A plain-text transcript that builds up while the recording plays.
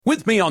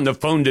With me on the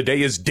phone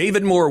today is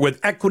David Moore with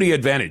Equity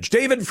Advantage.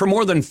 David, for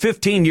more than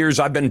 15 years,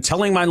 I've been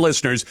telling my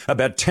listeners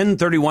about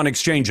 1031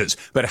 exchanges,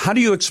 but how do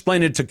you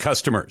explain it to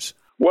customers?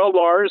 Well,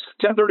 Lars,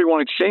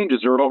 1031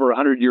 exchanges are over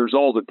 100 years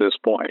old at this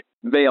point.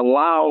 They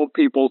allow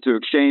people to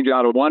exchange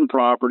out of one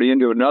property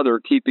into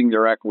another, keeping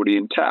their equity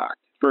intact.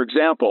 For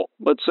example,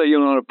 let's say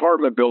you own an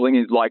apartment building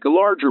and you'd like a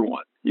larger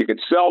one. You can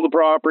sell the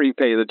property,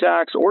 pay the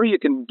tax, or you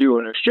can do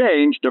an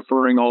exchange,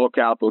 deferring all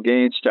capital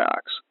gains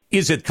tax.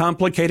 Is it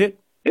complicated?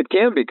 It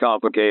can be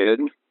complicated,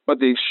 but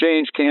the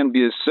exchange can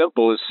be as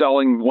simple as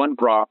selling one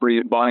property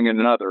and buying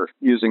another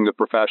using the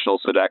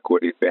professionals at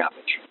Equity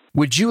Advantage.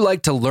 Would you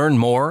like to learn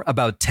more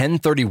about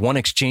 1031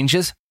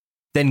 exchanges?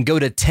 Then go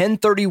to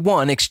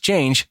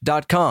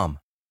 1031exchange.com.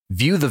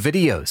 View the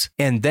videos,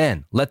 and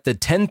then let the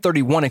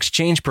 1031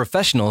 exchange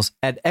professionals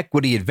at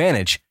Equity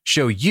Advantage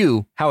show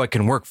you how it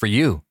can work for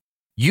you.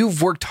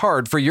 You've worked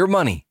hard for your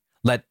money.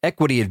 Let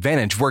Equity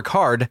Advantage work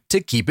hard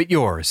to keep it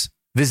yours.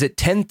 Visit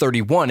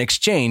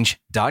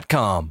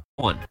 1031exchange.com.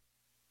 Quiet,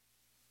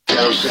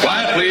 please.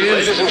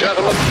 Ladies and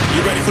gentlemen.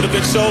 You ready for the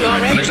big show?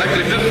 In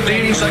exactly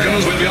 15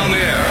 seconds, we'll be on the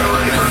air.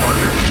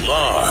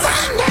 Lars.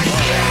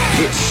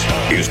 This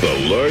is the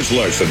Lars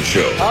Larson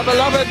Show. Our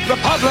beloved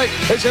republic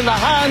is in the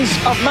hands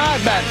of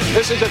madmen.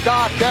 This is a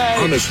dark day.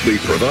 Honestly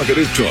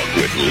provocative talk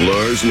with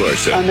Lars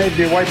Larson. I may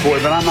be a white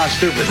boy, but I'm not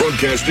stupid.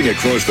 Broadcasting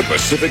across the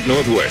Pacific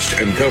Northwest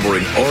and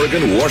covering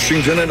Oregon,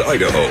 Washington, and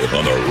Idaho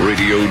on the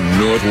Radio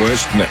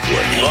Northwest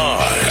Network.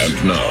 Live. And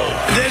now.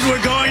 Then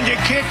we're going to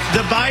kick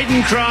the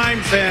Biden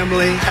crime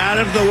family out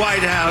of the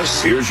White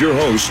House. Here's your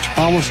host.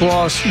 I almost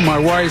lost my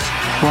wife,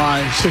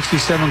 my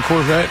 67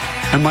 Corvette,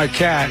 and my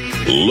cat.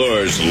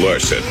 Lars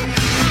Larson.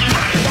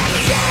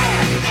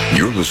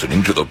 You're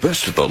listening to the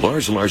best of the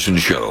Lars Larson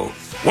Show.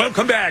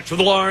 Welcome back to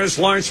the Lars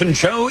Larson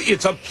Show.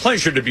 It's a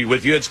pleasure to be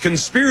with you. It's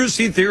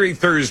Conspiracy Theory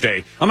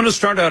Thursday. I'm going to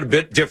start out a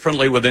bit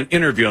differently with an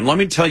interview, and let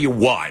me tell you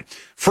why.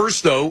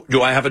 First, though,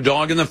 do I have a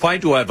dog in the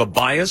fight? Do I have a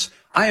bias?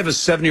 I have a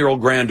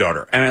 7-year-old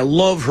granddaughter, and I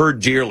love her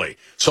dearly.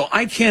 So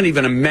I can't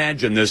even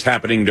imagine this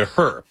happening to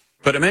her.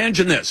 But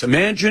imagine this.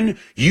 Imagine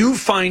you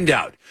find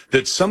out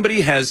that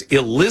somebody has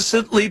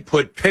illicitly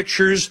put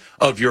pictures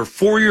of your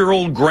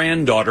 4-year-old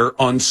granddaughter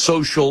on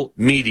social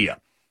media.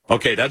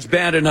 Okay, that's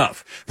bad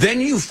enough.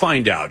 Then you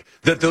find out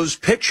that those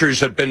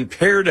pictures have been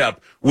paired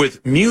up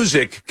with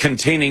music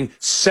containing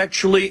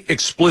sexually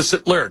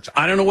explicit lyrics.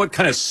 I don't know what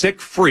kind of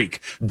sick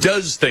freak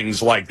does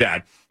things like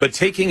that, but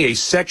taking a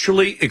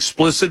sexually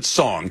explicit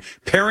song,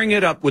 pairing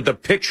it up with a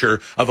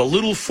picture of a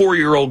little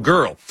 4-year-old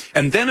girl.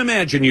 And then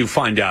imagine you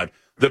find out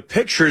the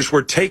pictures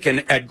were taken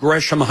at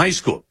Gresham High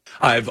School.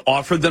 I've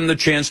offered them the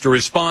chance to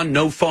respond.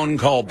 No phone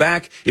call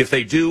back. If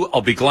they do,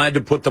 I'll be glad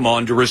to put them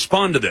on to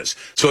respond to this.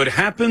 So it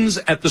happens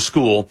at the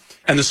school,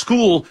 and the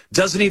school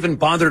doesn't even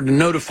bother to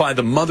notify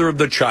the mother of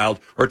the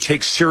child or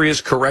take serious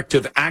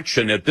corrective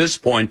action at this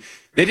point.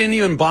 They didn't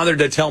even bother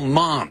to tell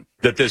mom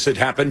that this had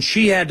happened.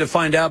 She had to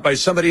find out by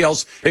somebody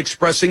else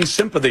expressing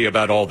sympathy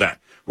about all that.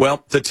 Well,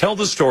 to tell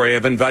the story,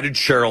 I've invited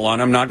Cheryl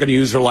on. I'm not going to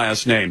use her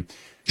last name.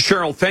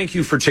 Cheryl, thank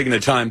you for taking the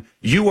time.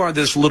 You are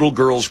this little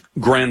girl's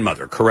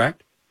grandmother,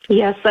 correct?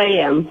 Yes, I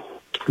am.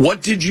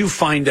 What did you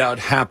find out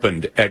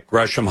happened at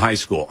Gresham High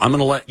School? I'm going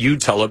to let you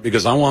tell it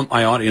because I want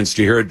my audience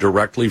to hear it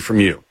directly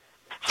from you.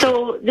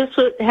 So this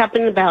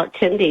happened about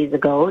 10 days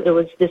ago. It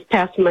was this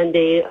past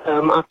Monday,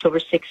 October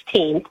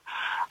 16th.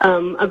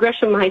 A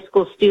Gresham High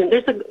School student,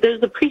 there's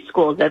a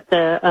preschool that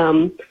the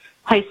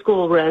high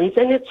school runs,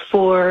 and it's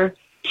for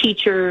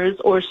teachers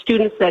or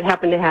students that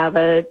happen to have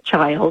a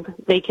child.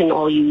 They can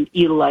all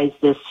utilize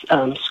this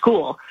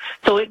school.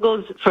 So it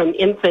goes from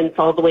infants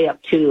all the way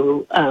up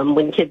to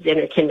when kids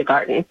enter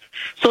kindergarten.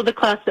 So the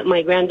class that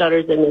my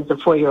granddaughter's in is a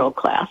 4-year-old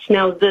class.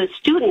 Now, the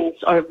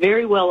students are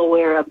very well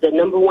aware of the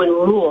number one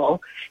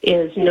rule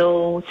is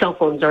no cell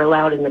phones are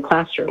allowed in the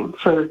classroom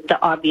for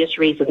the obvious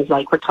reasons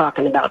like we're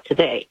talking about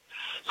today.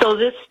 So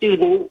this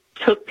student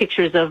took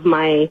pictures of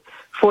my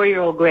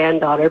 4-year-old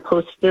granddaughter,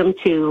 posted them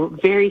to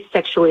very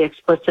sexually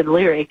explicit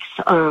lyrics,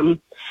 and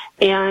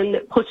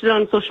posted it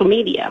on social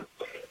media.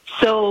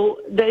 So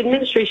the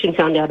administration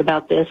found out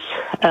about this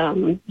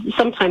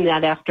sometime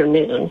that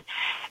afternoon,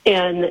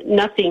 and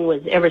nothing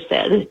was ever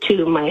said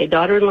to my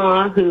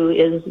daughter-in-law, who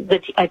is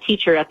a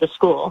teacher at the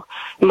school.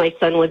 My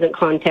son wasn't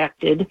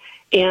contacted.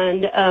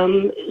 And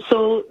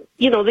so,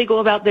 they go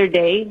about their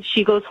day.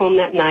 She goes home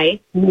that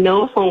night.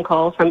 No phone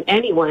call from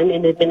anyone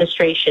in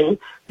administration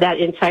that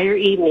entire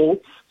evening.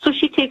 So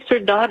she takes her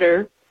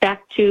daughter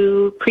back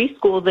to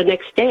preschool the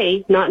next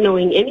day, not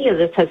knowing any of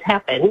this has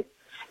happened.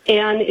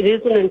 And it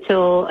isn't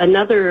until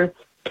another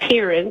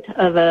parent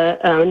of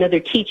another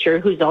teacher,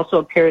 who's also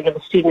a parent of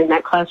a student in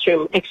that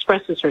classroom,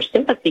 expresses her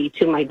sympathy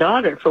to my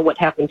daughter for what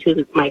happened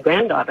to my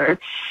granddaughter,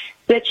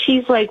 that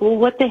she's like, well,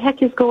 what the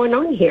heck is going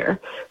on here?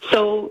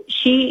 So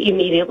she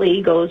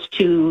immediately goes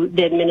to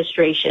the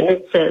administration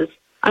and says,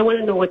 I want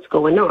to know what's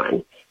going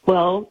on.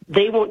 Well,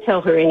 they won't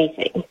tell her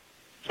anything.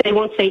 They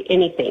won't say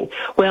anything.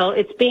 Well,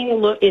 it's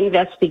being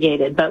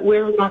investigated, but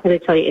we're not going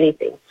to tell you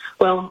anything.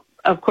 Well,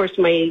 of course,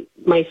 my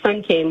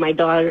son came. My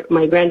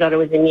granddaughter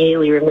was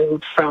immediately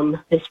removed from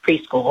this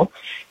preschool.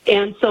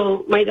 And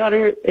so my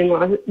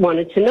daughter-in-law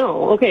wanted to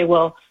know, okay,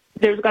 well,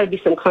 there's got to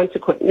be some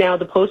consequence. Now,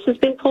 the post has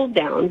been pulled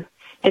down,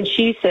 and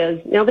she says,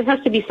 now there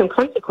has to be some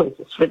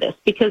consequences for this,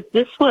 because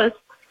this was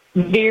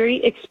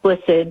very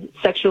explicit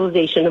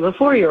sexualization of a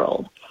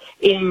 4-year-old.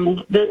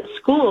 And the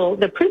school,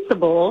 the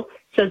principal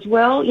says,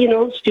 well,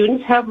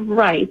 students have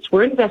rights.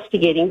 We're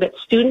investigating, but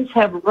students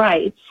have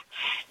rights.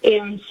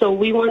 And so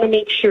we want to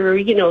make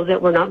sure, that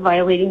we're not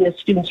violating the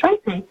students'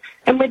 rights.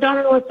 And my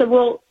daughter-in-law said,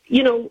 well,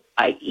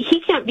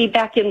 he can't be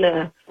back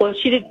in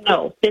she didn't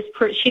know.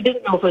 She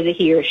didn't know if it was a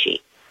he or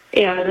she.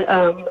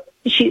 And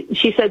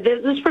she said,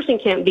 this person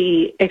can't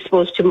be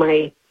exposed to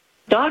my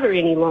daughter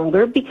any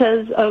longer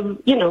because of,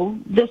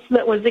 this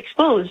that was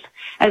exposed.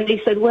 And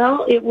they said,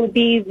 well, it will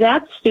be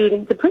that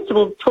student. The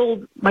principal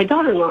told my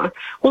daughter-in-law,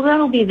 well,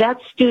 that'll be that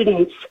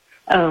student's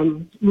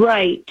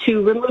right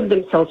to remove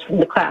themselves from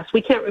the class.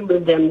 We can't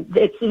remove them.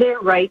 It's their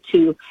right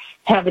to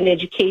have an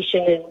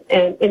education.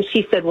 And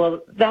she said,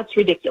 well, that's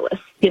ridiculous.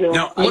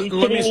 Now,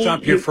 let me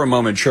stop you for a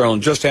moment, Cheryl,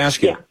 and just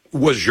ask you, yeah.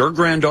 Was your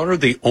granddaughter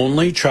the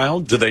only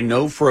child? Do they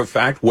know for a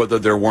fact whether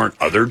there weren't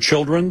other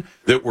children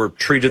that were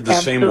treated the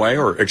same way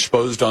or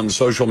exposed on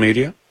social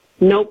media?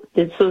 Nope.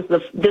 This was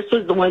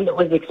the one that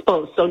was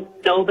exposed, so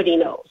nobody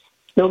knows.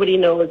 Nobody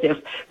knows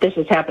if this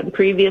has happened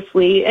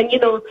previously. And,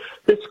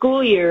 the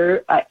school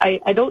year,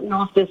 I don't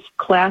know if this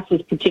class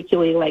is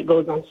particularly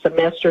goes on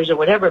semesters or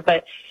whatever,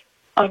 but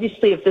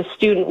obviously if the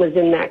student was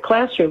in that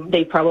classroom,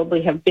 they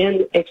probably have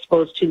been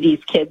exposed to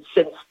these kids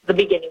since the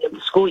beginning of the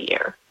school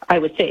year, I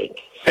would think.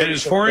 And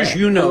as far as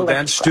you know,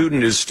 that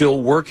student is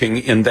still working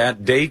in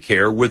that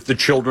daycare with the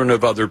children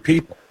of other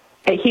people.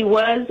 He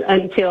was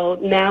until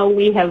now.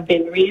 We have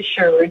been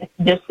reassured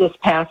this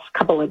past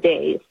couple of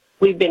days.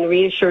 We've been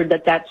reassured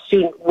that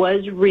student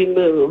was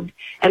removed.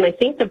 And I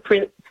think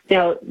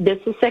now this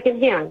is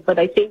secondhand, but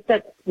I think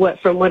that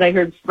from what I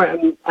heard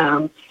from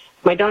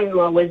my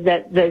daughter-in-law was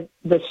that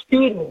the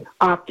student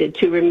opted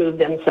to remove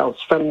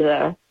themselves from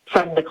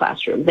the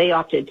classroom. They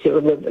opted to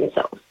remove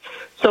themselves.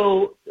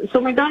 So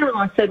my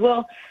daughter-in-law said,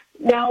 well,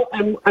 now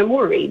I'm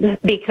worried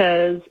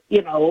because,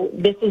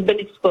 this has been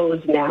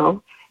exposed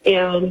now,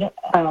 and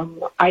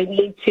I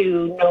need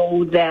to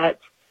know that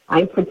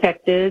I'm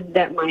protected,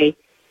 that my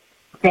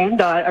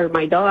granddaughter or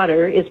my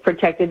daughter is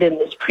protected in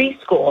this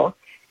preschool.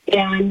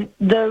 And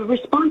the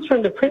response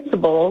from the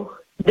principal,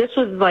 this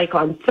was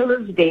on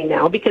Thursday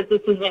now, because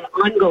this is an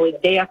ongoing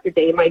day after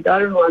day. My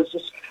daughter-in-law is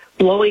just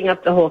blowing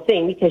up the whole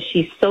thing because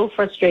she's so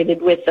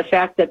frustrated with the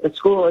fact that the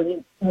school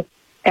is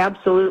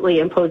absolutely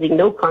imposing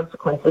no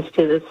consequences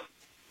to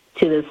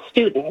this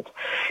student.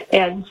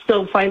 And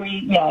so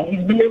finally,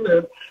 he's been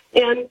removed.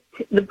 And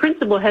the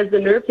principal has the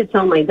nerve to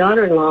tell my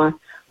daughter-in-law,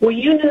 well,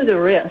 you knew the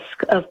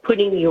risk of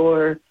putting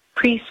your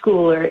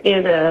preschooler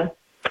in a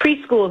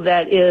preschool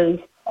that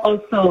is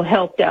also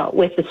helped out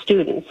with the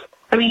students.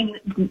 I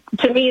mean,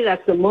 to me,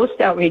 that's the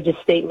most outrageous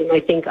statement I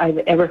think I've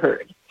ever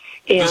heard.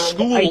 And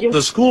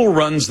the school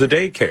runs the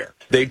daycare.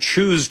 They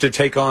choose to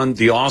take on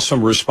the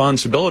awesome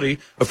responsibility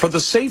for the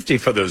safety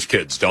for those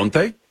kids, don't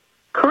they?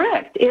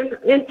 Correct.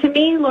 And to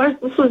me, Lars,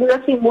 this was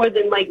nothing more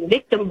than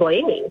victim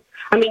blaming.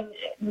 I mean,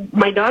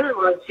 my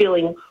daughter-in-law is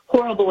feeling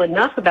horrible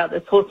enough about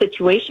this whole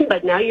situation,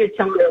 but now you're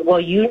telling her, well,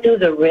 you knew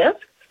the risk?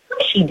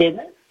 She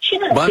didn't. She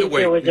didn't think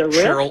there was a risk.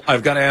 Cheryl,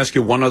 I've got to ask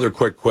you one other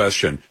quick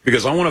question,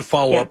 because I want to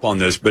follow up on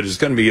this, but it's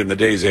going to be in the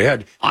days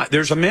ahead.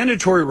 There's a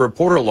mandatory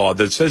reporter law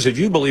that says if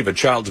you believe a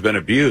child's been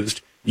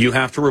abused, you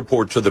have to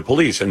report to the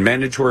police, and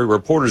mandatory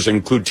reporters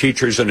include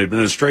teachers and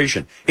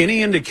administration.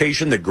 Any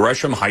indication that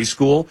Gresham High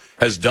School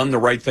has done the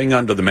right thing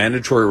under the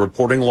mandatory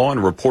reporting law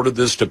and reported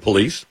this to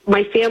police?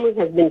 My family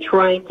has been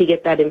trying to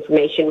get that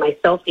information,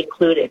 myself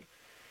included.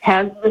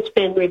 Has this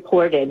been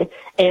reported?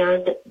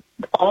 And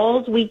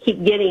all we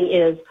keep getting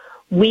is,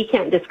 we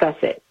can't discuss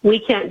it. We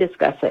can't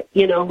discuss it.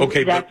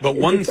 Okay, but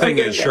one thing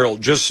is, Cheryl,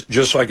 just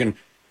so I can,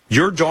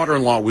 your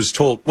daughter-in-law was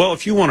told, well,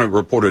 if you want to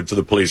report it to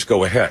the police,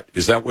 go ahead.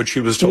 Is that what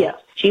she was told? Yes,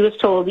 she was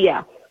told,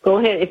 go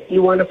ahead. If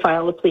you want to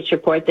file a police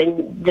report,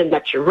 then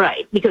that's your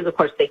right. Because, of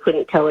course, they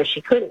couldn't tell her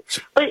she couldn't.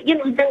 But,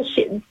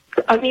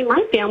 then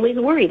my family's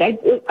worried.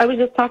 I was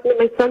just talking to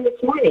my son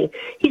this morning.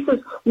 He says,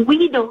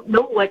 we don't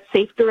know what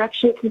safe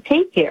direction to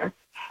take here.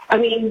 I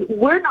mean,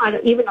 we're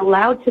not even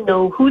allowed to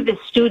know who the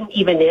student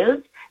even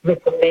is. If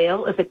it's a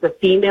male, if it's a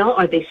female,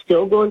 are they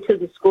still going to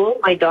the school?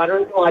 My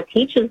daughter-in-law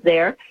teaches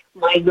there.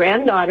 My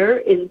granddaughter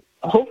is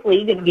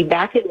hopefully going to be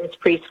back in this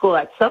preschool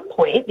at some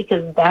point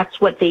because that's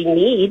what they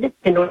need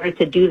in order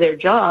to do their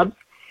jobs.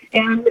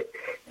 And,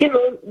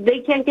 they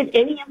can't get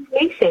any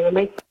information.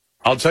 And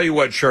I'll tell you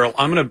what, Cheryl,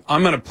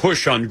 I'm gonna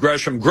push on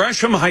Gresham.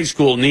 Gresham High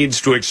School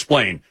needs to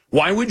explain,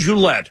 why would you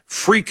let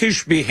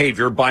freakish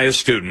behavior by a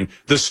student?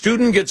 The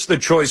student gets the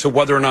choice of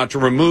whether or not to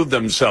remove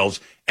themselves,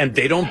 and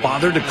they don't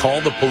bother to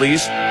call the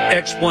police?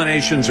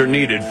 Explanations are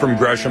needed from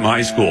Gresham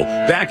High School.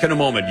 Back in a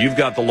moment, you've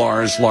got the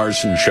Lars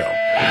Larson Show.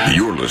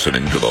 You're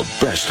listening to the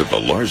best of the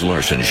Lars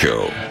Larson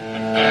Show.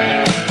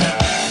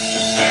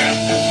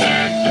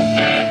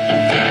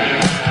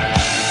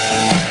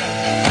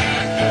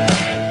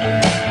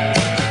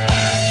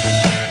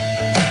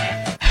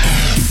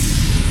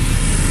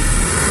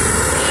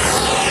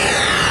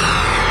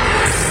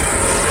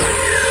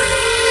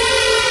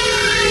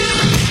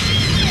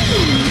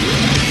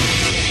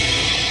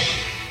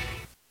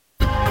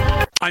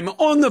 I'm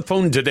on the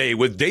phone today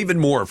with David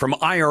Moore from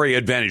IRA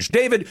Advantage.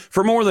 David,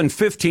 for more than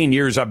 15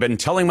 years, I've been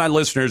telling my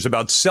listeners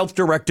about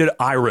self-directed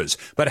IRAs,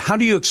 but how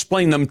do you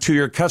explain them to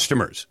your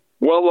customers?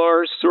 Well,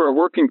 Lars, through our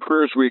working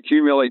careers, we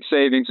accumulate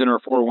savings in our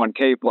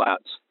 401k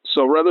plans.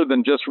 So rather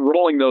than just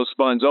rolling those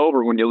funds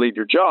over when you leave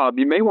your job,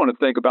 you may want to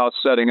think about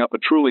setting up a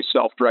truly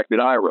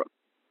self-directed IRA.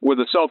 With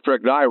a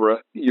self-directed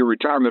IRA, your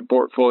retirement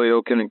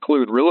portfolio can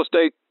include real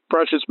estate,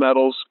 precious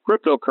metals,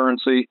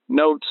 cryptocurrency,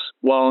 notes,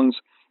 loans,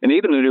 and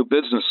even a new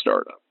business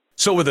startup.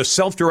 So with a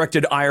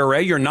self-directed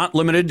IRA, you're not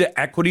limited to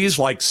equities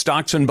like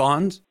stocks and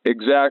bonds?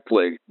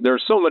 Exactly. There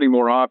are so many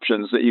more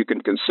options that you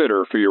can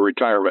consider for your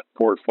retirement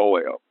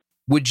portfolio.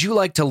 Would you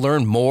like to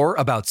learn more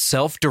about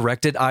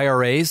self-directed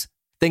IRAs?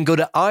 Then go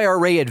to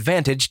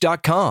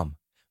IRAadvantage.com,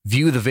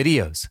 view the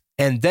videos,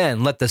 and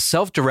then let the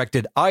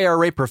self-directed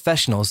IRA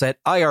professionals at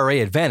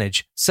IRA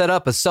Advantage set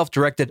up a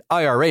self-directed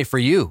IRA for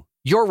you.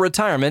 Your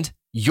retirement,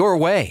 your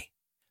way.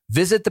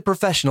 Visit the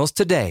professionals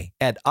today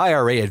at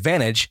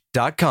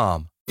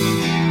IRAadvantage.com.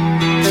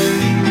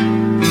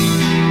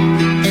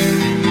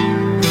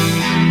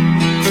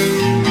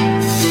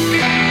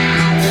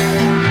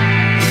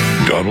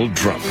 Donald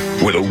Trump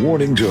with a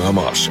warning to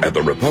Hamas at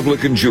the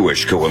Republican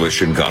Jewish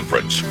Coalition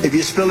Conference. If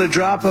you spill a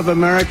drop of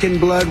American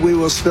blood, we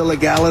will spill a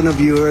gallon of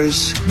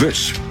yours.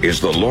 This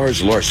is the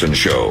Lars Larson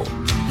Show.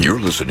 You're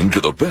listening to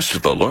the best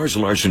of the Lars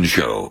Larson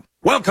Show.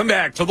 Welcome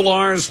back to the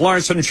Lars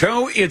Larson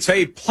Show. It's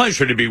a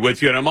pleasure to be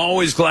with you, and I'm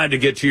always glad to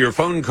get to your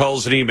phone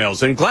calls and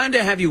emails, and glad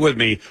to have you with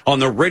me on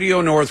the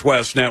Radio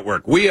Northwest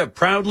Network. We have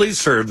proudly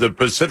served the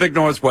Pacific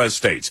Northwest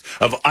states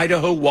of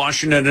Idaho,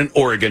 Washington, and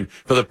Oregon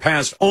for the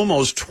past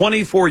almost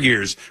 24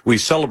 years. We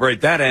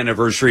celebrate that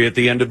anniversary at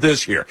the end of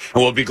this year,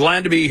 and we'll be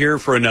glad to be here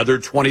for another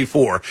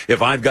 24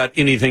 if I've got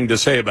anything to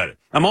say about it.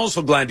 I'm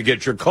also glad to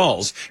get your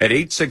calls at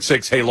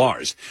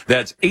 866-HEY-LARS.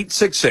 That's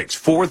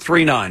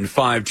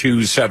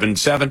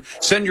 866-439-5277.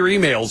 Send your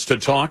emails to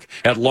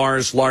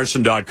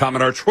talk@larslarson.com.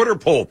 And our Twitter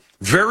poll,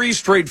 very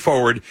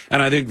straightforward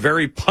and I think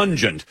very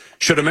pungent.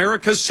 Should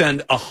America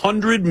send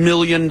 $100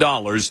 million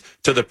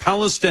to the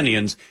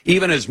Palestinians,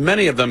 even as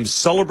many of them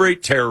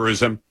celebrate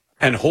terrorism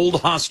and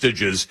hold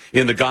hostages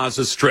in the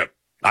Gaza Strip?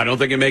 I don't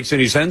think it makes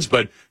any sense,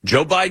 but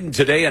Joe Biden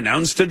today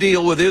announced a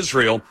deal with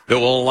Israel that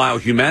will allow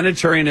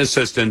humanitarian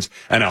assistance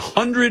and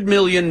 $100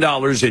 million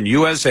in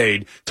U.S.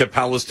 aid to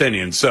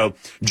Palestinians. So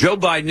Joe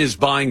Biden is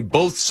buying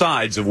both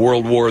sides of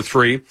World War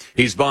III.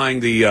 He's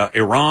buying the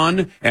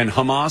Iran and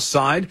Hamas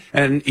side,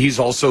 and he's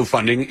also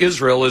funding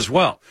Israel as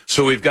well.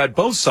 So we've got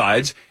both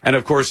sides. And,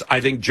 of course, I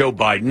think Joe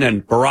Biden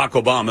and Barack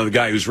Obama, the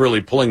guy who's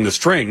really pulling the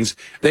strings,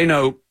 they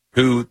know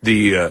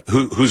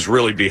who's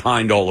really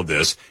behind all of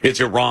this.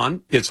 It's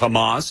Iran, it's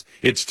Hamas,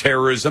 it's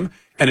terrorism,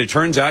 and it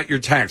turns out your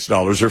tax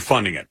dollars are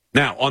funding it.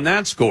 Now, on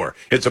that score,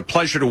 it's a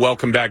pleasure to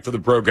welcome back to the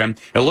program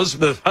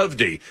Elizabeth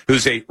Hovde,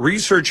 who's a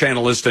research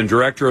analyst and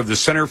director of the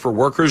Center for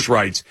Workers'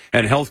 Rights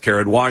and Healthcare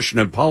at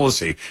Washington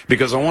Policy,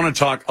 because I want to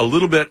talk a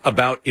little bit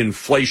about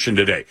inflation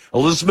today.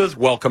 Elizabeth,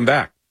 welcome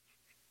back.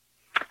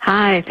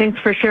 Hi, thanks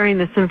for sharing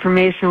this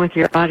information with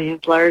your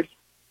audience, Lars.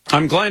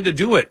 I'm glad to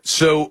do it.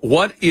 So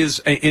what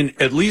is,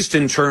 at least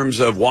in terms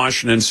of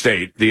Washington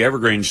State, the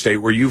Evergreen State,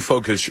 where you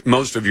focus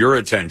most of your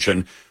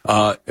attention,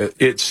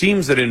 it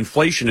seems that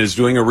inflation is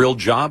doing a real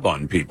job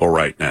on people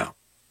right now.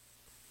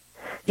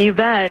 You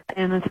bet.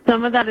 And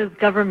some of that is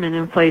government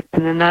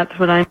inflation, and that's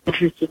what I'm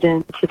interested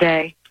in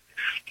today.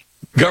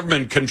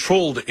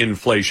 Government-controlled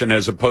inflation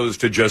as opposed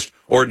to just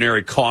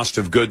ordinary cost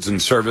of goods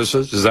and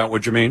services. Is that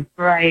what you mean?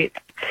 Right.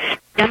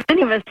 And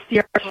many of us see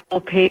our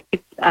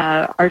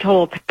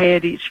total pay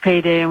at each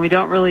payday, and we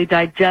don't really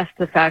digest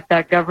the fact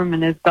that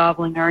government is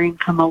gobbling our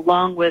income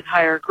along with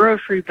higher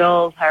grocery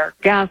bills, higher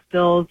gas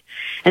bills,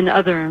 and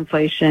other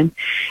inflation.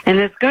 And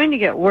it's going to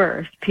get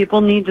worse.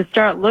 People need to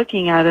start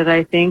looking at it,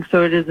 I think,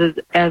 so it is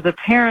as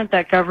apparent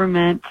that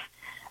government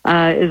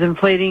is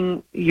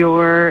inflating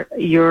your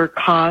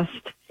cost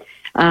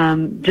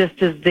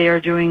just as they are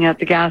doing at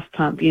the gas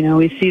pump. You know,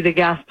 we see the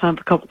gas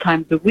pump a couple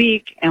times a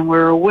week, and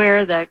we're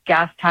aware that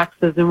gas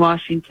taxes in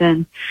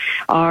Washington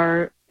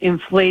are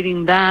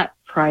inflating that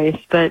price,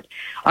 but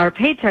our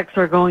paychecks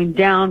are going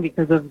down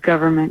because of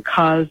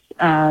government-caused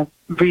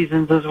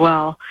reasons as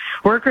well.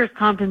 Workers'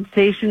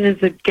 compensation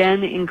is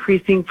again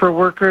increasing for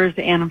workers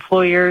and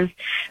employers.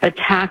 A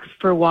tax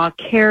for WA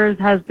Cares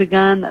has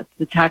begun. That's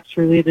the tax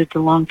related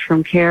to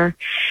long-term care.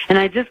 And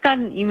I just got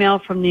an email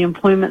from the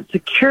Employment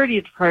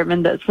Security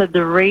Department that said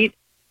the rate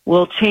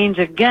will change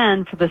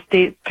again for the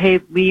state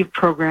paid leave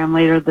program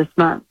later this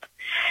month.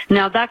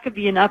 Now, that could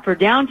be an up or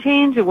down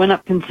change. It went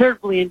up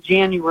considerably in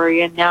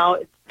January, and now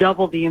it's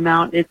double the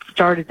amount it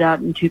started at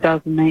in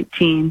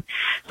 2019.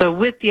 So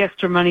with the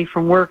extra money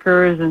from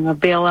workers and the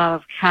bailout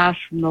of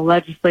cash from the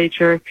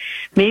legislature,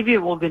 maybe it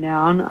will go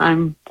down.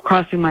 I'm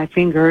crossing my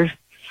fingers.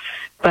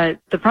 But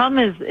the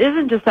problem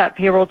isn't just that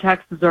payroll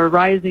taxes are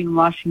rising in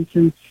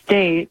Washington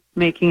State,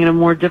 making it a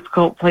more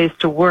difficult place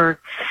to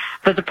work,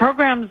 but the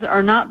programs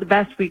are not the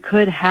best we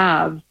could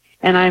have.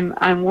 And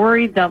I'm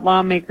worried that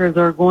lawmakers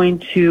are going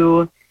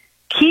to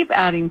keep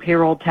adding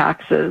payroll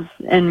taxes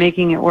and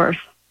making it worse.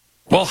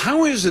 Well,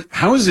 how is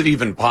it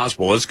even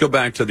possible? Let's go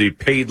back to the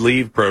paid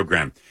leave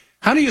program.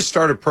 How do you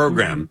start a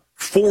program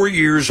 4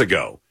 years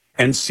ago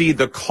and see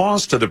the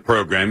cost of the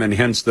program and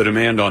hence the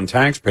demand on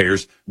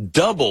taxpayers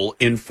double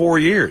in 4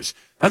 years?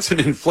 That's an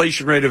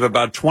inflation rate of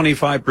about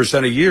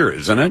 25% a year,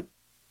 isn't it?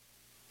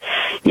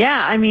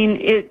 Yeah, I mean,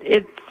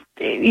 it's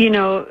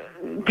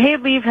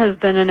paid leave has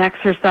been an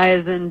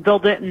exercise in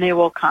build it and they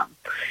will come.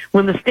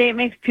 When the state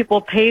makes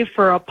people pay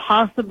for a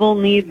possible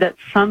need that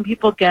some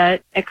people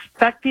get,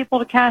 expect people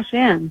to cash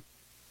in.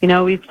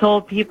 We've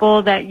told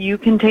people that you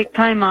can take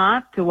time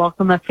off to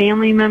welcome a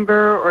family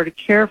member or to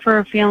care for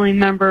a family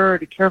member or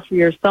to care for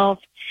yourself.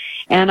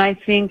 And I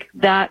think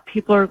that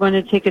people are going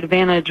to take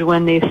advantage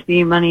when they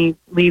see money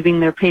leaving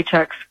their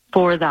paychecks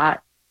for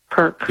that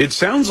perk. It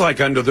sounds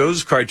like under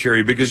those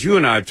criteria, because you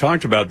and I have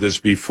talked about this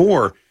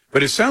before,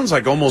 but it sounds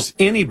like almost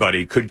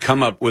anybody could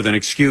come up with an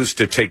excuse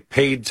to take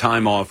paid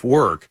time off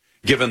work,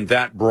 given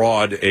that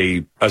broad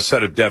a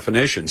set of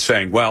definitions,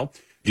 saying, well,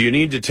 do you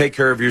need to take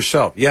care of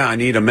yourself? Yeah, I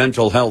need a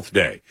mental health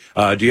day.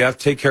 Do you have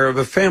to take care of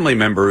a family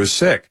member who's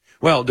sick?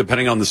 Well,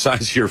 depending on the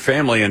size of your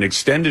family and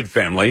extended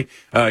family,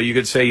 you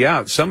could say,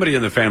 yeah, if somebody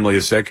in the family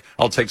is sick,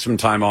 I'll take some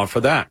time off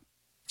for that.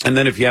 And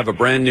then if you have a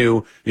brand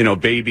new,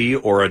 baby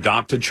or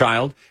adopted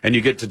child and you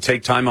get to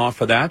take time off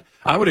for that,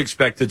 I would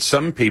expect that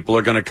some people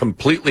are going to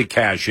completely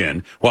cash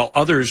in while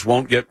others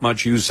won't get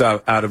much use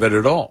out of it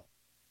at all.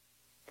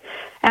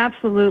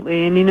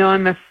 Absolutely. And,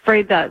 I'm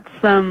afraid that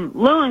some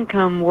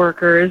low-income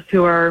workers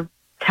who are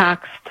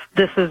taxed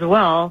this as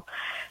well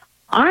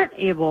aren't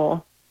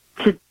able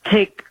to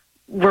take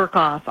work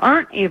off,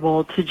 aren't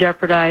able to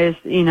jeopardize,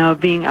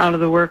 being out of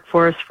the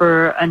workforce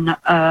for an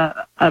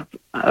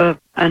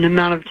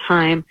amount of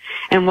time.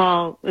 And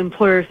while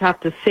employers have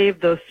to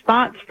save those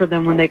spots for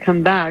them when they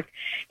come back,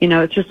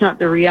 it's just not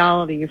the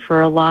reality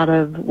for a lot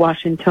of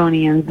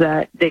Washingtonians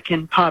that they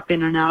can pop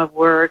in and out of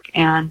work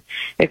and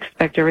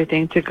expect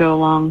everything to go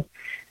along.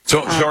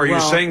 So are you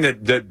saying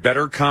that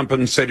better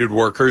compensated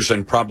workers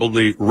and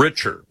probably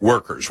richer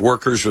workers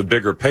with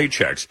bigger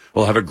paychecks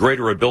will have a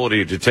greater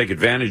ability to take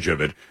advantage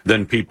of it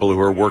than people who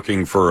are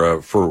working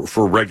for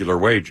regular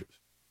wages?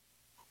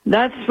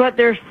 That's what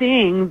they're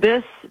seeing.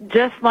 This,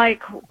 just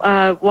like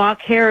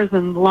walk cares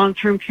and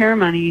long-term care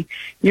money,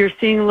 you're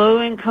seeing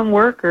low-income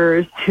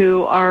workers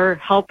who are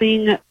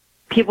helping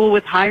people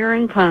with higher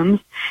incomes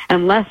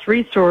and less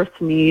resource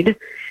need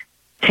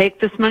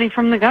take this money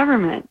from the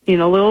government.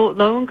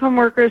 Low-income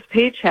workers'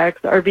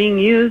 paychecks are being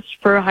used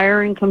for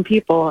higher-income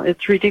people.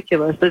 It's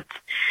ridiculous.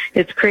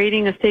 It's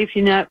creating a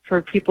safety net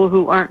for people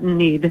who aren't in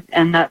need,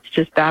 and that's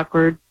just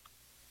backward.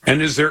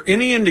 And is there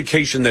any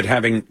indication that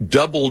having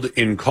doubled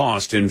in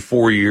cost in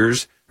 4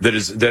 years,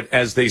 that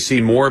as they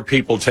see more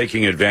people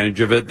taking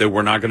advantage of it, that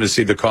we're not going to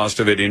see the cost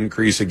of it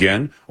increase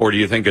again? Or do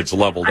you think it's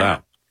leveled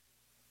out?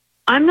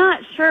 I'm not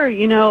sure.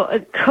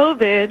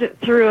 COVID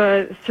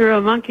threw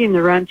a monkey in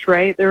the wrench,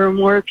 right? There were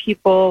more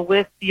people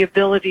with the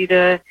ability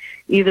to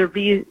either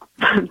be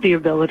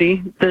the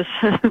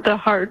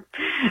hard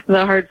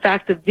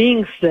fact of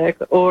being sick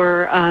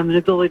or an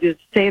ability to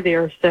say they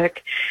are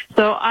sick.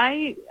 So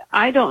I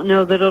don't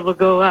know that it'll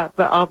go up,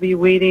 but I'll be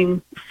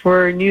waiting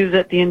for news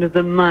at the end of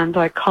the month.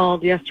 I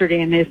called yesterday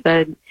and they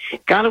said,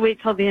 gotta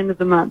wait till the end of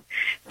the month.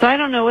 So I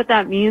don't know what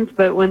that means,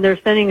 but when they're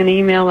sending an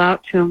email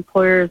out to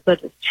employers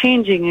that it's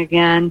changing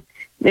again,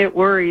 it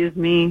worries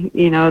me,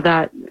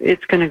 that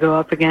it's going to go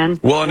up again.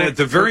 Well, and at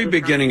the very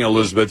beginning,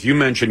 Elizabeth, you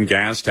mentioned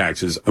gas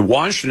taxes.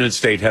 Washington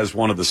State has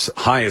one of the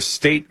highest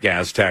state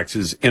gas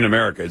taxes in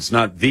America. It's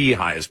not the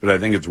highest, but I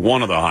think it's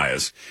one of the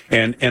highest.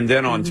 And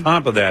then on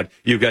top of that,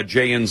 you've got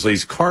Jay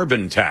Inslee's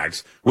carbon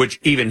tax, which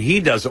even he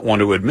doesn't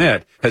want to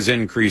admit has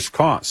increased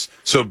costs.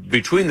 So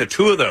between the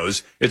two of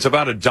those, it's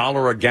about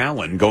 $1 a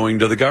gallon going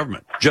to the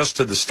government, just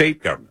to the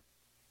state government.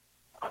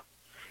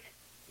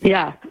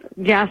 Yeah,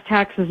 gas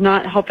tax is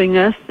not helping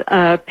us.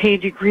 Pay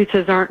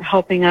decreases aren't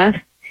helping us.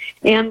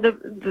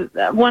 And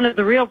one of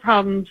the real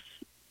problems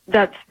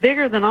that's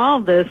bigger than all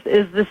of this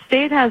is the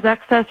state has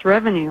excess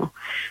revenue.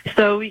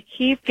 So we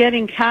keep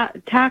getting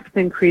tax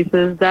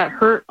increases that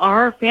hurt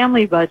our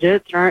family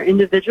budgets, our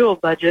individual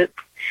budgets.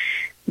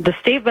 The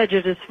state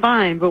budget is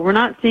fine, but we're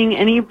not seeing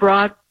any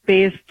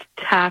broad-based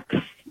tax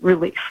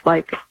relief,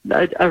 like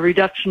a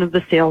reduction of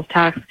the sales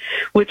tax,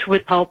 which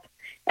would help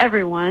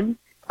everyone.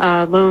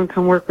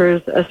 Low-income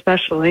workers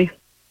especially.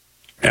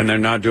 And they're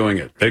not doing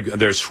it.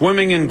 They're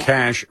swimming in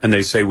cash, and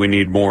they say we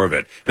need more of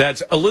it.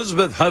 That's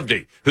Elizabeth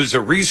Hovde, who's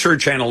a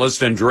research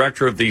analyst and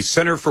director of the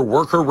Center for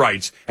Worker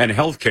Rights and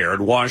Healthcare at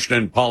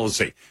Washington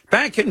Policy.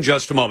 Back in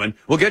just a moment.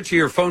 We'll get to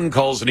your phone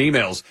calls and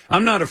emails.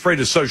 I'm not afraid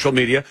of social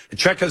media.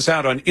 Check us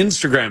out on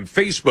Instagram,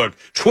 Facebook,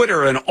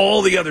 Twitter, and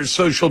all the other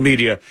social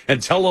media,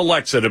 and tell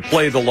Alexa to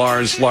play The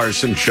Lars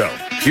Larson Show.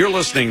 You're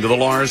listening to The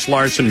Lars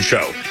Larson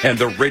Show and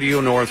the Radio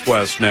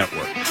Northwest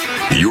Network.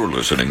 You're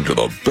listening to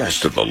the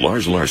best of The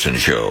Lars Larson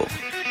Show.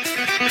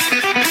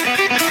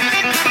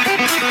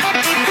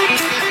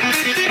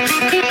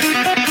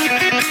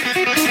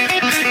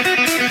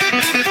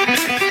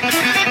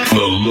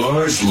 The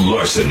Lars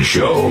Larson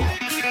Show.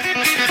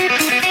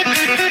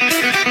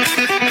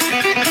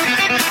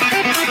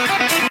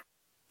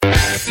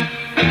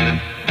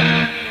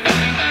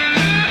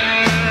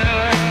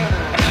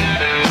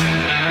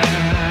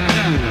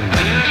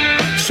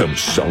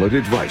 solid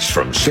advice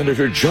from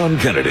Senator John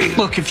Kennedy.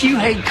 Look, if you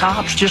hate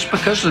cops just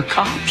because of the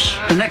cops,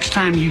 the next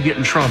time you get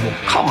in trouble,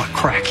 call a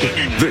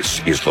crackhead.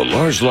 This is the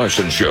Lars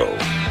Larson Show.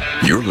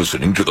 You're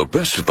listening to the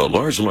best of the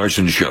Lars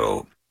Larson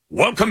Show.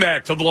 Welcome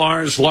back to the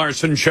Lars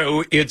Larson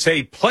Show. It's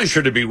a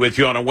pleasure to be with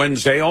you on a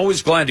Wednesday.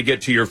 Always glad to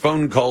get to your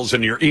phone calls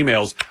and your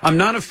emails. I'm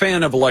not a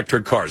fan of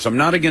electric cars. I'm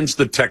not against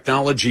the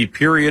technology,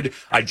 period.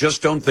 I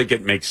just don't think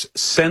it makes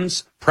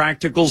sense,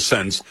 practical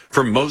sense,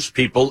 for most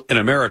people in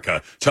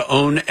America to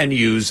own and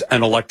use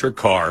an electric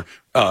car,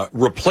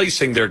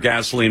 replacing their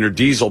gasoline or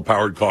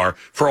diesel-powered car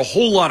for a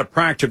whole lot of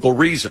practical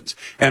reasons.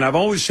 And I've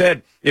always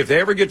said, if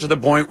they ever get to the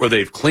point where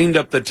they've cleaned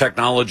up the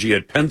technology,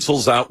 it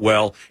pencils out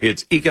well,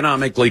 it's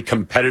economically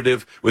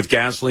competitive with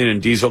gasoline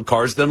and diesel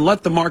cars, then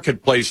let the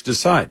marketplace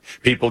decide.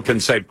 People can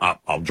say,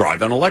 I'll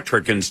drive an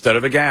electric instead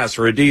of a gas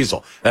or a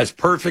diesel. That's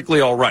perfectly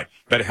all right.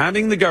 But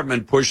having the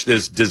government push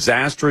this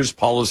disastrous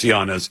policy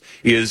on us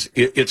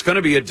it's going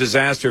to be a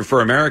disaster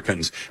for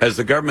Americans, as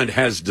the government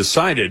has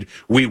decided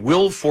we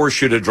will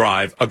force you to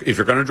drive, if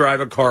you're going to drive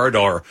a car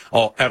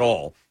at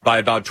all, by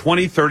about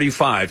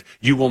 2035,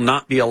 you will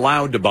not be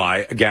allowed to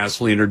buy a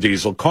gasoline or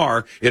diesel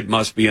car. It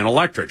must be an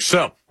electric.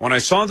 So when I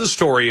saw the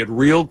story at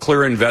Real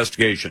Clear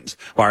Investigations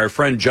by our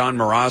friend John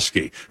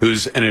Murawski,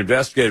 who's an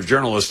investigative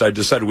journalist, I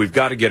decided we've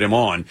got to get him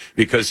on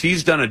because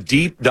he's done a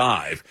deep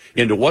dive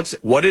into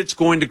what it's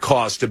going to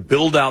cost to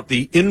build out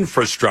the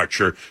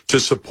infrastructure to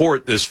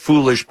support this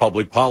foolish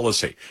public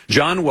policy.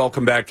 John,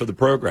 welcome back to the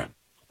program.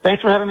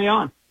 Thanks for having me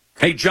on.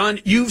 Hey, John,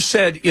 you've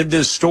said in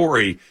this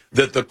story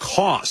that the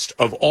cost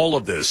of all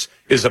of this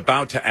is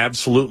about to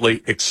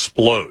absolutely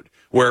explode,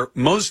 where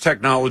most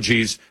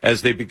technologies,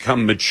 as they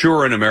become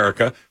mature in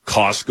America,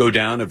 costs go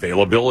down,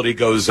 availability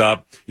goes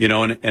up,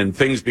 and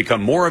things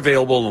become more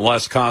available and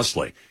less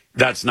costly.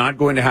 That's not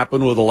going to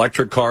happen with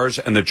electric cars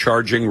and the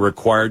charging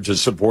required to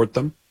support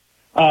them?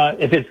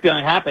 If it's going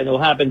to happen, it'll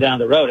happen down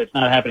the road. It's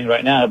not happening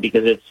right now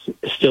because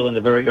it's still in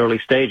the very early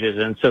stages.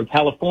 And so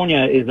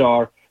California is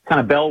our kind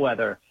of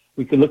bellwether.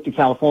 We could look to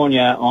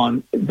California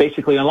on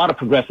basically a lot of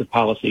progressive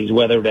policies,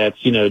 whether that's,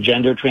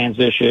 gender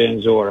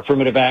transitions or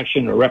affirmative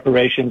action or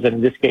reparations, and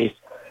in this case,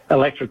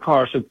 electric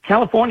cars. So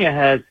California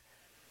has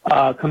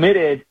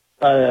committed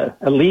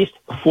at least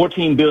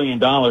 $14 billion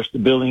to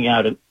building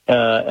out an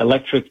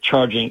electric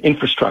charging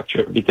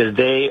infrastructure because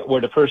they were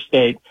the first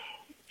state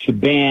to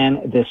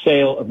ban the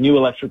sale of new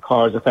electric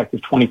cars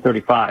effective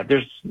 2035.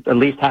 There's at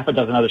least half a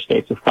dozen other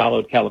states have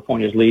followed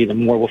California's lead,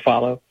 and more will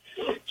follow.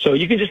 So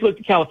you can just look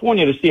to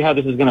California to see how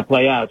this is going to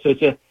play out. So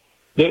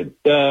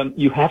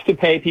you have to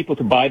pay people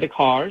to buy the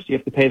cars. You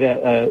have to pay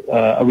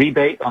a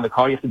rebate on the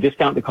car. You have to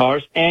discount the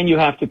cars, and you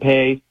have to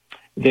pay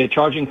the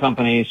charging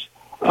companies,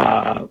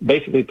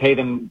 basically pay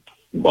them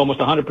almost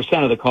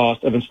 100% of the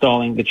cost of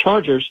installing the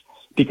chargers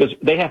because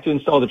they have to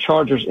install the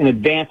chargers in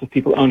advance of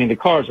people owning the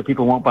cars, or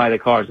people won't buy the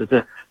cars.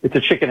 It's a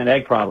chicken and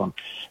egg problem.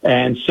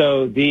 And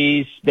so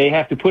they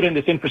have to put in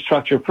this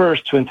infrastructure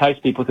first to entice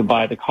people to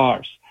buy the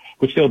cars,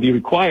 which they'll be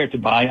required to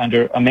buy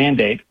under a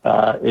mandate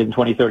in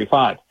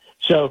 2035.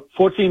 So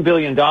 $14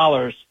 billion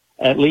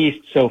at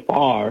least so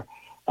far,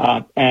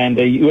 and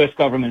the U.S.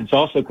 government is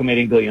also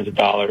committing billions of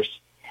dollars.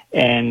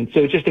 And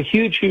so it's just a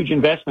huge, huge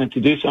investment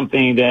to do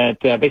something that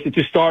basically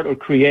to start or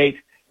create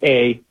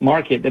a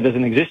market that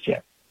doesn't exist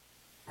yet.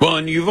 Well,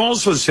 and you've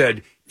also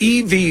said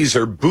EVs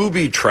are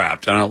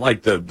booby-trapped, and I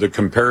like the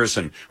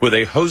comparison, with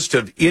a host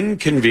of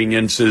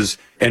inconveniences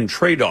and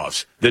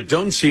trade-offs that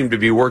don't seem to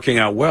be working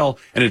out well.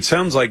 And it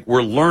sounds like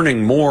we're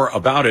learning more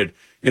about it,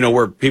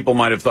 where people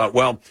might have thought,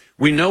 well,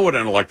 we know what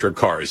an electric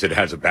car is. It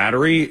has a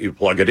battery, you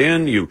plug it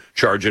in, you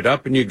charge it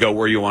up, and you go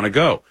where you want to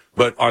go.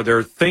 But are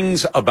there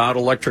things about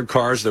electric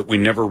cars that we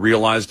never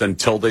realized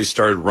until they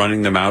started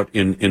running them out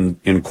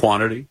in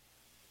quantity?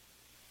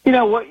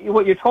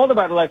 What you're told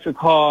about electric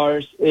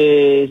cars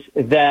is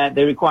that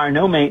they require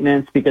no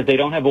maintenance because they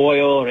don't have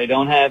oil or they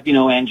don't have,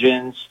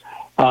 engines.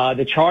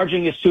 The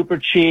charging is super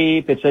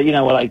cheap. It's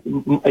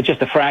it's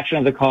just a fraction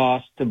of the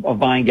cost of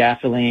buying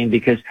gasoline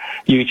because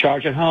you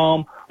charge at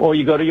home or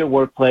you go to your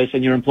workplace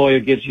and your employer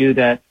gives you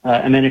that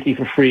amenity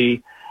for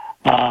free.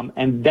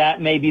 And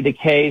that may be the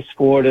case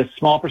for the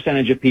small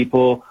percentage of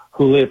people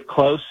who live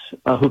close,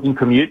 who can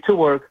commute to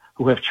work,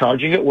 who have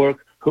charging at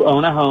work, who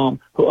own a home,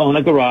 who own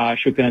a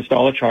garage, who can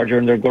install a charger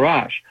in their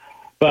garage.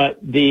 But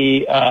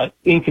the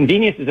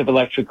inconveniences of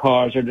electric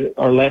cars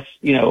are less,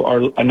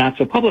 are not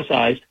so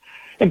publicized.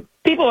 And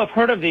people have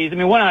heard of these. I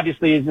mean, one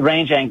obviously is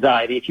range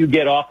anxiety. If you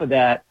get off of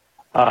that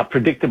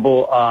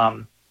predictable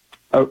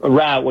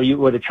route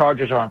where the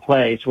chargers are in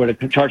place, where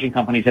the charging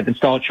companies have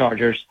installed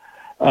chargers,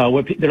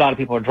 where a lot of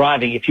people are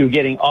driving, if you're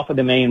getting off of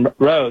the main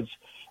roads,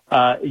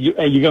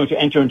 you're going to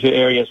enter into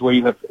areas where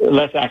you have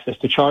less access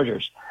to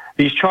chargers.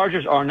 These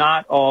chargers are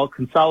not all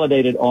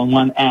consolidated on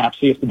one app,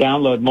 so you have to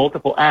download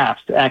multiple apps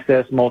to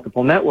access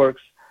multiple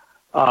networks.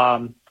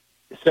 And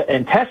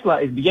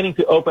Tesla is beginning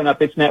to open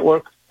up its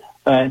network,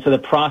 and so the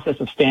process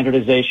of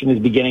standardization is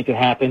beginning to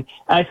happen.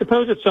 And I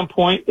suppose at some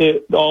point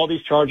all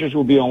these chargers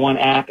will be on one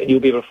app, and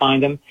you'll be able to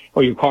find them,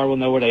 or your car will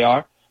know where they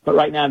are. But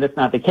right now, that's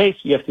not the case.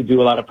 You have to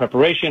do a lot of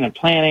preparation and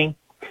planning.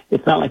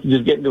 It's not like you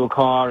just get into a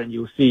car and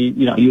you'll see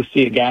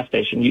a gas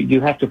station.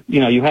 You have to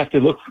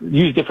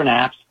use different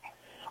apps.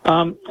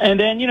 And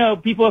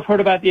then, people have heard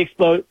about the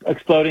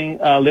exploding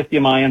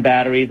lithium-ion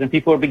batteries, and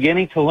people are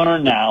beginning to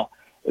learn now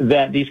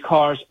that these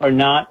cars are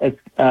not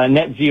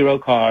net zero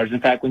cars. In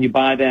fact, when you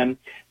buy them,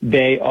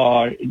 they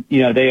are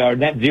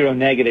net zero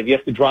negative. You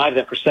have to drive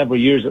them for several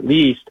years at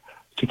least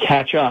to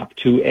catch up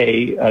to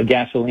a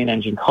gasoline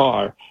engine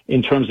car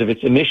in terms of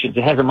its emissions.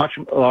 It has a much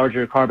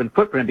larger carbon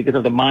footprint because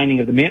of the mining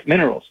of the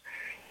minerals.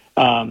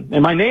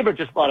 And my neighbor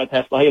just bought a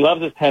Tesla. He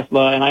loves his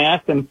Tesla, and I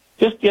asked him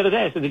just the other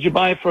day, I said, did you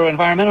buy it for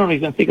environmental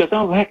reasons? He goes,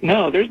 oh, heck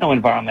no, there's no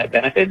environmental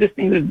benefit. This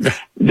thing is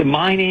the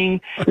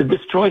mining, it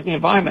destroys the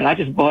environment. I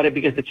just bought it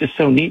because it's just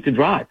so neat to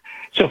drive.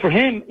 So for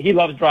him, he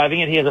loves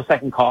driving it. He has a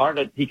second car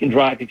that he can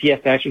drive if he has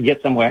to actually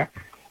get somewhere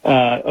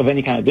of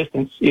any kind of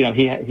distance. He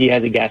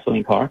has a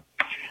gasoline car.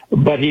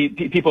 But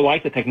people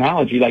like the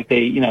technology, like they're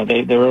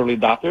early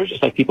adopters,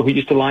 just like people who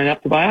used to line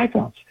up to buy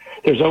iPhones.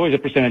 There's always a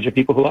percentage of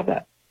people who love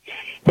that.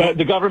 But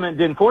the government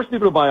didn't force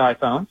people to buy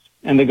iPhones,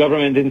 and the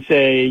government didn't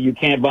say you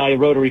can't buy a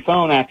rotary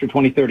phone after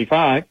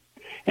 2035,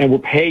 and we'll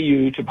pay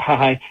you to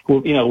buy,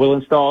 we'll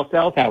install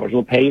cell towers,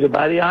 we'll pay you to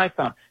buy the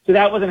iPhone. So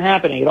that wasn't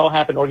happening. It all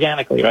happened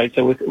organically, right?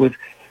 So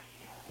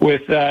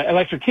with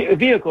electric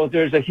vehicles,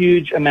 there's a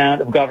huge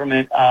amount of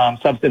government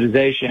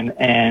subsidization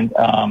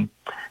and,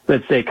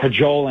 let's say,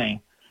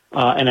 cajoling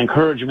and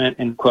encouragement,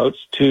 in quotes,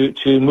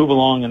 to move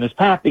along in this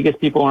path because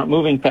people aren't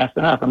moving fast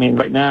enough. I mean,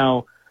 right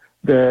now,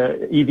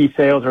 the EV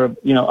sales are,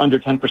 under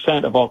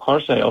 10% of all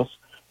car sales.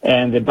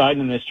 And the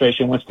Biden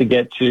administration wants to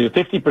get to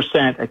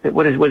 50%. I said,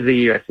 what is the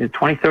year? I said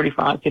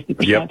 2035,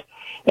 50%. Yep.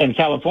 And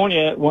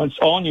California wants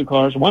all new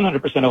cars,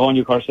 100% of all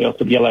new car sales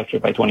to be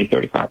electric by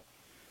 2035.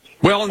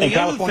 Well, and the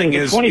other thing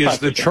is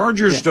the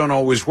chargers don't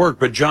always work.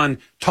 But, John,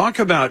 talk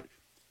about,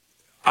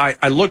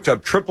 I looked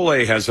up,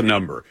 AAA has a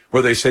number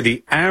where they say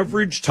the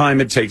average time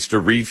it takes to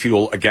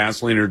refuel a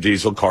gasoline or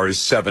diesel car is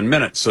 7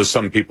 minutes. So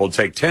some people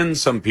take 10,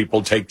 some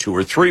people take 2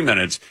 or 3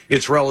 minutes.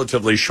 It's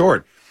relatively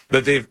short.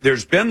 But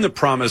there's been the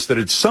promise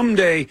that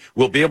someday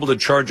we'll be able to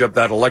charge up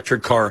that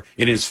electric car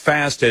in as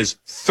fast as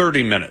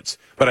 30 minutes.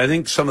 But I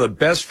think some of the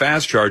best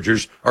fast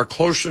chargers are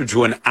closer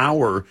to an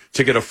hour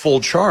to get a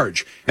full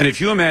charge. And if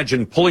you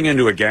imagine pulling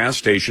into a gas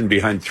station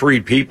behind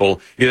 3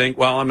 people, you think,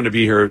 well, I'm going to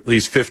be here at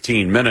least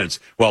 15 minutes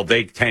while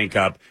they tank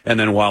up and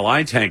then while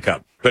I tank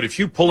up. But if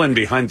you pull in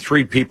behind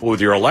 3 people with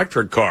your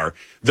electric car,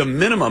 the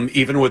minimum,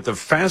 even with the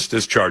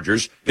fastest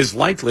chargers, is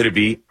likely to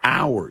be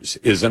hours,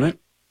 isn't it?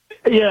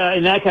 Yeah,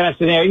 in that kind of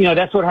scenario,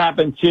 that's what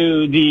happened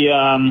to the,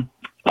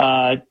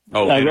 I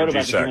wrote about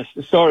this in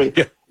the story.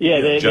 Yeah,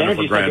 the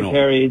Energy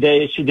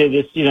Secretary, she did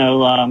this,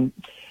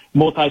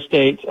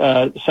 multi-state,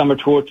 summer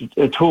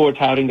tour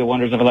touting the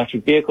wonders of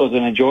electric vehicles.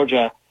 And in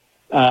Georgia,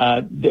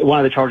 one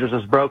of the chargers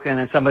was broken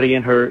and somebody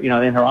in her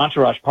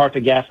entourage parked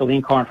a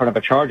gasoline car in front of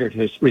a charger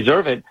to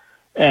reserve it.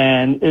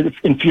 And it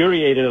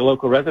infuriated a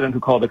local resident who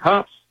called the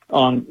cops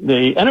on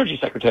the Energy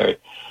Secretary.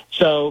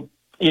 So,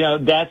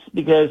 that's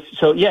because,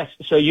 so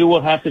you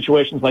will have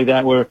situations like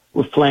that with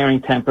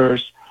flaring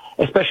tempers,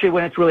 especially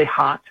when it's really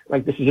hot,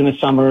 like this is in the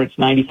summer, it's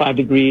 95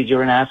 degrees,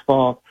 you're in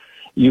asphalt,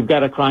 you've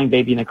got a crying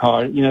baby in the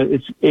car,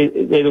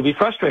 it'll be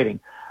frustrating.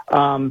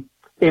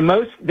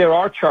 There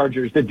are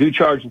chargers that do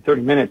charge in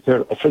 30 minutes.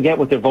 I forget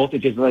what their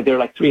voltage is, they're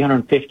like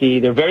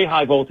 350, they're very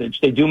high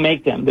voltage, they do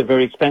make them, they're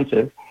very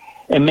expensive,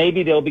 and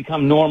maybe they'll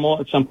become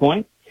normal at some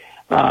point.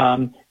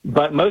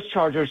 But most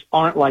chargers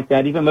aren't like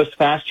that. Even most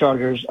fast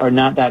chargers are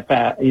not that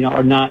fast,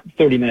 are not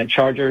 30-minute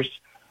chargers.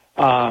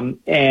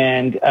 And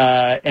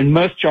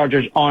most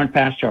chargers aren't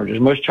fast chargers.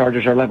 Most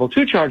chargers are level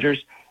 2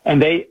 chargers,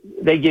 and they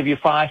give you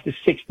 5 to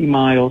 60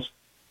 miles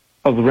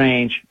of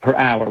range per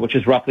hour, which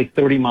is roughly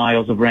 30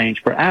 miles of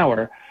range per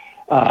hour.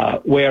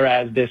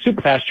 Whereas the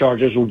super fast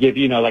chargers will give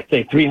you, like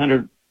say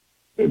 300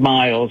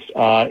 miles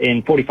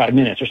in 45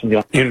 minutes or something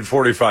like that. In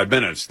 45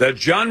 minutes. That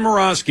John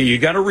Murawski, you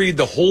got to read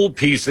the whole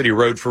piece that he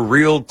wrote for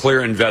Real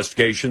Clear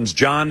Investigations.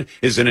 John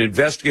is an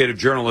investigative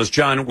journalist.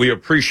 John, we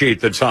appreciate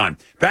the time.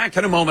 Back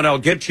in a moment, I'll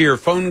get to your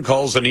phone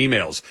calls and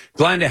emails.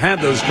 Glad to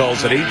have those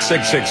calls at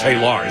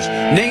 866-HEY-LARS.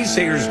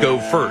 Naysayers go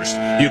first.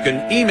 You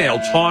can email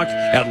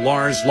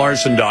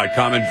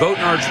talk@LarsLarson.com and vote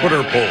in our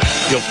Twitter poll.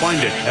 You'll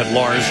find it at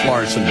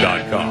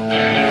LarsLarson.com.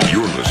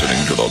 You're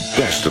listening to the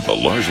best of the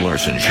Lars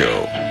Larson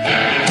Show.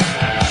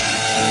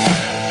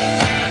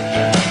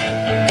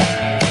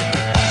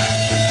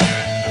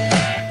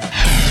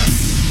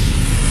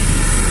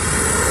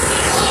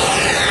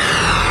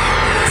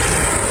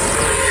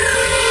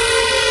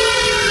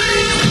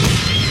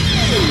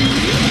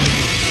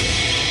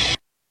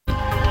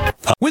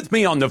 With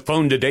me on the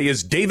phone today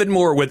is David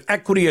Moore with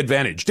Equity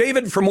Advantage.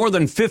 David, for more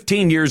than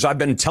 15 years, I've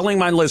been telling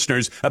my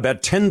listeners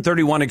about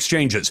 1031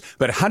 exchanges,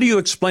 but how do you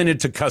explain it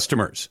to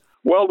customers?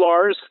 Well,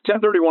 Lars,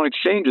 1031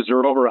 exchanges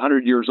are over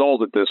 100 years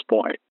old at this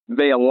point.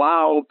 They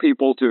allow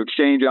people to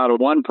exchange out of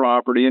one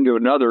property into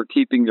another,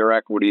 keeping their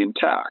equity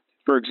intact.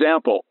 For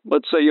example,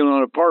 let's say you own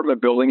an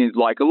apartment building and you'd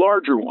like a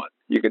larger one.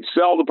 You can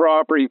sell the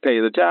property, pay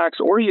the tax,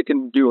 or you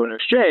can do an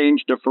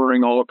exchange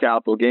deferring all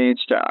capital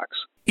gains tax.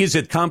 Is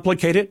it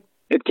complicated?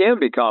 It can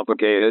be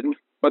complicated,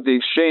 but the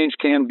exchange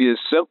can be as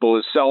simple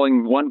as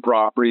selling one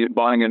property and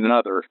buying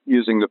another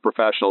using the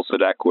professionals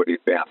at Equity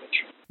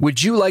Advantage.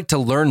 Would you like to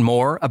learn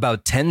more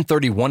about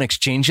 1031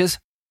 exchanges?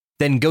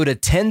 Then go to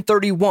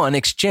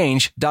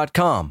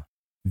 1031exchange.com.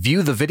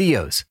 View the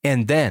videos,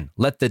 and then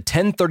let the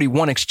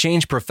 1031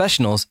 exchange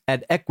professionals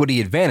at Equity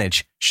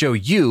Advantage show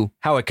you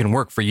how it can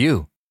work for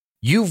you.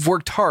 You've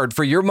worked hard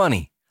for your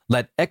money.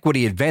 Let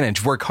Equity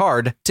Advantage work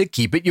hard to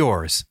keep it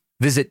yours.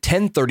 Visit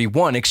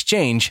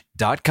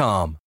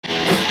 1031exchange.com.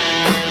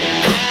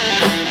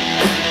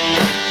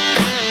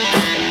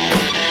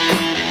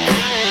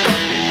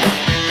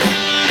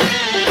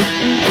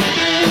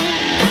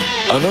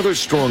 Another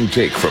strong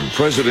take from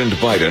President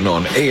Biden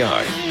on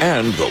AI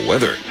and the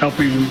weather.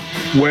 Helping the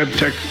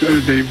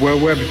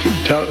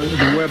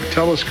Webb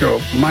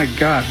telescope. My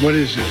God, what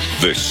is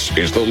this? This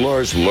is the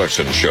Lars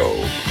Larson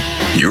Show.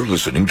 You're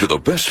listening to the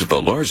best of the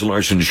Lars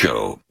Larson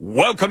Show.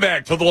 Welcome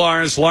back to the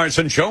Lars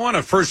Larson Show on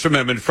a First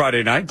Amendment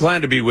Friday night.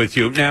 Glad to be with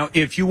you. Now,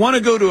 if you want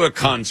to go to a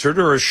concert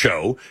or a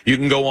show, you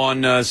can go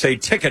on, say,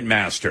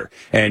 Ticketmaster,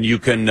 and you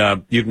can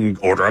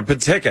order up a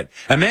ticket.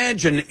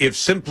 Imagine if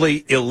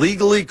simply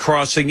illegally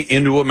crossing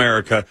into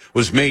America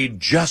was made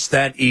just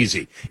that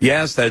easy.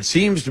 Yes, that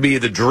seems to be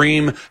the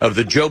dream of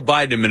the Joe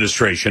Biden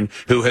administration,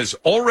 who has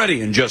already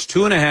in just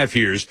 2.5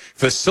 years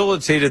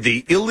facilitated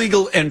the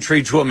illegal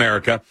entry to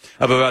America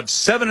of about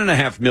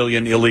 7.5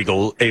 million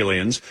illegal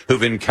aliens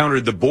who've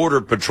encountered the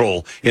Border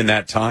Patrol in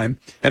that time,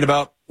 and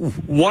about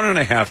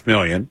 1.5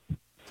 million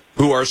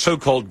who are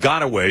so-called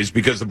gotaways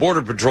because the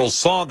Border Patrol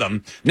saw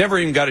them, never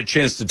even got a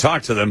chance to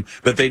talk to them,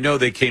 but they know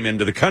they came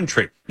into the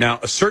country. Now,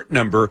 a certain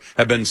number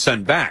have been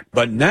sent back,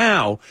 but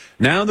now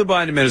the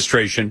Biden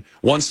administration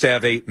wants to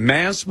have a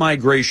mass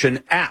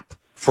migration app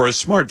for a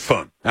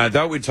smartphone. I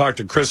thought we'd talk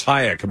to Chris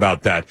Hayek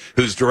about that,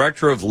 who's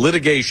director of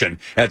litigation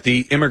at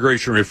the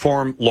Immigration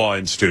Reform Law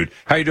Institute.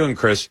 How you doing,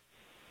 Chris?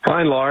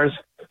 Fine, Lars.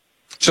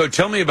 So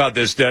tell me about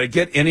this. Did I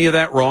get any of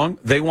that wrong?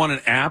 They want an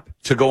app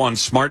to go on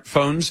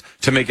smartphones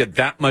to make it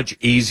that much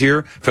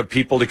easier for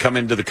people to come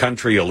into the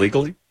country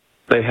illegally?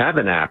 They have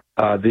an app.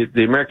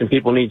 The American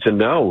people need to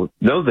know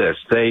this.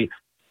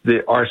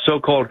 Our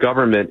so-called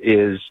government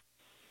is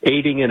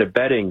aiding and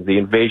abetting the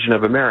invasion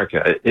of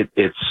America.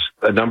 It's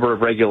a number of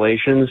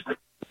regulations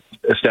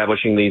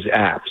establishing these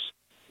apps.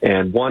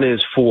 And one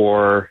is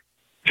for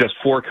just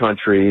 4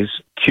 countries,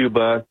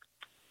 Cuba,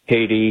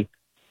 Haiti,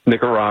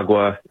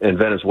 Nicaragua, and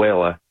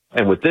Venezuela.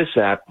 And with this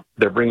app,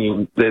 they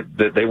want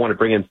to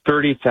bring in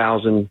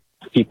 30,000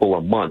 people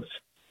a month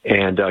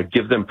and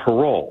give them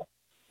parole.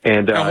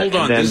 And now, hold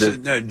on.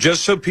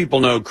 Just so people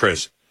know,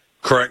 Chris,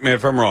 correct me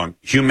if I'm wrong,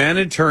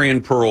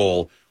 humanitarian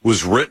parole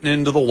was written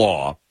into the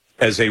law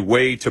as a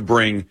way to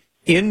bring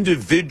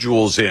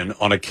individuals in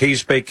on a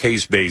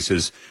case-by-case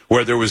basis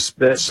where there was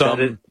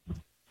some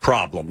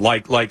problem.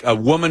 Like a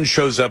woman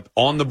shows up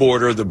on the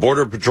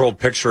Border Patrol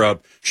picks her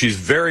up, she's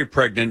very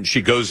pregnant,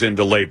 she goes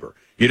into labor.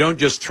 You don't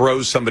just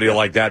throw somebody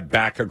like that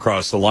back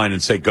across the line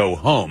and say, go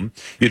home.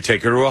 You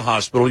take her to a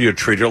hospital, you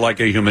treat her like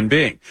a human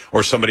being.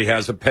 Or somebody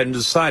has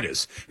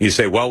appendicitis. You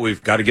say, well,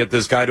 we've got to get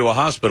this guy to a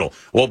hospital.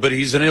 Well, but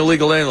he's an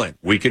illegal alien.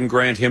 We can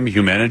grant him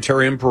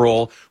humanitarian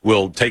parole.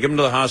 We'll take him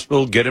to the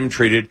hospital, get him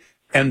treated,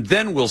 and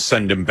then we'll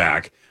send him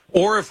back.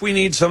 Or if we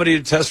need somebody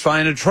to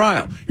testify in a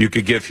trial, you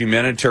could give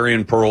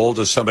humanitarian parole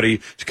to somebody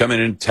to come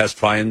in and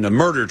testify in a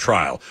murder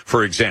trial,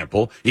 for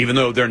example, even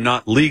though they're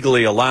not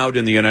legally allowed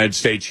in the United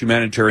States.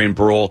 Humanitarian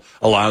parole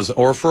allows,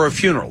 or for a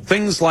funeral,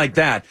 things like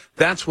that.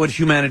 That's what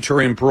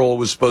humanitarian parole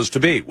was supposed to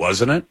be,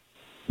 wasn't it?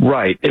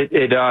 Right.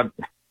 In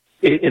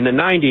the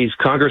 90s,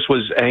 Congress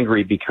was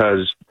angry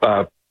because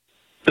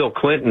Bill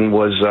Clinton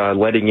was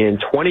letting in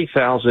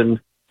 20,000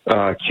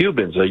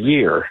 Cubans a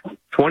year,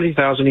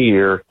 20,000 a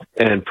year,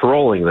 and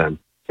paroling them.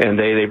 And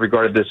they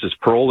regarded this as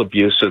parole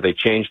abuse, so they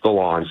changed the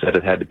law and said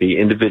it had to be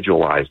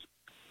individualized,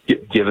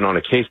 given on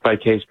a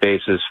case-by-case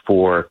basis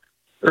for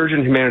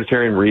urgent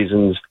humanitarian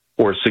reasons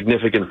or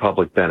significant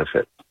public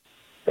benefit.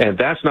 And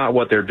that's not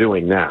what they're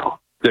doing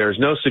now. There's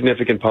no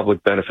significant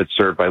public benefit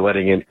served by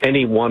letting in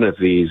any one of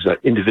these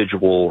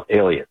individual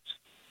aliens.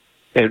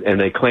 And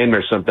they claim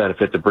there's some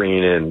benefit to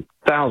bringing in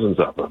thousands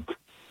of them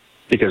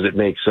because it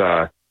makes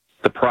the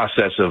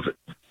process of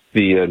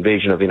the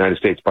invasion of the United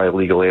States by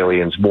illegal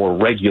aliens more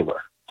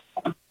regular.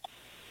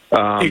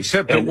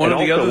 Except that one of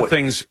the other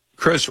things,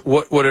 Chris,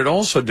 what it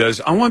also does,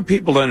 I want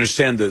people to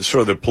understand the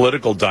sort of the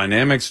political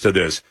dynamics to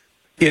this.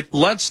 It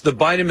lets the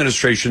Biden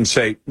administration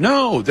say,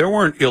 no, there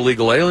weren't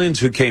illegal aliens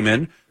who came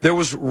in. There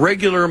was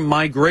regular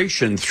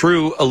migration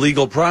through a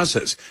legal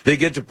process. They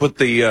get to put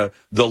the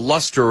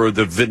luster or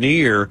the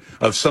veneer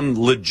of some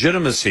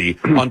legitimacy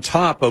on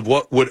top of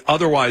what would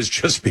otherwise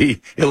just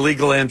be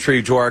illegal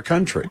entry to our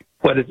country.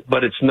 But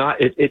it's not.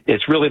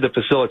 It's really the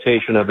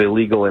facilitation of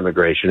illegal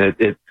immigration.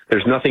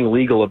 There's nothing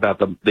legal about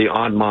the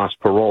en masse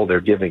parole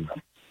they're giving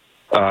them,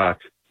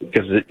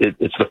 because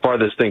it's the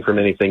farthest thing from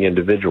anything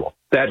individual.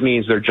 That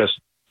means they're just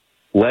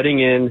letting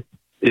in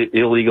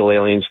illegal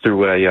aliens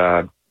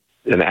through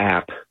an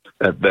app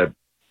that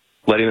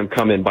letting them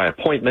come in by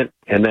appointment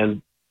and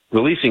then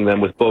releasing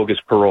them with bogus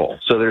parole.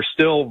 So they're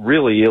still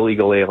really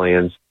illegal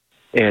aliens.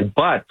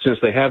 But since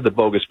they have the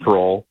bogus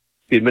parole,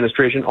 the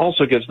administration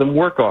also gives them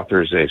work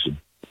authorization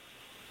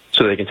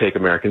so they can take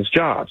Americans'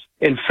 jobs.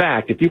 In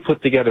fact, if you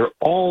put together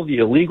all the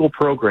illegal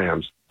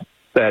programs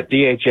that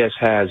DHS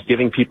has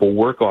giving people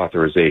work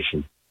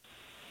authorization,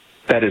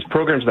 that is,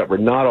 programs that were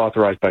not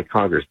authorized by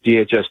Congress,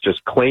 DHS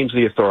just claims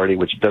the authority,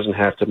 which it doesn't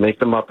have to make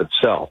them up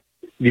itself.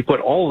 If you put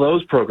all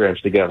those programs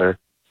together,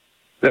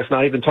 that's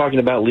not even talking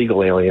about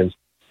legal aliens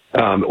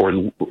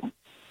or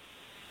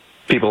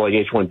people like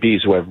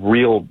H-1Bs who have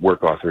real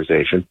work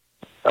authorization.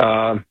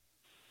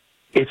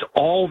 It's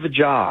all the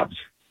jobs,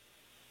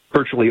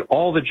 virtually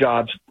all the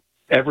jobs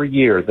every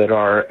year that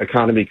our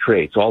economy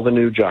creates, all the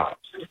new jobs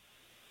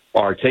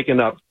are taken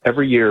up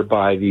every year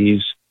by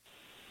these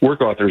work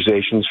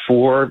authorizations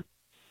for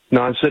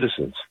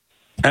non-citizens.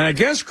 And I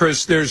guess,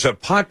 Chris, there's a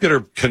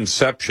popular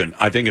conception,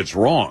 I think it's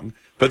wrong,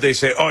 but they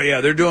say, oh, yeah,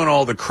 they're doing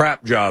all the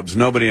crap jobs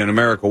nobody in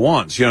America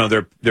wants. You know,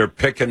 they're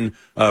picking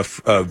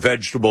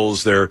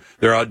vegetables, they're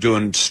out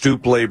doing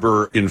stoop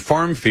labor in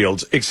farm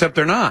fields, except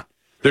they're not.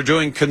 They're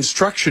doing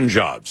construction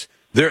jobs.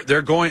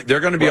 They're going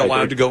to be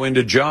allowed to go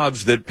into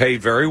jobs that pay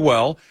very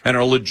well and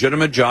are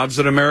legitimate jobs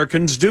that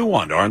Americans do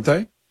want, aren't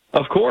they?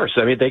 Of course.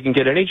 I mean, they can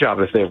get any job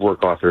if they have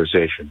work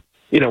authorization.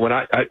 You know, when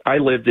I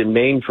lived in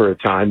Maine for a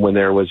time when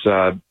there was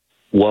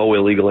low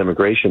illegal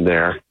immigration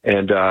there,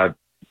 and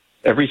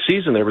every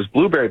season there was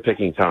blueberry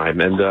picking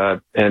time, and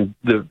the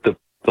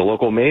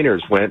local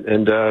Mainers went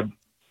and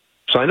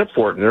signed up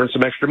for it and earned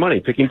some extra money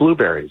picking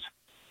blueberries.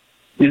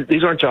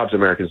 These aren't jobs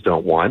Americans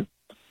don't want.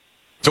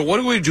 So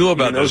what do we do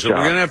about this? We're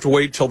going to have to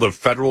wait till the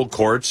federal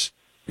courts,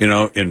 you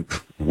know, in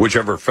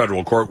whichever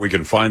federal court we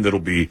can find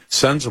that'll be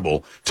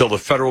sensible, till the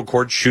federal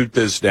courts shoot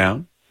this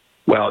down?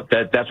 Well,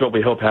 that's what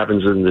we hope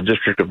happens in the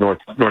District of North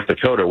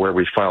Dakota, where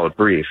we file a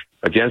brief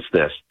against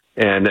this.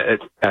 And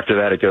after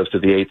that, it goes to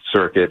the Eighth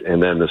Circuit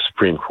and then the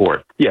Supreme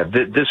Court. Yeah,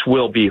 this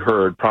will be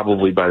heard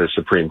probably by the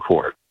Supreme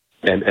Court.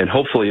 And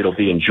hopefully it'll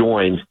be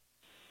enjoined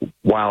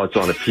while it's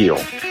on appeal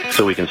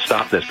so we can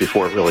stop this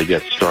before it really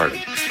gets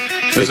started.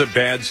 This is a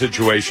bad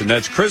situation.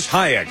 That's Chris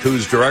Hayek,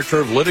 who's Director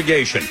of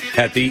Litigation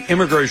at the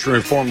Immigration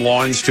Reform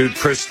Law Institute.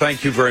 Chris,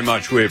 thank you very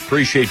much. We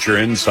appreciate your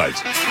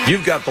insights.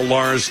 You've got the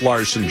Lars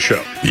Larson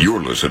Show.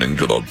 You're listening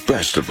to the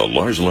best of the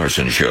Lars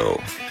Larson Show.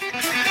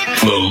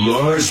 The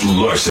Lars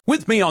Larson.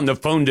 With me on the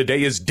phone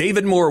today is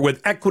David Moore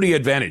with Equity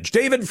Advantage.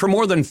 David, for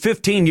more than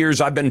 15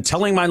 years, I've been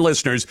telling my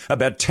listeners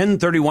about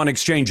 1031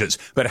 exchanges.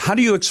 But how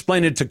do you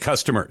explain it to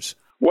customers?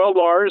 Well,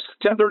 Lars,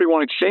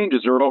 1031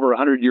 exchanges are over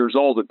 100 years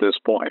old at this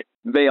point.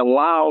 They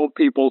allow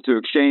people to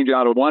exchange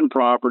out of one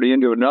property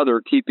into another,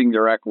 keeping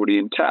their equity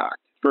intact.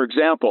 For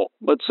example,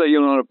 let's say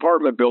you own an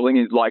apartment building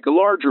and you'd like a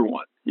larger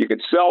one. You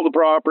can sell the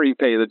property,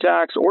 pay the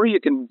tax, or you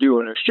can do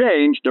an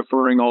exchange,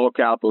 deferring all the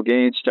capital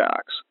gains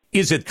tax.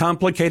 Is it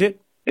complicated?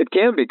 It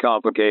can be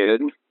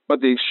complicated, but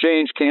the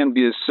exchange can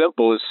be as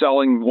simple as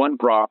selling one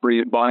property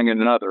and buying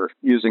another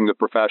using the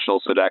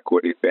professionals at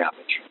Equity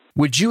Advantage.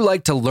 Would you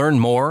like to learn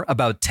more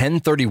about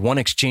 1031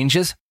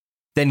 exchanges?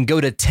 Then go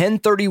to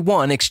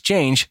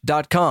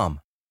 1031exchange.com.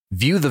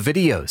 View the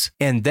videos,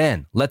 and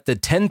then let the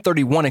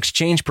 1031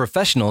 exchange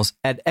professionals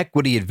at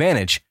Equity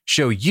Advantage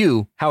show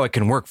you how it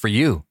can work for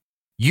you.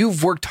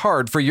 You've worked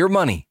hard for your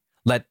money.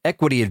 Let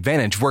Equity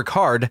Advantage work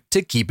hard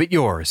to keep it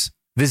yours.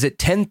 Visit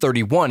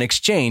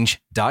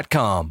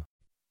 1031exchange.com.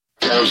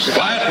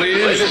 Quiet,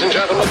 please. Ladies and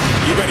gentlemen.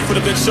 You ready for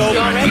the big show?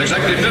 In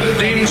exactly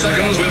 15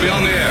 seconds, we'll be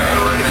on the air.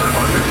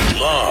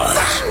 Lars.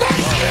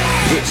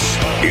 This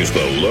is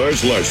the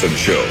Lars Larson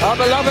Show. Our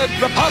beloved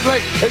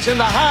republic is in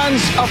the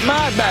hands of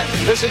madmen.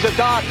 This is a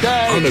dark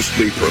day.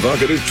 Honestly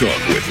provocative talk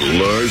with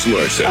Lars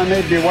Larson. I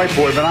may be a white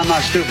boy, but I'm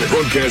not stupid.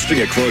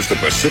 Broadcasting across the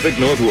Pacific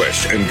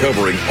Northwest and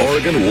covering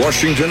Oregon,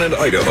 Washington, and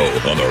Idaho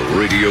on the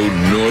Radio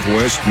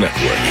Northwest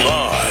Network.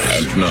 Live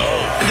and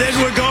now. Then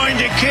we're going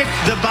to kick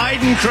the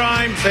Biden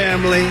crime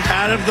family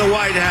out of the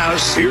White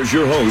House. Here's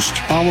your host.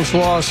 I almost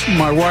lost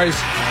my wife,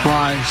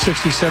 my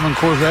 67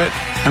 Corvette,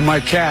 and my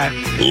cat.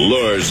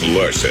 Lars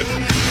Larson.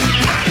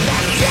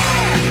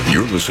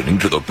 You're listening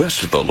to the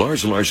best of the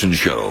Lars Larson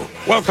Show.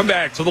 Welcome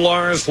back to the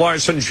Lars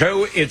Larson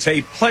Show. It's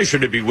a pleasure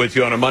to be with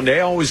you on a Monday.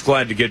 Always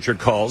glad to get your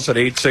calls at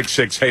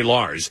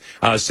 866-HEY-LARS.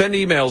 Send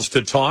emails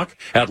to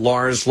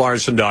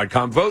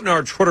talk@LarsLarson.com. Vote in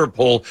our Twitter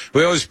poll.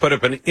 We always put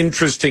up an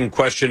interesting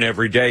question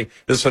every day.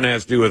 This one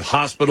has to do with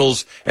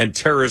hospitals and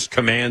terrorist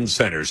command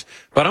centers.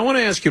 But I want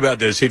to ask you about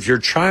this. If your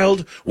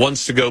child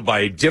wants to go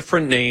by a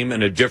different name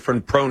and a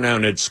different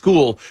pronoun at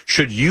school,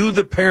 should you,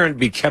 the parent,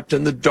 be kept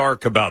in the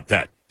dark about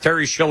that?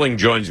 Terry Schilling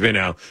joins me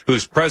now,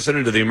 who's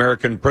president of the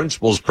American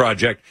Principles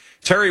Project.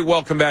 Terry,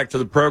 welcome back to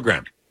the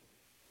program.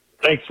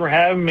 Thanks for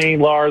having me,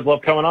 Lars.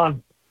 Love coming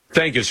on.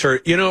 Thank you, sir.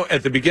 You know,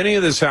 at the beginning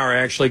of this hour, I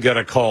actually got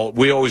a call.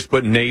 We always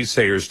put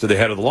naysayers to the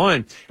head of the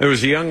line. There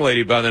was a young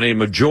lady by the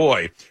name of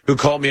Joy who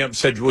called me up and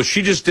said, well,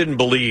 she just didn't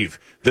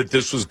believe that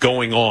this was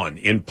going on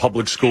in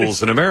public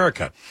schools in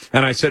America.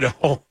 And I said,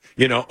 oh,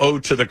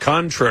 to the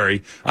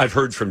contrary. I've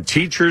heard from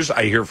teachers.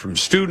 I hear from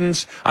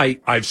students.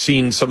 I've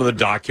seen some of the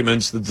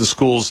documents that the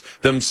schools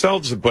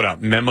themselves have put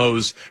out,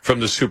 memos from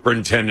the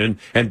superintendent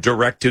and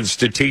directives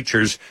to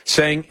teachers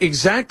saying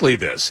exactly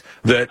this,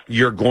 that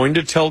you're going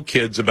to tell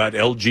kids about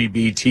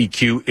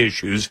LGBTQ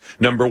issues,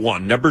 number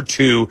one. Number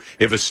two,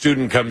 if a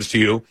student comes to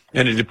you,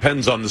 and it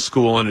depends on the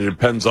school and it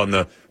depends on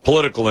the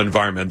political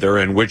environment they're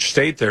in, which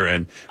state they're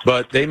in,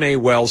 but they may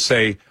well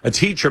say, a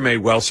teacher may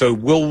well say,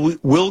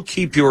 we'll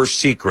keep your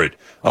secret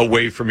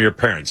away from your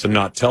parents and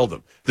not tell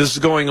them. This is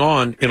going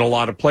on in a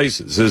lot of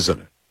places, isn't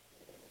it?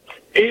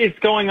 It's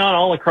going on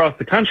all across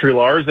the country,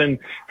 Lars, and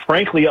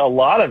frankly, a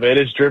lot of it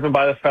is driven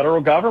by the federal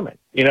government.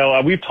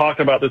 We've talked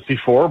about this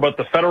before, but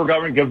the federal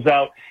government gives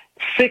out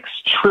 $6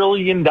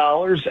 trillion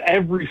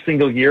every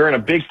single year, and a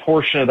big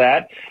portion of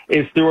that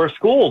is through our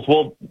schools.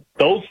 Well,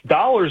 those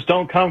dollars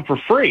don't come for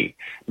free.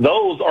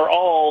 Those are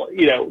all,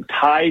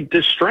 tied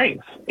to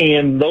strengths.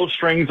 And those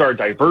strengths are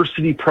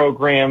diversity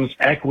programs,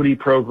 equity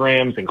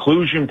programs,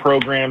 inclusion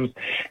programs.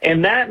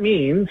 And that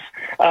means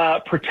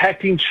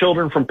protecting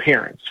children from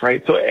parents,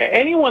 right? So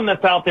anyone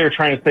that's out there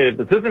trying to say that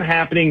this isn't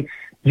happening,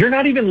 you're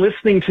not even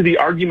listening to the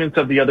arguments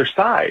of the other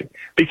side,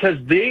 because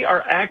they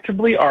are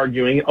actively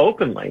arguing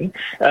openly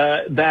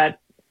that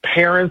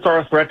parents are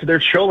a threat to their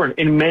children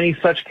in many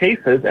such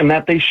cases, and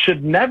that they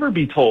should never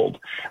be told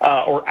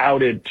or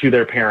outed to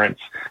their parents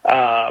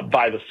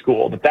by the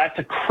school. That's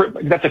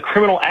a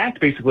criminal act,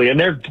 basically, and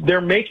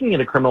they're making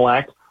it a criminal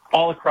act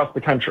all across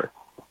the country.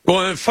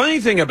 Well, the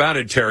funny thing about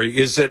it, Terry,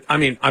 is that,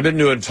 I've been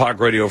doing talk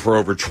radio for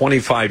over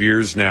 25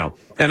 years now,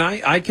 and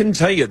I can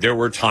tell you there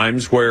were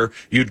times where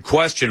you'd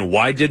question,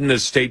 why didn't the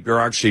state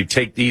bureaucracy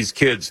take these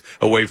kids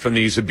away from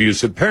these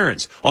abusive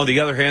parents? On the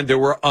other hand, there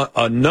were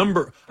a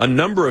number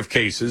of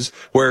cases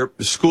where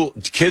school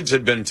kids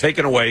had been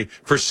taken away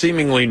for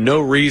seemingly no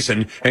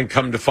reason, and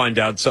come to find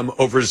out some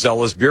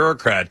overzealous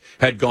bureaucrat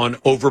had gone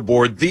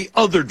overboard the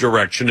other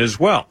direction as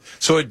well.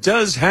 So it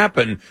does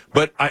happen,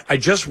 but I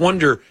just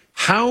wonder,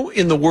 how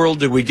in the world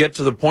did we get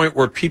to the point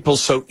where people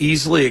so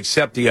easily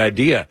accept the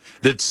idea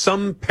that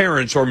some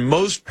parents or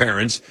most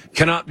parents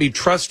cannot be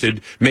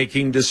trusted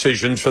making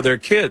decisions for their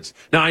kids?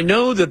 Now, I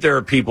know that there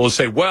are people who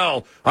say,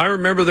 well, I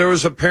remember there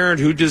was a parent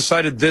who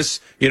decided this,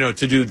 to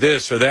do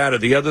this or that or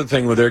the other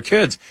thing with their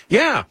kids.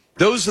 Yeah.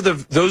 Those are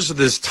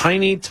this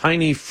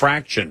tiny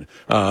fraction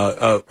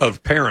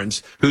of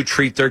parents who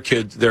treat their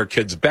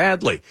kids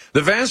badly.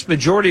 The vast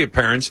majority of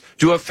parents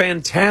do a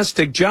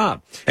fantastic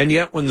job, and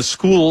yet when the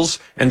schools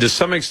and to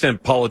some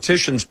extent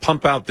politicians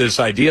pump out this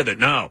idea that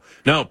no,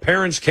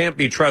 parents can't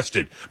be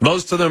trusted.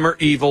 Most of them are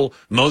evil.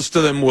 Most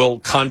of them will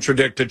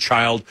contradict a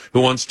child who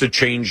wants to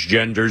change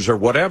genders or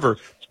whatever.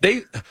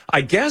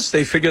 I guess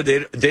they figure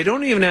they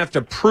don't even have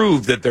to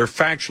prove that they're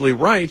factually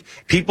right.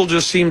 People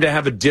just seem to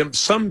have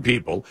some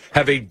people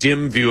have a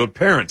dim view of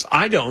parents.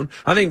 I don't.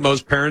 I think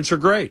most parents are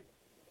great.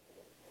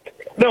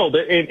 No,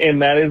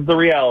 and that is the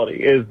reality,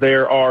 is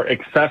there are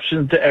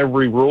exceptions to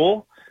every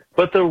rule,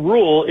 but the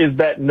rule is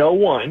that no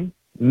one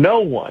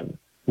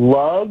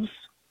loves,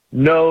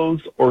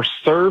 knows, or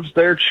serves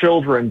their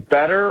children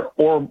better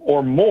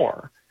or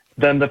more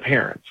than the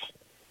parents.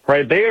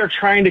 Right? They are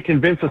trying to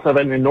convince us of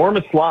an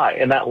enormous lie,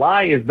 and that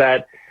lie is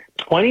that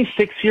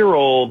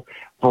 26-year-old,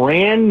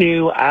 brand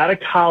new, out of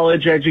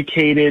college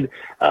educated,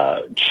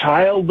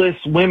 childless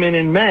women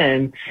and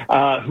men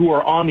who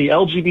are on the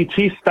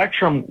LGBT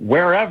spectrum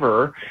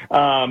wherever,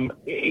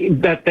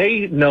 that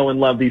they know and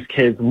love these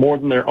kids more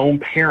than their own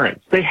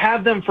parents. They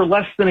have them for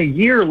less than a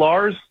year,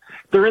 Lars.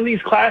 They're in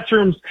these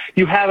classrooms.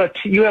 You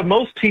have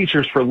most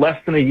teachers for less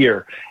than a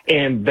year,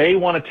 and they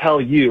want to tell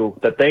you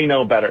that they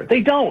know better. They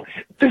don't.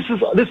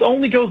 This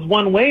only goes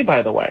one way,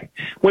 by the way.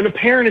 When a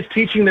parent is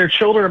teaching their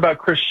children about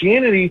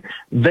Christianity,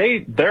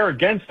 they're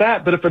against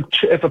that. But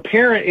if a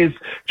parent is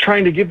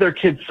trying to give their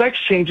kids sex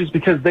changes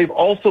because they've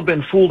also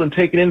been fooled and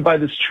taken in by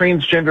this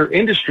transgender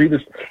industry,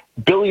 this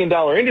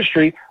billion-dollar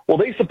industry, well,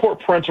 they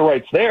support parental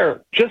rights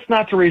there, just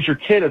not to raise your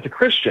kid as a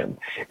Christian.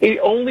 It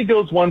only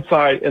goes one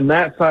side, and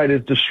that side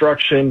is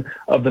destruction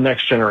of the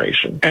next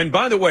generation. And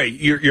by the way,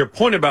 your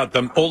point about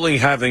them only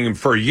having them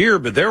for a year,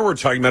 but there we're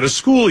talking about a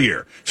school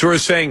year. So we're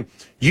saying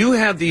you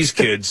have these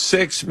kids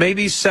 6,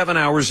 maybe 7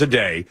 hours a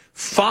day,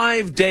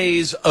 5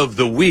 days of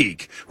the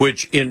week,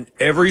 which in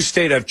every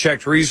state I've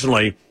checked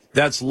recently,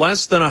 that's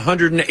less than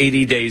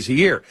 180 days a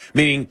year,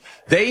 meaning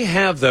they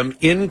have them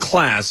in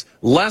class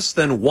less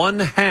than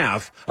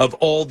 1/2 of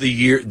all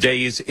the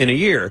days in a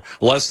year,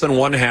 less than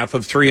 1/2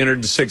 of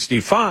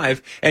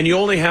 365, and you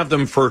only have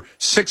them for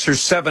 6 or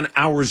 7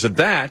 hours of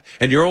that,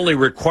 and you're only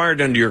required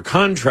under your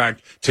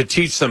contract to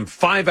teach them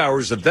 5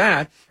 hours of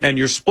that, and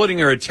you're splitting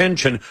your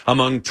attention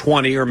among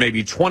 20 or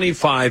maybe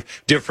 25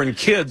 different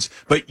kids,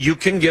 but you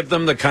can give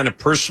them the kind of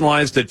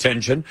personalized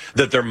attention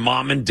that their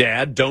mom and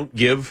dad don't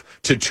give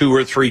to 2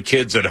 or 3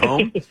 kids at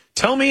home.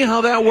 Tell me how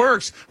that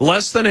works.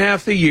 Less than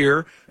half the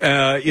year,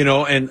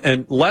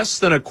 and less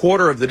than a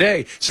quarter of the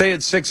day. Say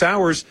it's 6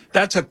 hours.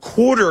 That's a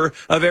quarter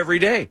of every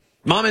day.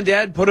 Mom and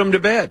dad put them to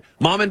bed.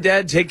 Mom and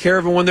dad take care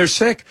of them when they're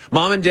sick.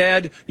 Mom and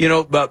dad,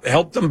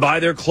 help them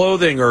buy their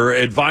clothing or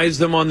advise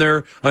them on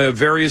their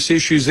various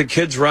issues that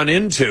kids run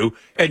into.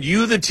 And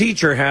you, the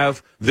teacher,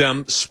 have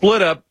them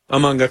split up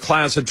among a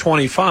class of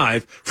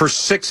 25 for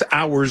 6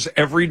 hours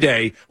every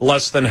day,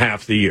 less than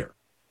half the year.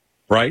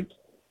 Right?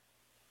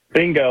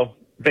 Bingo.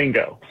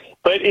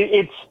 But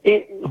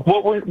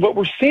what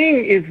we're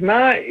seeing is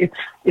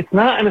it's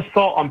not an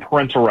assault on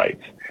parental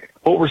rights.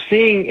 What we're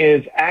seeing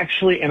is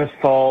actually an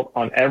assault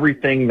on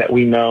everything that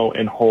we know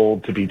and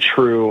hold to be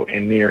true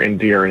and near and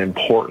dear and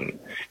important.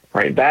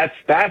 Right? That's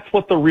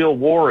what the real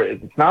war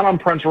is. It's not on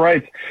parental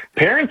rights.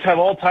 Parents have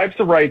all types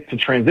of rights to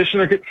transition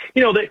their kids.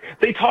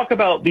 They talk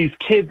about these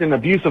kids in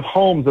abusive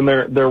homes and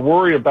they're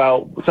worried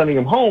about sending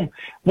them home.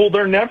 Well,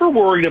 they're never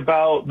worried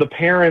about the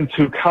parents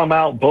who come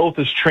out both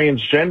as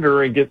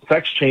transgender and get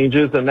sex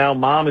changes, and now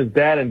mom is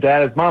dad and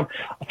dad is mom.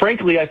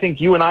 Frankly, I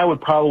think you and I would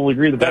probably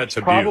agree that that's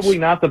probably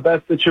not the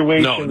best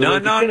situation. No,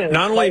 not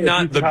only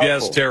not the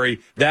best,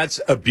 Terry,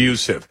 that's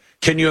abusive.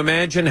 Can you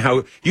imagine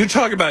how you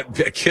talk about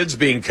kids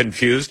being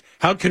confused?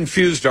 How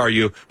confused are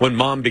you when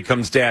mom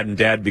becomes dad and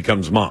dad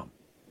becomes mom?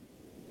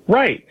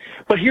 Right.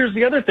 But here's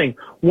the other thing.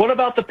 What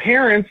about the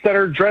parents that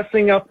are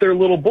dressing up their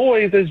little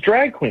boys as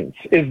drag queens?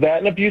 Is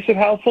that an abusive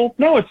household?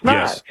 No, it's not.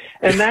 Yes.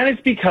 And that is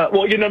because,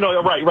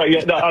 right.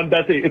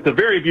 Yeah, it's a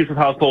very abusive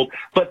household.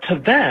 But to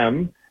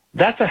them,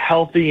 that's a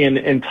healthy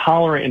and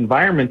tolerant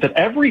environment that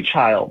every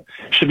child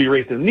should be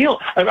raised in.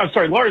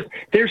 Lars,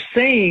 they're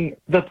saying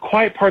the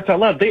quiet parts out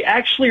loud. They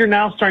actually are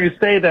now starting to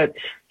say that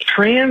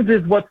trans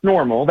is what's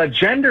normal, that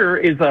gender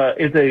is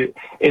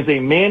a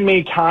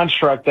man-made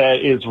construct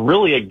that is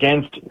really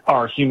against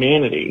our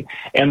humanity,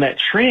 and that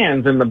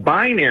trans and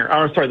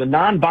the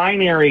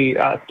non-binary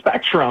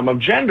spectrum of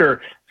gender,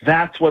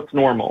 that's what's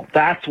normal.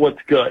 That's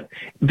what's good.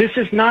 This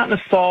is not an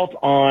assault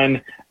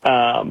on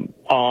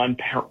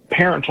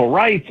parental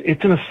rights.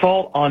 It's an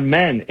assault on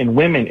men and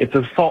women. It's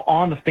an assault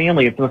on the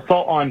family. It's an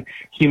assault on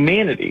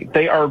humanity.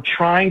 They are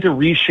trying to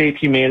reshape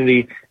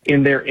humanity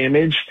in their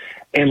image.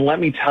 And let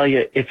me tell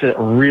you, it's a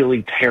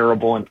really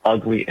terrible and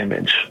ugly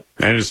image.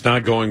 And it's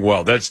not going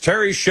well. That's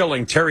Terry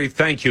Schilling. Terry,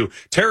 thank you.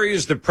 Terry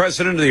is the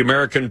president of the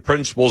American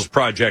Principles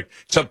Project.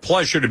 It's a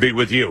pleasure to be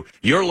with you.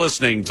 You're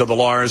listening to The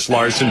Lars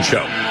Larson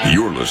Show.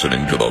 You're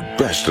listening to the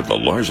best of The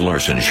Lars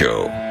Larson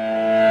Show.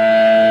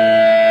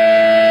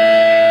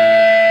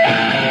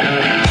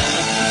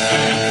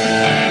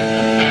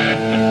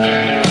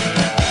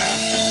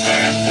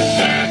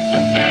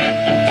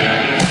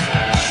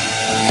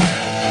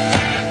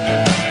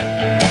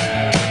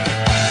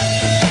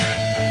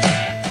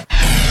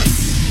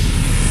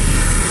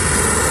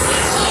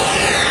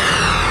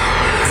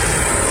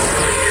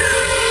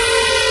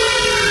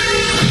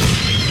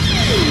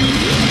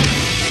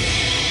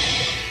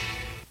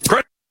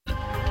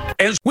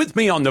 As with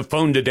me on the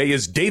phone today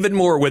is David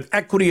Moore with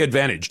Equity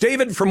Advantage.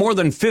 David, for more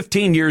than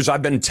 15 years,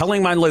 I've been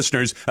telling my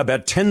listeners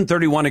about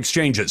 1031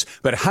 exchanges,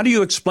 but how do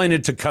you explain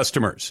it to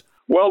customers?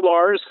 Well,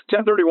 Lars,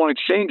 1031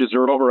 exchanges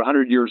are over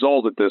 100 years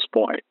old at this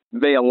point.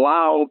 They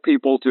allow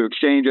people to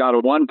exchange out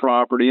of one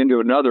property into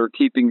another,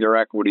 keeping their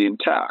equity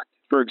intact.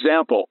 For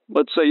example,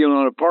 let's say you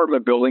own an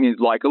apartment building and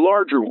you'd like a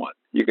larger one.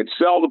 You can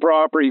sell the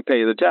property,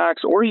 pay the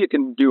tax, or you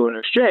can do an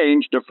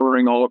exchange,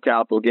 deferring all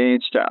capital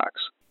gains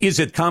tax. Is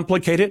it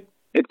complicated?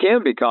 It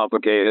can be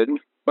complicated,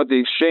 but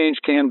the exchange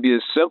can be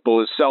as simple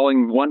as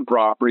selling one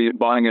property and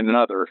buying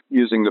another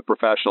using the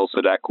professionals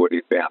at Equity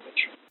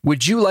Advantage.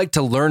 Would you like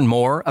to learn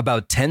more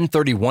about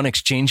 1031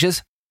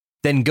 exchanges?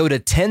 Then go to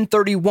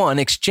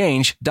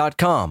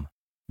 1031exchange.com.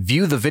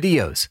 View the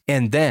videos,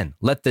 and then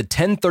let the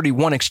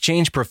 1031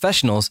 exchange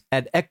professionals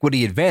at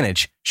Equity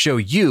Advantage show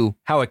you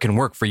how it can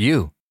work for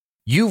you.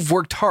 You've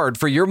worked hard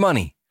for your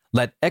money.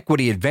 Let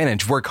Equity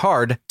Advantage work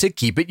hard to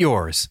keep it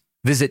yours.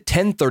 Visit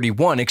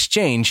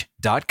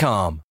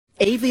 1031exchange.com.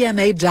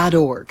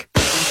 avma.org.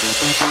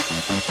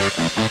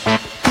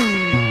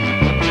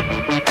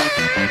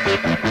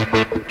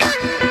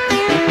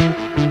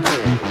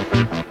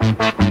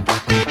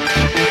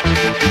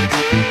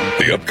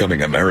 The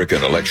upcoming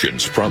American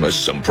elections promise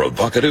some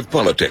provocative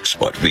politics,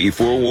 but be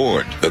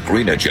forewarned, the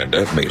green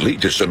agenda may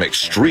lead to some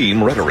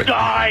extreme rhetoric.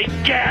 Die,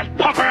 gas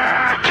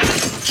pupper!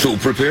 So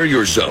prepare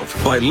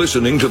yourself by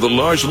listening to The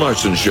Lars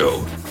Larson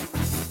Show.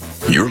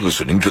 You're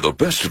listening to the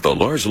best of The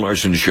Lars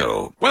Larson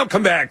Show.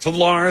 Welcome back to The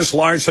Lars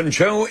Larson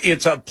Show.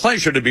 It's a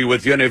pleasure to be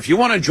with you. And if you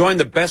want to join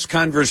the best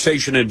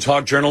conversation in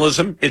talk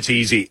journalism, it's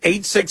easy.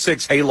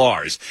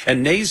 866-HEY-LARS.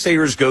 And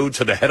naysayers go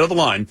to the head of the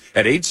line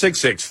at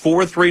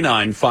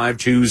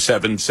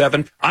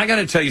 866-439-5277. I got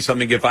to tell you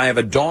something. If I have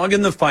a dog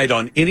in the fight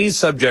on any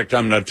subject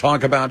I'm going to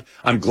talk about,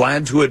 I'm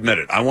glad to admit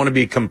it. I want to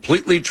be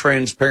completely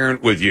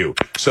transparent with you.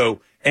 So,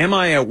 am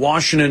I a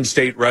Washington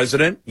State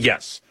resident?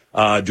 Yes.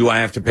 Do I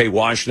have to pay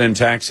Washington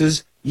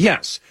taxes?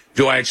 Yes.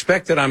 Do I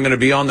expect that I'm going to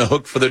be on the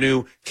hook for the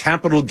new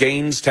capital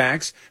gains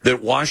tax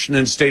that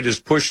Washington State has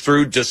pushed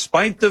through,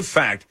 despite the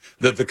fact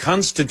that the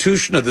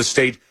Constitution of the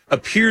state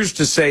appears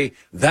to say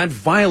that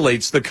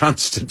violates the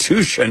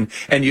Constitution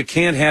and you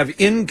can't have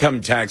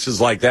income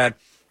taxes like that?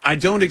 I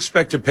don't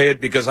expect to pay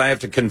it because I have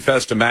to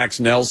confess to Max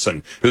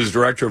Nelson, who's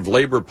Director of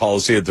Labor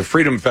Policy at the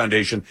Freedom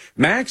Foundation.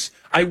 Max,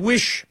 I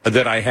wish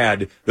that I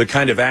had the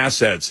kind of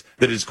assets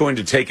that it's going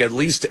to take, at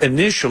least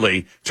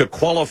initially, to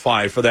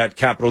qualify for that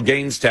capital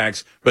gains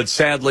tax, but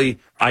sadly,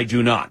 I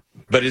do not.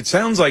 But it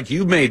sounds like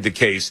you made the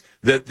case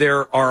that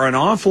there are an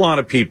awful lot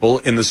of people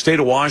in the state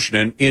of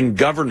Washington in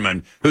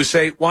government who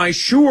say, why,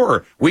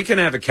 sure, we can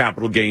have a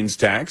capital gains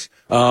tax.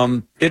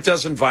 It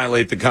doesn't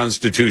violate the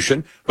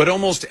Constitution, but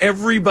almost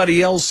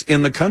everybody else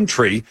in the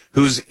country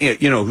who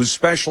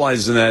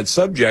specializes in that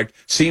subject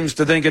seems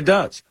to think it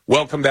does.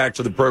 Welcome back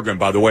to the program,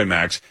 by the way,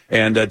 Max.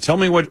 And tell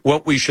me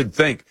what we should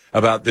think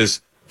about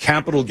this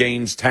capital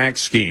gains tax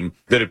scheme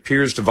that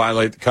appears to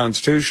violate the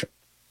Constitution.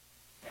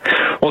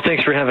 Well,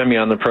 thanks for having me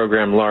on the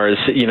program, Lars.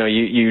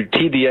 You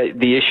teed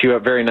the issue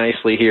up very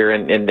nicely here,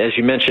 and as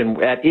you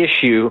mentioned, at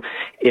issue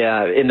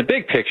in the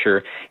big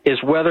picture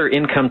is whether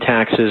income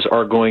taxes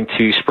are going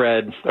to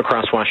spread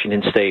across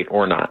Washington State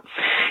or not.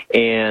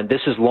 And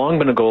this has long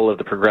been a goal of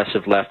the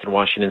progressive left in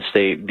Washington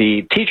State.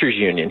 The teachers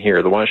union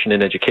here, the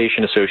Washington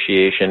Education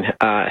Association,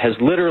 has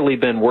literally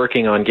been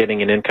working on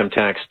getting an income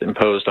tax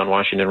imposed on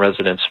Washington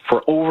residents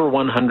for over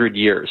 100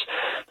 years.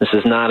 This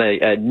is not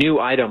a new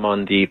item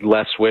on the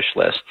left's wish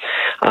list.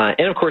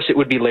 And of course, it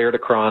would be layered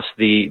across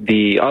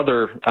the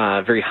other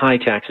very high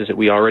taxes that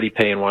we already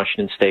pay in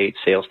Washington State: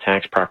 sales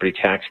tax, property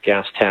tax,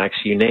 gas tax,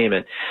 you name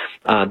it.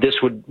 This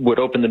would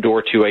open the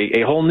door to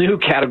a whole new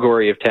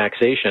category of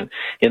taxation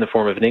in the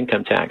form of an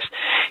income tax.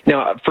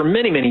 Now, for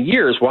many, many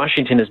years,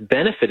 Washington has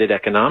benefited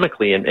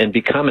economically and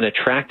become an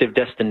attractive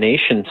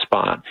destination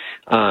spot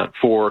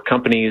for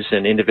companies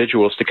and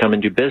individuals to come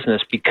and do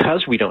business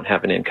because we don't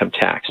have an income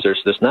tax.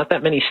 There's not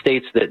that many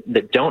states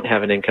that don't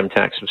have an income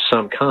tax of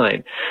some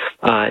kind.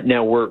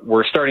 Now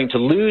we're starting to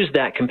lose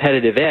that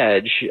competitive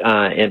edge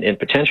and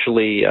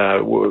potentially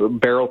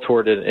barrel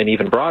toward an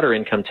even broader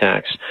income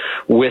tax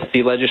with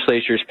the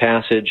legislature's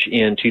passage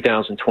in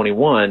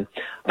 2021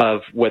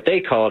 of what they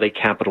called a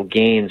capital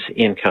gains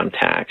income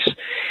tax.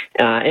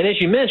 And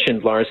as you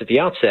mentioned, Lars, at the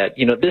outset,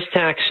 this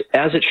tax,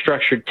 as it's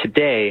structured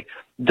today,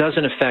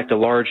 doesn't affect a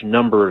large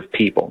number of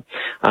people.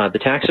 The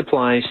tax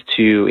applies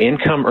to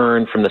income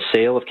earned from the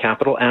sale of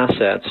capital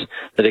assets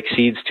that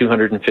exceeds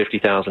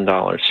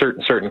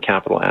 $250,000, certain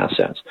capital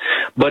assets.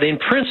 But in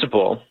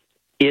principle,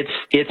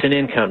 it's an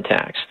income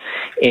tax.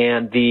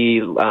 And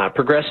the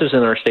progressives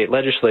in our state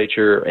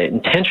legislature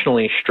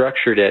intentionally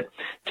structured it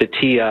to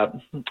tee up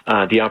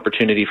the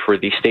opportunity for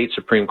the state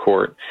Supreme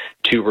Court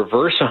to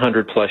reverse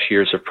 100-plus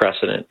years of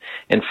precedent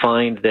and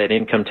find that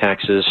income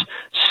taxes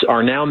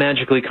are now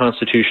magically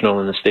constitutional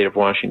in the state of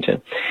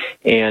Washington.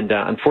 And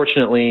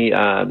unfortunately,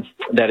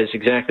 that is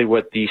exactly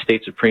what the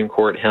state Supreme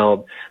Court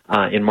held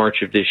in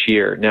March of this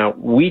year. Now,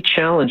 we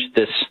challenged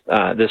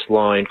this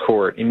law in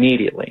court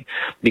immediately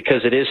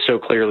because it is so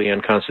clearly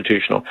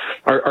unconstitutional.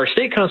 Our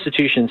state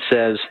constitution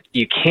says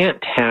you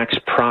can't tax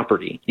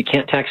property. You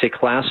can't tax a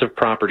class of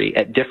property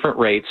at different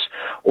rates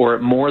or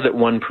at more than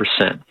 1%,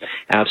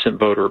 absent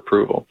voter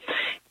approval.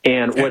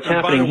 And what's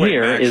happening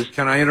here Max, is...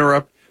 Can I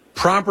interrupt?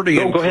 Property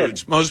includes, go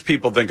ahead. Most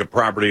people think of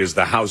property as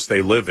the house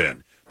they live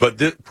in,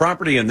 but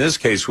property in this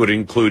case would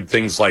include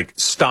things like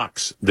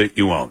stocks that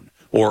you own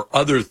or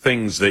other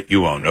things that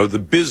you own or the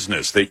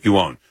business that you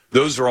own.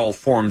 Those are all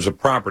forms of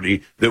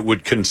property that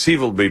would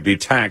conceivably be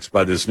taxed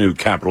by this new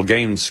capital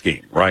gains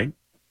scheme, right?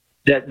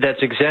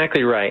 That's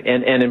exactly right.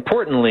 And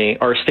importantly,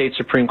 our state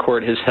Supreme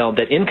Court has held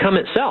that income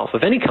itself,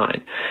 of any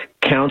kind,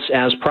 counts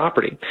as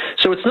property.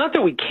 So it's not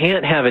that we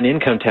can't have an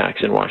income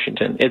tax in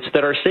Washington. It's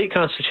that our state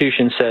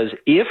constitution says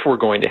if we're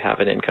going to have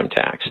an income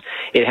tax,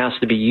 it has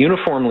to be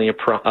uniformly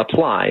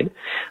applied,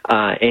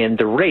 and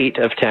the rate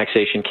of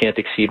taxation can't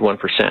exceed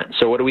 1%.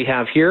 So what do we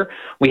have here?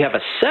 We have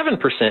a 7%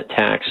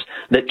 tax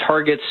that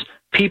targets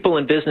people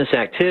and business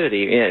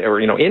activity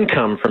or,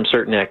 income from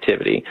certain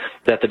activity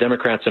that the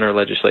Democrats in our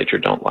legislature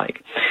don't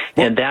like.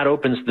 And that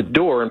opens the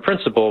door in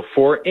principle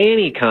for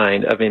any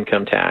kind of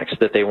income tax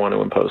that they want to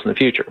impose in the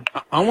future.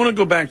 I want to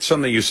go back to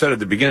something you said at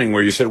the beginning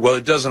where you said, well,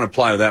 it doesn't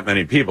apply to that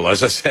many people.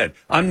 As I said,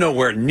 I'm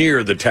nowhere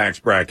near the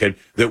tax bracket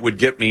that would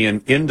get me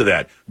into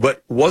that.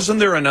 But wasn't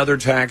there another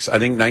tax, I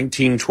think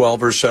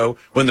 1912 or so,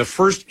 when the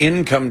first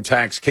income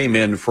tax came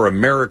in for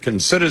American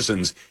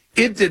citizens?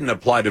 It didn't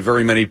apply to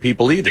very many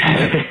people either.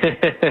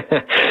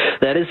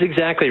 That is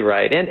exactly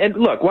right. And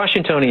look,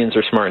 Washingtonians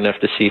are smart enough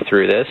to see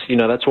through this.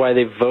 That's why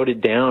they've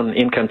voted down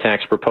income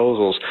tax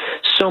proposals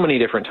so many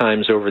different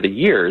times over the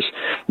years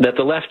that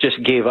the left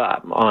just gave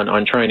up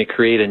on trying to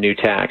create a new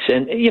tax.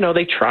 And,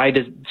 they tried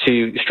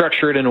to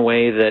structure it in a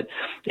way that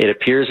it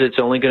appears it's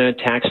only going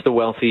to tax the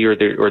wealthy or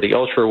the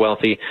ultra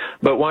wealthy.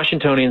 But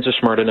Washingtonians are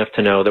smart enough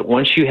to know that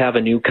once you have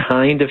a new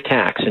kind of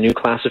tax, a new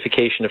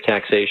classification of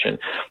taxation,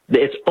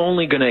 it's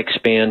only going to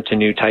expand to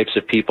new types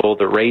of people.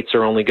 The rates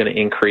are only going to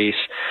increase,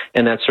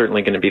 and that's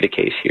certainly going to be the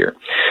case here.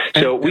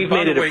 So we've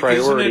made it a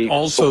priority.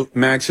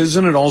 Max,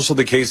 isn't it also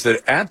the case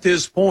that at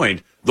this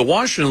point, the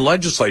Washington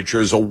legislature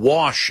is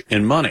awash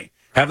in money?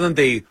 Haven't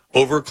they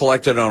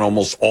overcollected on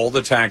almost all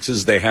the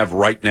taxes they have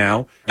right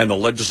now, and the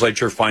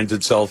legislature finds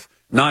itself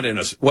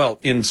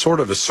in sort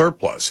of a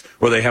surplus,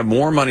 where they have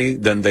more money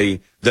than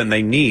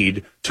they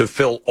need to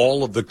fill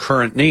all of the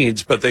current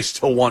needs, but they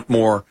still want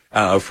more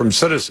from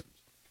citizens.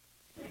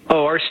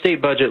 Oh, our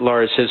state budget,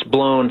 Lars, has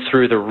blown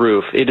through the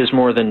roof. It has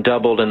more than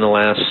doubled in the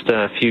last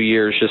few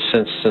years, just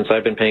since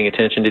I've been paying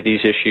attention to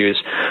these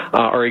issues.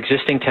 Our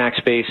existing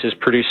tax base is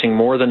producing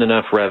more than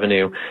enough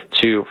revenue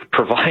to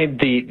provide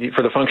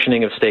for the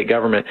functioning of state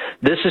government.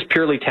 This is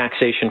purely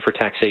taxation for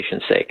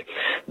taxation's sake.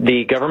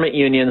 The government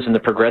unions and the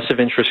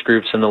progressive interest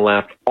groups in the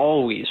left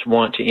always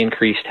want to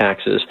increase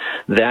taxes.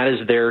 That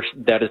is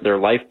their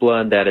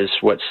lifeblood. That is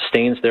what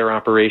sustains their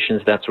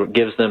operations. That's what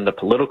gives them the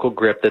political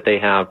grip that they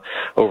have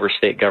over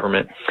state government.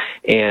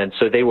 And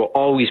so they will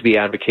always be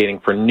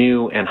advocating for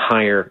new and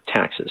higher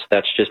taxes.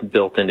 That's just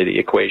built into the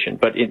equation.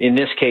 But in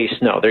this case,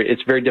 no,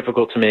 it's very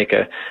difficult to make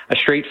a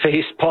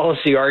straight-faced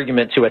policy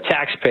argument to a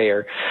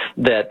taxpayer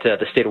that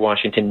the state of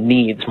Washington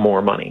needs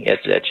more money.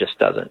 It just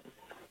doesn't.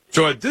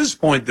 So at this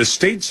point, the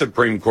state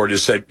Supreme Court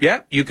has said,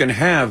 yeah, you can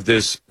have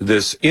this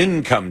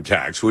income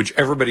tax, which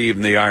everybody,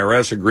 even the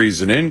IRS, agrees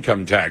is an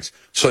income tax.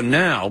 So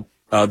now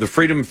the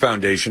Freedom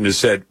Foundation has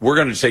said, we're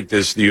going to take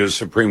this to the U.S.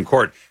 Supreme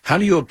Court. How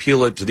do you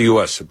appeal it to the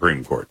U.S.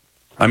 Supreme Court?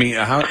 I mean,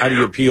 how do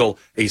you appeal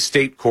a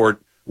state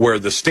court where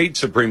the state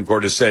Supreme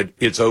Court has said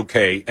it's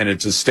okay and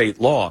it's a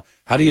state law?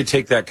 How do you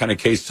take that kind of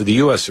case to the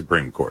U.S.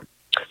 Supreme Court?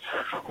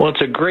 Well,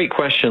 it's a great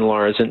question,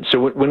 Lars. And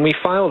so when we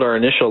filed our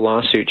initial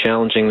lawsuit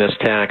challenging this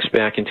tax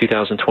back in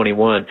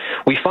 2021,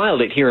 we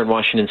filed it here in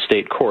Washington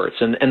state courts.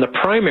 And the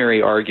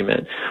primary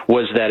argument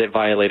was that it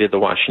violated the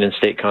Washington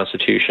state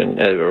constitution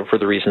for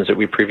the reasons that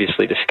we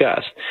previously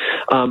discussed.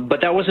 But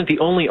that wasn't the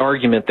only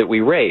argument that we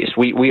raised.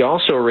 We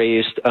also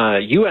raised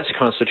U.S.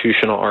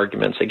 constitutional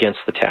arguments against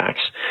the tax.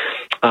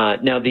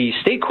 Now, the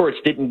state courts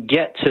didn't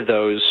get to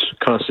those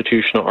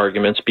constitutional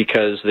arguments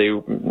because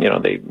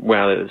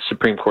the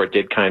Supreme Court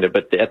did kind of,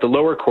 but at the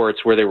lower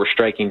courts where they were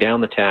striking down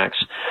the tax,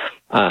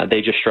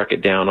 they just struck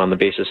it down on the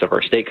basis of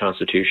our state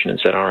constitution and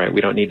said, all right,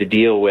 we don't need to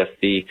deal with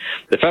the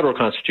federal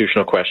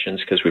constitutional questions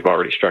because we've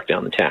already struck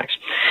down the tax.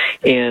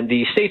 And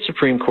the state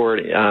Supreme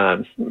Court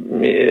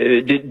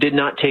did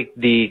not take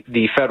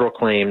the federal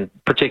claim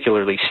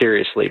particularly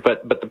seriously.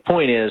 But the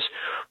point is,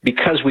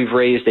 because we've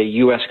raised a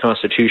U.S.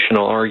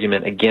 constitutional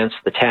argument against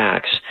the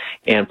tax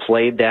and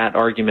played that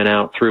argument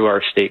out through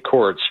our state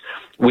courts,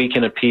 we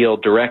can appeal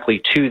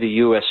directly to the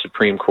U.S.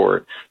 Supreme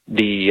Court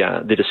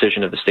the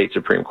decision of the state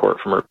Supreme Court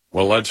from.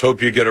 Well, let's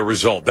hope you get a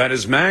result. That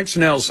is Max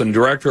Nelson,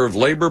 Director of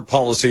Labor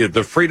Policy at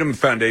the Freedom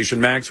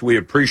Foundation. Max, we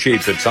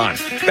appreciate the time.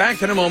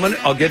 Back in a moment,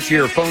 I'll get to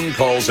your phone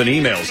calls and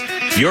emails.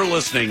 You're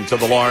listening to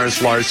the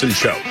Lars Larson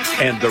Show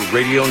and the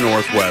Radio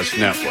Northwest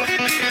Network.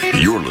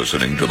 You're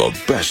listening to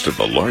the best of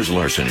the Lars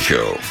Larson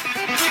Show.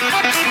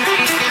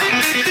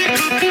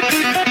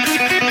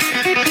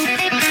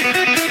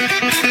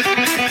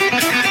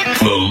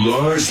 The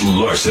Lars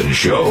Larson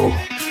Show.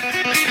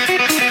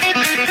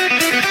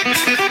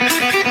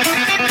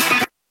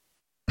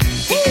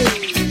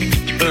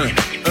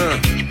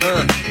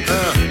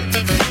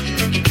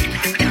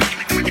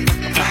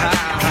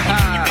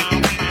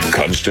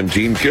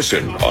 Konstantin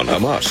Kisin on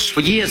Hamas. For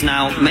years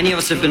now, many of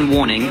us have been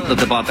warning that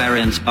the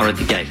barbarians are at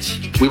the gates.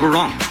 We were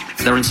wrong.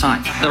 They're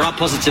inside. There are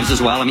positives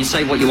as well. I mean,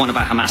 say what you want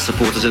about Hamas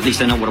supporters, at least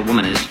they know what a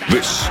woman is.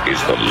 This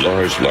is the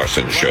Lars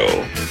Larson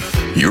Show.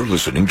 You're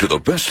listening to the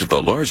best of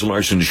the Lars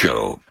Larson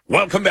Show.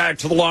 Welcome back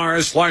to the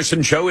Lars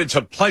Larson Show. It's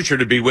a pleasure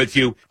to be with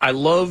you. I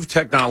love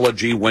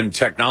technology when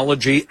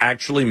technology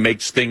actually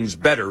makes things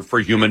better for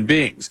human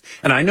beings.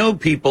 And I know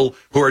people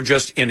who are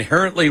just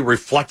inherently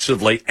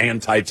reflexively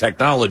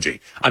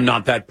anti-technology. I'm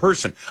not that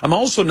person. I'm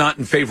also not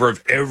in favor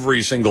of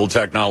every single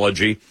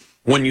technology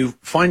when you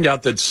find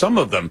out that some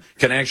of them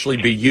can actually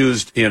be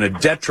used in a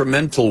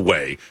detrimental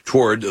way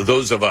toward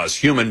those of us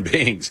human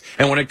beings.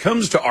 And when it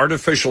comes to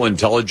artificial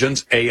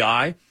intelligence,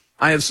 AI,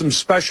 I have some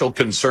special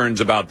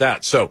concerns about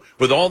that. So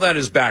with all that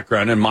as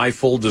background and my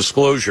full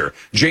disclosure,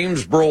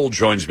 James Brohl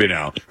joins me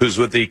now, who's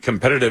with the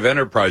Competitive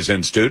Enterprise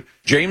Institute.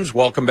 James,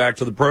 welcome back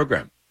to the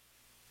program.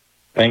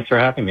 Thanks for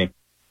having me.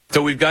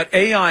 So we've got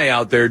AI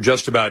out there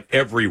just about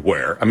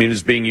everywhere. I mean,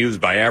 it's being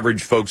used by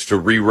average folks to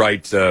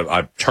rewrite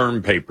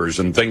term papers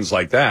and things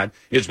like that.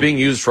 It's being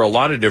used for a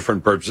lot of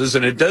different purposes,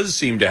 and it does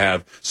seem to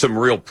have some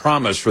real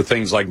promise for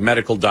things like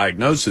medical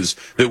diagnosis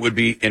that would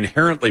be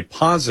inherently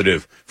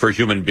positive for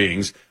human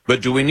beings.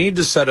 But do we need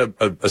to set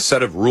a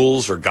set of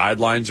rules or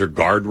guidelines or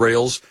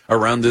guardrails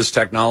around this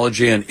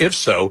technology? And if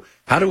so,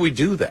 how do we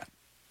do that?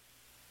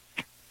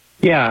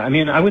 Yeah, I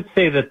mean, I would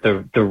say that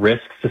the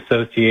risks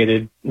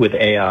associated with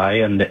AI,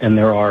 and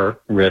there are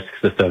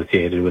risks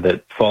associated with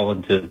it, fall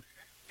into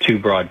two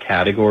broad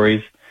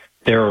categories.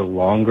 There are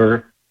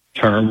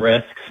longer-term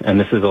risks, and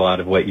this is a lot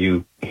of what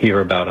you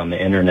hear about on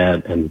the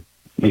Internet, and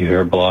you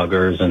hear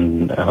bloggers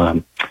and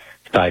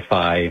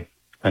sci-fi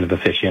kind of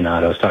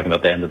aficionados talking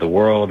about the end of the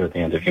world or the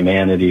end of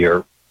humanity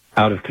or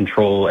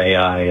out-of-control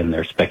AI, and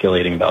they're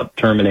speculating about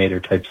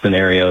Terminator-type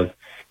scenarios.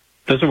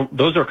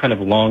 Those are kind of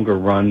longer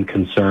run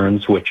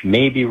concerns, which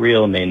may be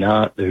real, may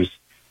not. The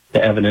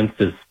evidence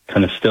is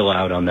kind of still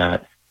out on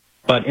that.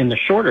 But in the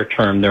shorter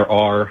term, there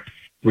are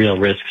real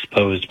risks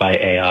posed by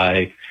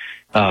AI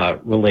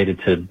related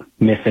to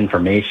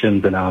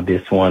misinformation, an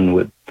obvious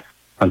one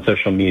on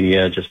social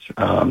media, just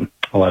a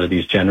lot of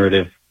these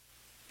generative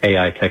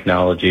AI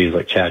technologies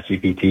like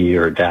ChatGPT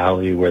or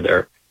DALL-E, where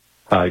they're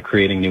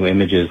creating new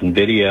images and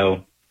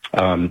video.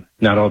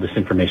 Not all this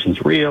information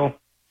is real.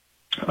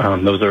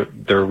 There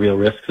are real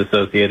risks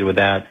associated with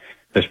that.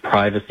 There's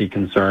privacy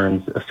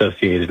concerns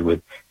associated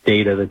with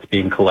data that's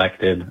being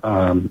collected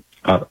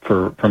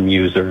from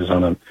users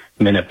on a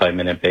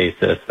minute-by-minute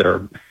basis. There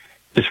are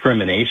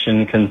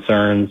discrimination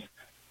concerns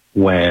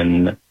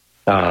when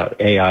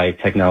AI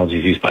technology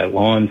is used by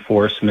law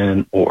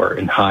enforcement or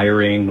in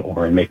hiring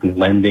or in making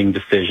lending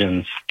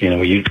decisions.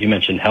 You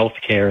mentioned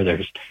healthcare.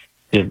 There's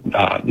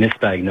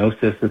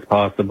misdiagnosis is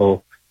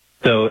possible.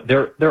 So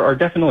there are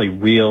definitely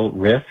real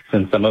risks,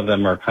 and some of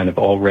them are kind of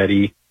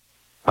already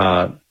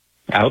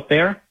out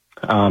there.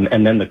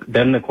 And then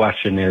the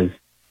question is,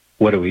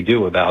 what do we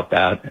do about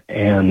that?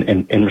 And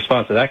in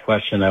response to that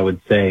question, I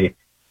would say,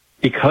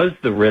 because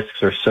the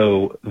risks are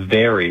so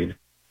varied,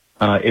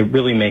 it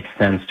really makes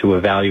sense to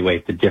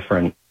evaluate the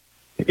different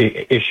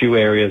issue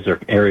areas or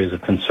areas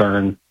of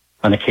concern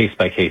on a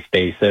case-by-case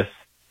basis.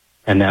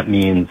 And that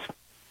means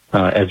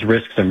as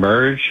risks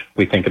emerge,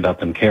 we think about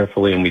them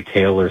carefully and we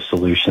tailor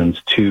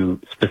solutions to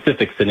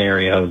specific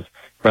scenarios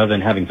rather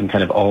than having some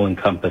kind of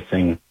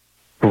all-encompassing,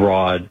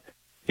 broad,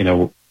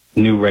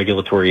 new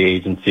regulatory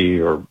agency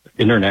or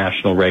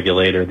international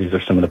regulator. These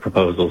are some of the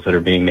proposals that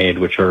are being made,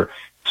 which are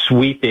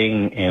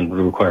sweeping and would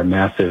require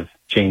massive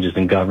changes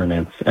in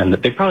governance, and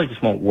that they probably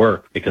just won't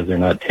work because they're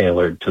not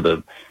tailored to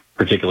the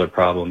particular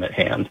problem at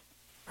hand.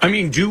 I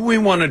mean, do we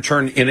want to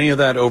turn any of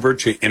that over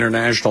to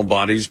international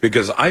bodies?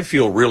 Because I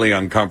feel really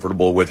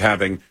uncomfortable with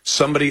having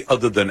somebody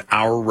other than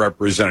our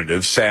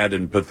representatives, sad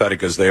and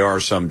pathetic as they are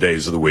some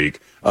days of the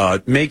week,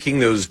 making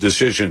those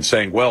decisions,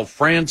 saying, well,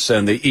 France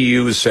and the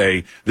EU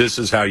say this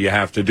is how you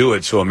have to do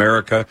it. So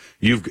America,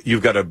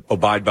 you've got to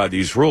abide by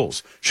these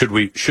rules. Should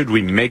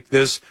we make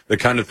this the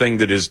kind of thing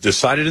that is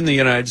decided in the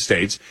United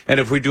States? And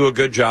if we do a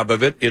good job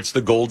of it, it's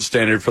the gold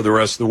standard for the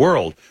rest of the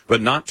world,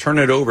 but not turn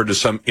it over to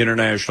some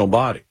international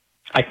body.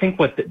 I think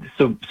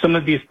so some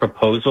of these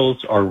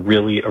proposals are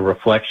really a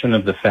reflection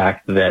of the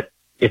fact that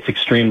it's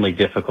extremely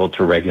difficult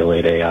to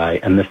regulate AI.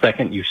 And the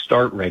second you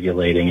start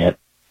regulating it,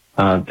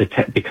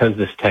 because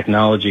this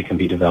technology can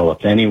be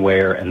developed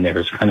anywhere and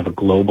there's kind of a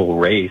global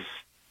race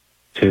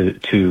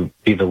to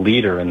be the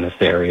leader in this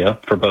area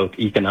for both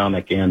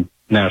economic and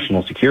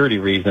national security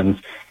reasons,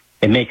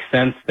 it makes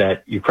sense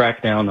that you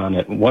crack down on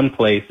it in one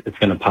place, it's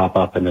going to pop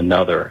up in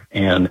another.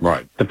 And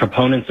the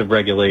proponents of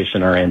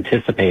regulation are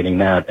anticipating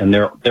that. And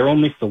their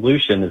only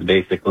solution is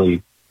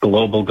basically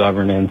global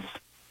governance,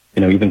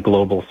 even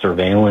global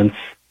surveillance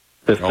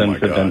systems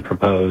have been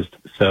proposed.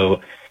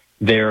 So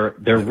they're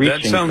reaching.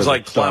 That sounds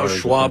like Klaus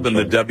Schwab and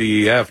the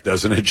WEF,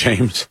 doesn't it,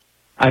 James?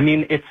 I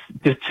mean,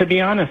 to be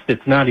honest,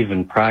 it's not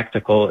even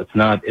practical.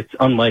 It's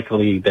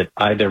unlikely that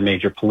either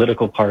major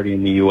political party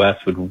in the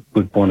U.S.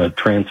 would want to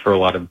transfer a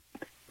lot of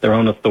their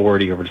own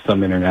authority over to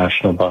some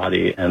international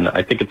body. And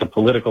I think it's a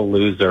political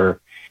loser,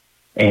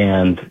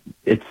 and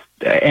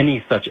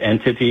any such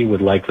entity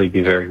would likely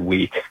be very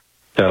weak.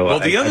 So well,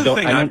 the other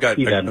thing I've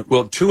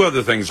got, two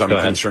other things I'm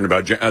concerned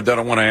about that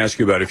I want to ask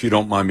you about, if you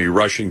don't mind me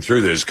rushing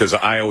through this, because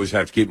I always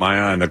have to keep my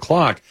eye on the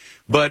clock.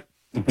 But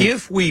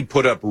if we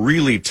put up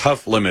really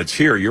tough limits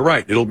here, you're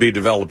right, it'll be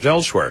developed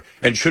elsewhere.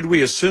 And should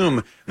we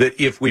assume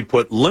that if we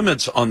put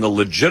limits on the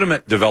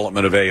legitimate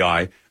development of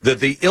AI, that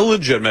the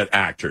illegitimate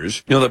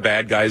actors, the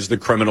bad guys, the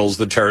criminals,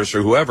 the terrorists,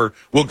 or whoever,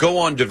 will go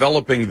on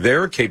developing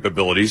their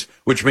capabilities,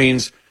 which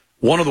means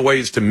one of the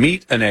ways to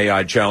meet an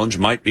AI challenge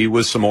might be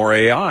with some more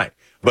AI.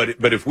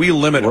 But if we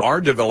limit our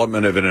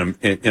development of it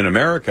in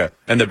America,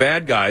 and the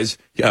bad guys,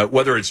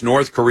 whether it's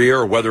North Korea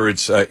or whether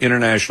it's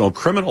international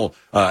criminal,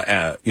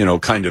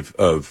 kind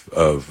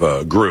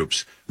of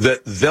groups,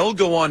 that they'll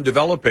go on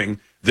developing,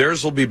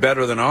 theirs will be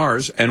better than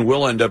ours, and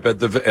we'll end up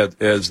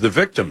as the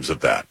victims of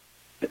that.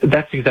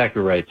 That's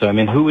exactly right. So, I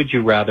mean, who would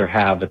you rather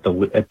have at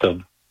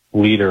the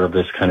leader of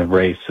this kind of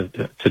race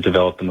to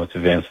develop the most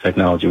advanced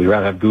technology? We'd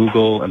rather have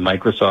Google and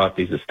Microsoft,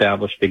 these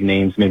established big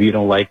names. Maybe you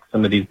don't like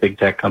some of these big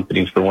tech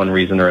companies for one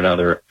reason or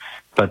another,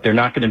 but they're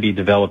not going to be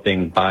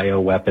developing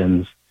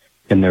bioweapons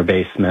in their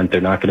basement.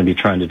 They're not going to be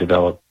trying to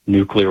develop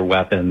nuclear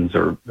weapons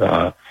or,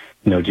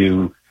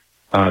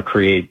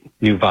 create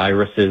new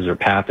viruses or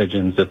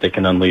pathogens that they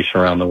can unleash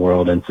around the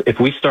world. And if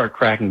we start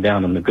cracking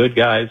down on the good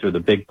guys or the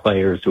big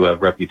players who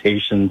have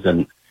reputations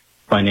and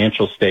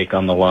financial stake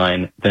on the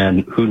line, then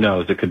who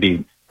knows? It could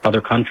be other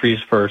countries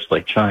first,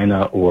 like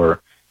China,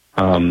 or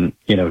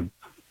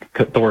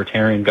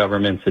authoritarian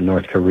governments in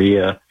North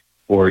Korea,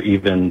 or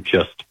even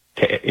just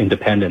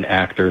independent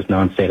actors,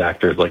 non-state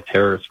actors like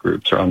terrorist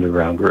groups or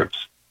underground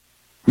groups.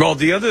 Well,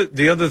 the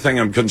other thing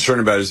I'm concerned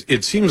about is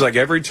it seems like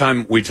every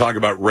time we talk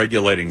about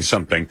regulating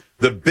something,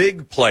 the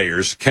big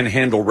players can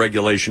handle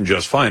regulation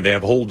just fine. They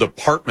have whole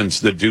departments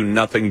that do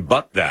nothing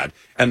but that.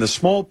 And the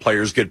small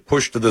players get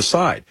pushed to the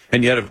side.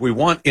 And yet if we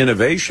want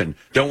innovation,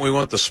 don't we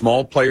want the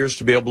small players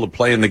to be able to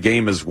play in the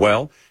game as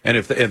well? And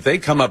if they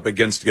come up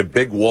against a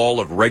big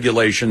wall of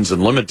regulations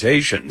and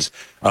limitations,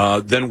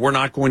 then we're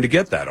not going to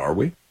get that, are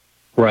we?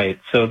 Right.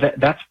 So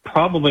that's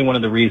probably one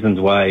of the reasons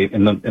why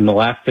in the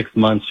last 6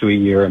 months to a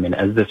year, I mean,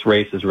 as this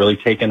race has really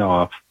taken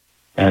off,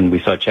 and we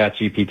saw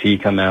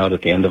ChatGPT come out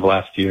at the end of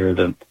last year,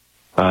 the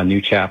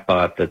new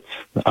chatbot that's,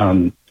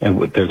 and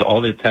there's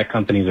all the tech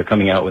companies are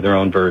coming out with their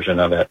own version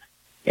of it.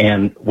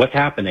 And what's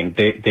happening?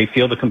 They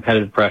feel the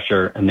competitive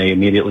pressure and they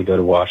immediately go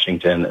to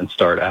Washington and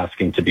start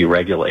asking to be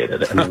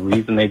regulated. And the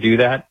reason they do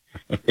that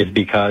is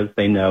because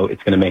they know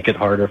it's going to make it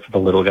harder for the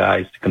little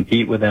guys to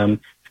compete with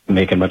them.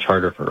 Make it much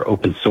harder for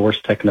open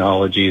source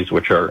technologies,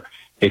 which are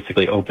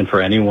basically open for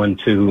anyone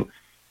to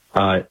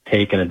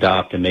take and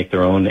adopt and make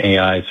their own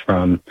AIs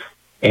from.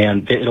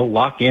 And it'll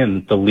lock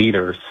in the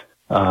leaders,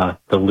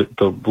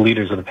 the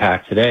leaders of the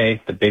pack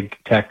today, the big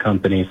tech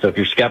companies. So if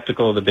you're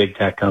skeptical of the big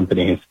tech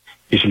companies,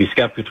 you should be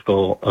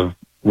skeptical of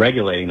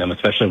regulating them,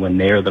 especially when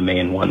they're the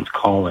main ones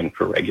calling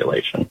for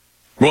regulation.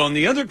 Well, and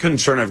the other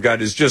concern I've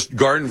got is just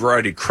garden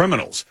variety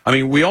criminals. I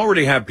mean, we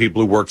already have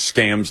people who work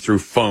scams through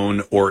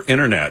phone or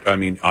internet. I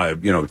mean,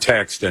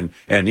 text and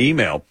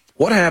email.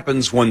 What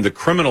happens when the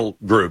criminal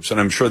groups, and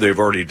I'm sure they've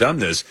already done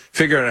this,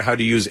 figure out how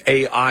to use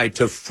AI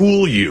to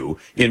fool you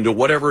into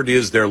whatever it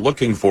is they're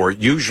looking for,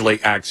 usually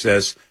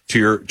access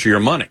to your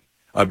money,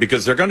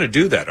 because they're going to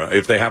do that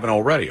if they haven't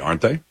already,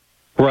 aren't they?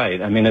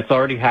 Right. I mean, it's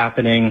already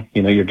happening.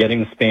 You know, you're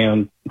getting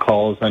spam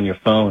calls on your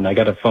phone. I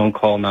got a phone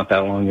call not that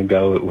long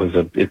ago. It was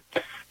a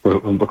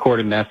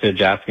recorded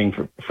message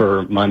asking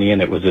for money,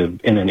 and it was in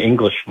an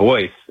English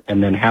voice.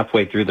 And then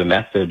halfway through the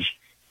message,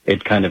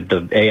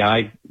 the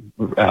AI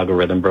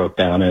algorithm broke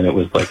down, and it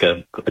was like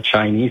a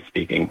Chinese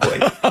speaking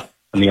voice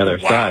on the other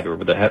side, or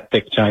with a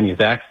thick Chinese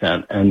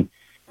accent. And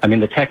I mean,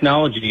 the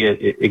technology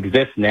it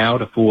exists now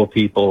to fool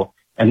people.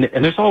 And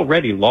there's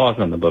already laws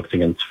on the books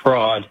against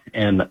fraud,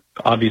 and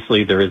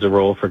obviously there is a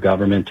role for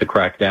government to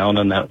crack down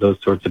on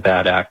those sorts of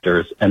bad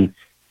actors, and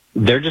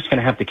they're just going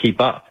to have to keep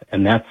up,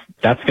 and that's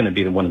going to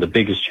be one of the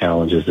biggest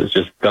challenges, is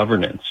just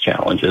governance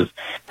challenges.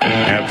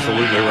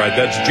 Absolutely right.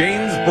 That's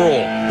James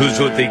Brohl, who's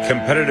with the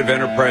Competitive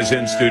Enterprise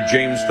Institute.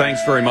 James,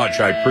 thanks very much.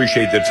 I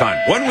appreciate the time.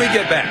 When we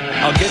get back,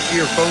 I'll get to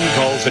your phone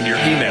calls and your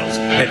emails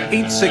at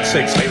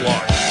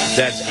 866-HEY-LARS.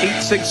 That's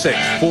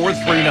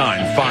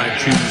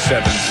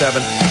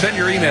 866-439-5277. Send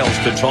your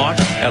emails to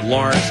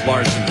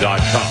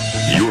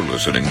talk@LarsLarson.com. You're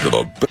listening to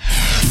the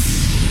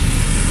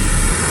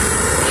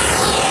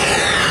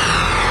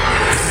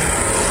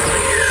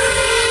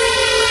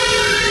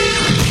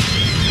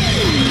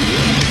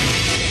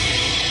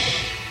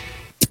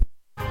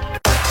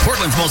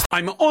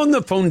I'm on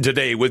the phone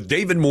today with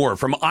David Moore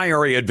from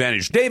IRA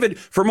Advantage. David,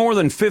 for more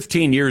than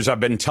 15 years, I've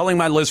been telling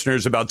my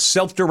listeners about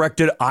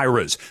self-directed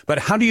IRAs, but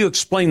how do you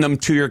explain them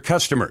to your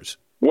customers?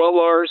 Well,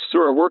 Lars,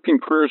 through our working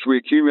careers, we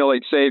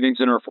accumulate savings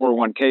in our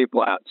 401k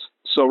plans.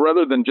 So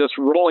rather than just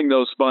rolling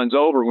those funds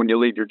over when you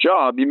leave your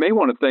job, you may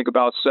want to think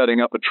about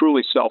setting up a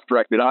truly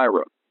self-directed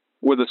IRA.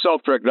 With a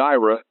self-directed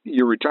IRA,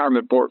 your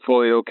retirement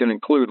portfolio can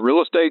include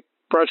real estate,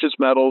 precious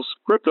metals,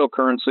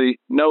 cryptocurrency,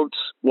 notes,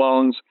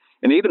 loans,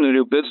 and even a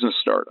new business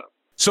startup.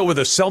 So with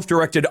a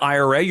self-directed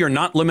IRA, you're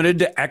not limited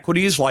to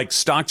equities like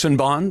stocks and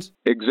bonds?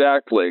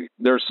 Exactly.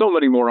 There are so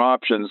many more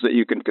options that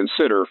you can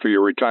consider for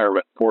your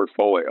retirement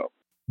portfolio.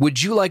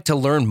 Would you like to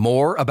learn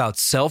more about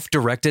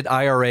self-directed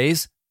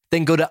IRAs?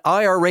 Then go to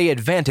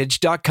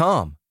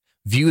IRAadvantage.com,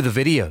 view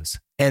the videos,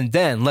 and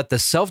then let the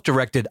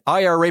self-directed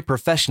IRA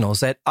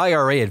professionals at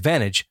IRA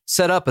Advantage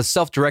set up a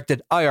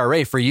self-directed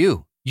IRA for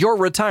you. Your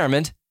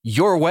retirement,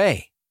 your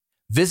way.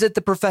 Visit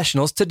the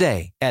professionals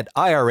today at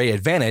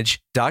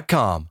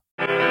IRAadvantage.com.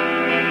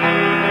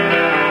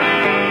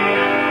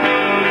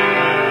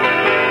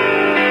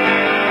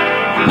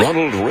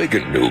 Ronald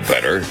Reagan knew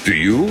better. Do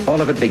you?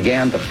 All of it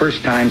began the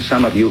first time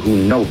some of you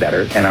who know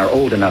better and are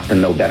old enough to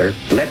know better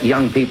let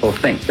young people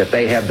think that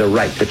they had the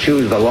right to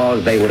choose the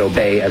laws they would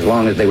obey as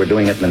long as they were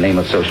doing it in the name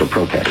of social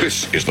protest.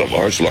 This is the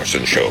Lars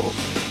Larson Show.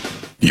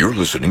 You're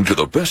listening to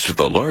the best of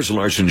the Lars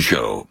Larson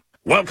Show.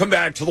 Welcome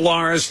back to the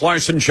Lars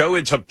Larson Show.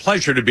 It's a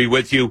pleasure to be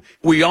with you.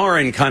 We are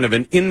in kind of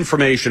an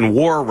information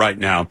war right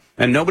now,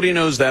 and nobody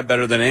knows that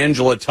better than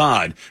Angela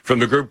Todd from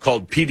the group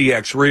called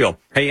PDX Real.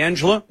 Hey,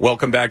 Angela,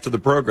 welcome back to the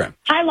program.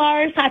 Hi,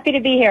 Lars. Happy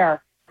to be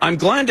here. I'm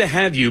glad to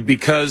have you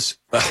because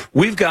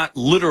we've got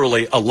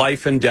literally a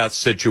life and death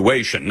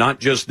situation,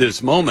 not just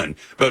this moment,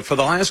 but for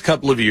the last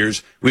couple of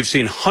years, we've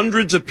seen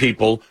hundreds of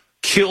people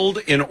killed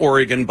in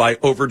Oregon by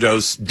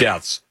overdose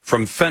deaths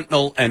from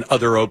fentanyl and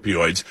other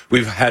opioids.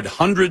 We've had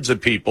hundreds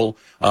of people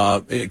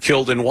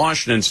killed in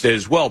Washington state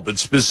as well, but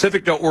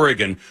specific to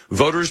Oregon,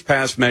 voters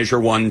passed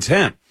Measure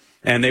 110.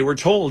 and they were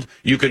told,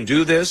 you can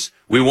do this.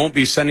 We won't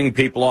be sending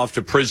people off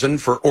to prison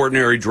for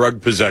ordinary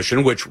drug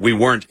possession, which we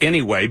weren't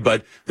anyway,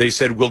 but they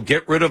said we'll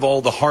get rid of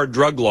all the hard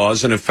drug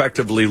laws and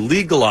effectively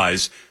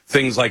legalize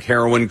things like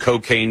heroin,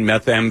 cocaine,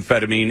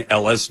 methamphetamine,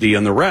 LSD,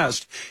 and the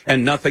rest,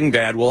 and nothing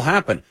bad will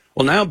happen.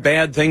 Well, now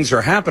bad things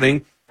are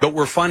happening, but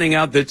we're finding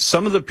out that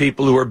some of the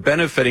people who are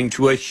benefiting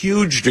to a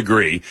huge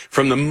degree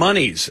from the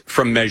monies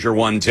from Measure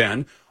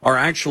 110 are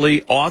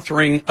actually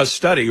authoring a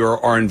study or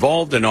are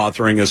involved in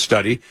authoring a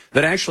study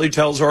that actually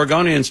tells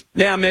Oregonians,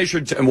 yeah, Measure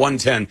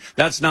 110,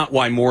 that's not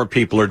why more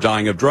people are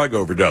dying of drug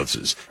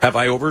overdoses. Have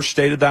I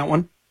overstated that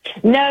one?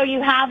 No,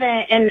 you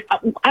haven't. And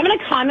I'm going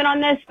to comment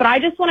on this, but I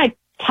just want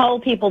to tell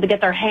people to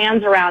get their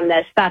hands around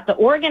this, that the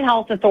Oregon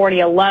Health Authority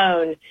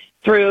alone,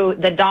 through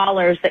the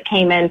dollars that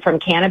came in from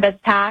cannabis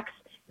tax,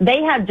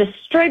 they have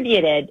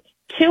distributed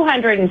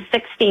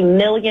 $260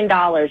 million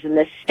in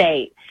this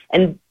state.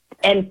 And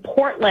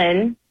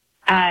Portland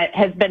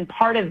has been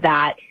part of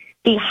that.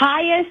 The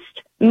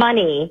highest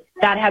money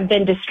that have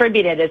been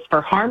distributed is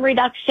for harm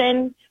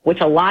reduction,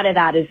 which a lot of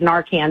that is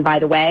Narcan, by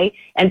the way,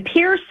 and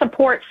peer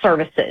support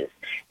services,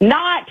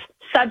 not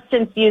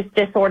substance use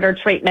disorder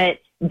treatment,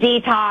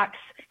 detox,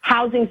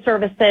 housing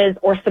services,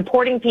 or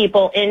supporting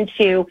people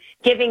into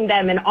giving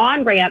them an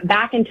on-ramp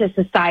back into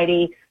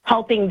society,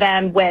 helping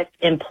them with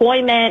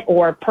employment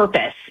or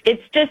purpose.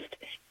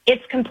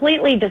 It's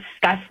completely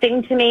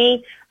disgusting to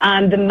me,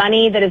 the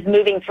money that is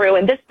moving through.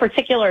 And this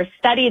particular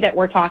study that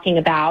we're talking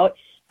about,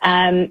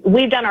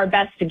 we've done our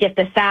best to get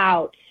this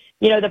out.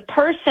 You know, the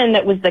person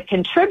that was the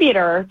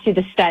contributor to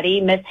the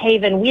study, Miss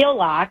Haven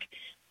Wheelock,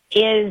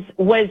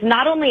 was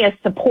not only a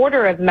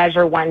supporter of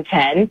Measure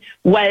 110,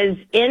 was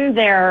in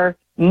their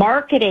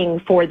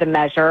marketing for the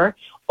measure,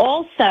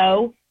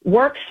 also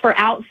works for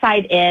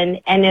Outside In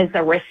and is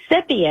a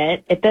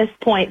recipient at this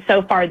point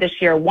so far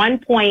this year,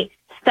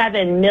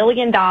 $1.7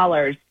 million.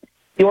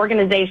 The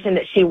organization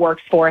that she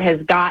works for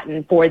has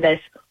gotten for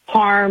this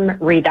harm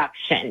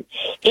reduction.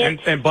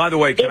 And by the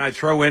way, can I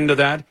throw into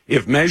that?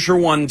 If Measure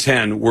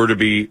 110 were to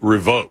be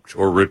revoked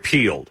or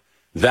repealed,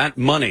 that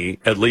money,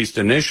 at least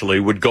initially,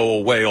 would go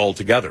away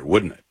altogether,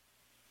 wouldn't it?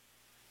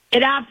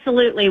 It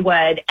absolutely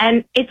would.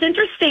 And it's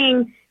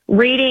interesting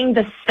reading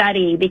the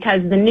study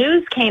because the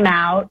news came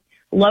out,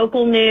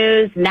 local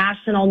news,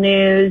 national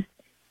news,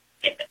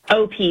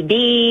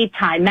 OPB,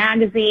 Time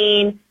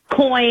Magazine,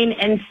 Coin,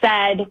 and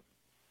said,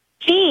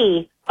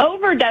 gee,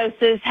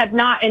 overdoses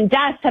and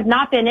deaths have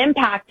not been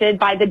impacted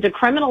by the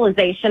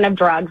decriminalization of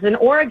drugs in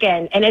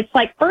Oregon. And it's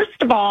like,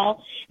 first of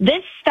all,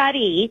 this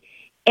study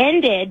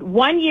ended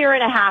 1.5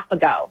 years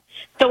ago.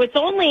 So it's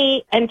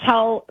only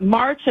until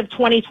March of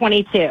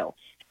 2022.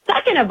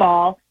 Second of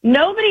all,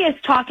 nobody is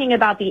talking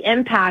about the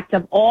impact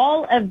of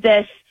all of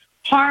this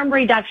harm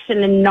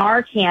reduction in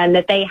Narcan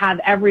that they have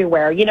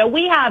everywhere. You know,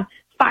 we have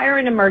fire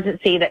and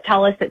emergency that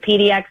tell us that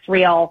PDX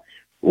Real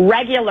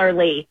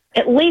regularly,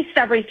 at least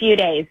every few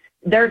days,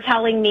 they're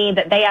telling me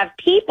that they have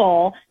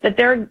people that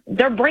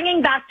they're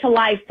bringing back to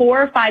life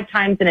 4 or 5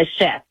 times in a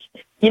shift.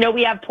 You know,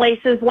 we have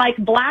places like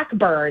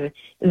Blackburn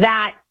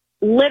that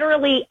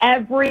literally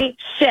every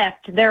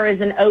shift there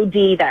is an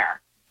OD there.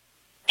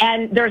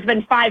 And there's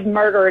been 5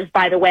 murders,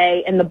 by the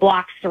way, in the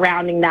blocks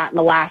surrounding that in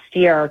the last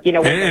year. You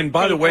know, and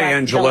by the way,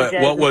 Angela,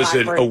 what was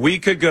it? A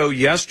week ago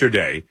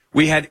yesterday,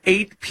 we had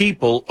 8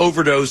 people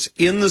overdose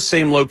in the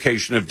same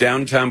location of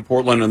downtown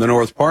Portland and the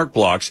North Park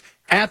blocks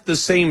at the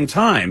same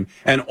time,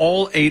 and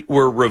all 8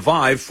 were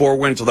revived. 4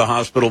 went to the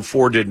hospital,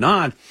 4 did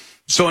not.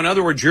 So in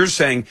other words, you're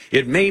saying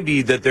it may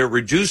be that they're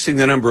reducing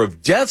the number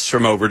of deaths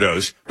from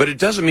overdose, but it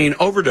doesn't mean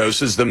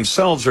overdoses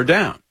themselves are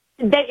down.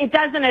 It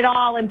doesn't at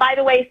all. And by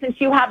the way,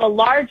 since you have a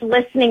large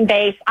listening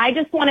base, I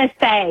just want to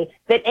say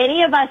that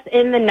any of us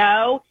in the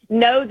know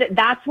that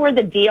that's where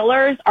the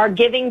dealers are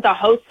giving the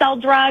wholesale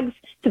drugs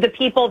to the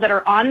people that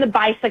are on the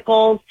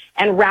bicycles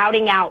and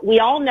routing out. We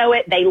all know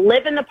it. They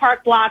live in the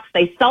park blocks.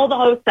 They sell the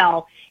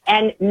wholesale.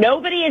 And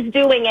nobody is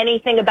doing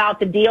anything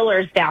about the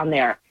dealers down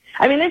there.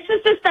 I mean, this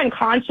is just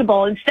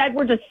unconscionable. Instead,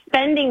 we're just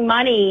spending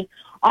money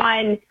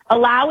on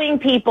allowing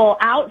people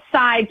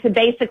outside to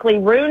basically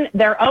ruin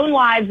their own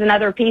lives and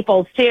other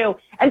people's too,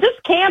 and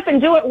just camp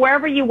and do it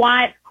wherever you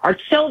want. Our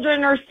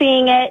children are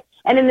seeing it.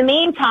 And in the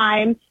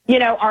meantime, you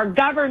know, our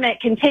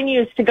government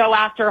continues to go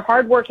after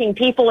hardworking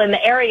people in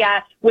the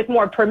area with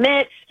more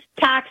permits,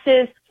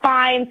 taxes,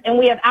 fines, and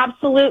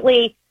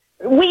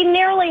we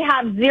nearly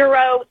have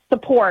zero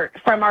support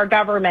from our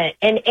government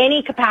in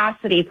any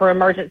capacity for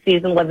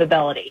emergencies and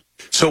livability.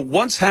 So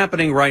what's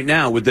happening right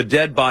now with the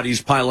dead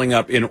bodies piling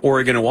up in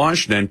Oregon and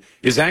Washington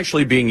is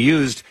actually being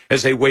used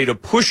as a way to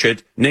push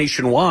it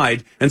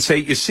nationwide and say,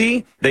 you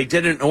see, they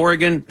did it in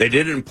Oregon, they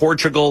did it in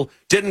Portugal,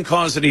 didn't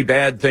cause any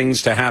bad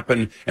things to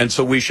happen, and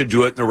so we should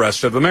do it in the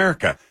rest of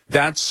America.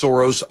 That's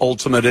Soros'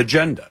 ultimate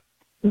agenda.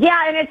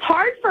 Yeah, and it's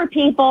hard for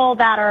people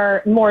that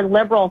are more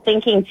liberal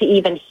thinking to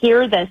even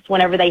hear this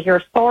whenever they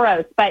hear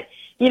Soros. But,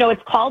 you know,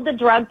 it's called the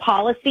Drug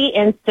Policy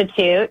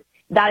Institute.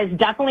 That is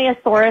definitely a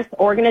Soros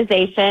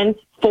organization.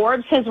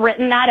 Forbes has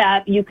written that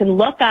up. You can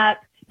look up,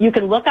 You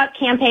can look up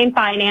campaign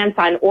finance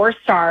on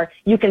Orstar.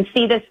 You can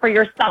see this for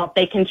yourself.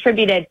 They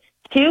contributed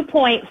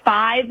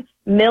 $2.5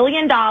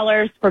 million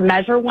for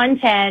Measure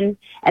 110,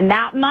 and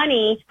that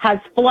money has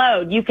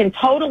flowed. You can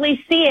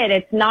totally see it.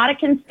 It's not a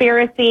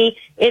conspiracy.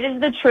 It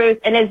is the truth.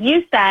 And as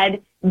you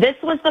said, this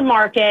was the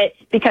market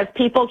because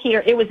people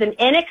here, it was an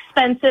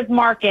inexpensive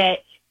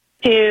market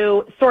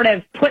to sort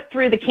of put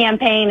through the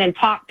campaign and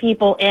talk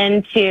people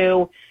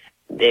into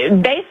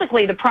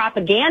basically the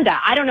propaganda.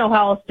 I don't know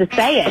how else to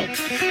say it.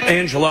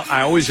 Angela,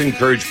 I always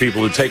encourage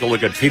people to take a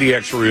look at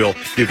PDX Real.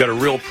 You've got a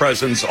real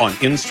presence on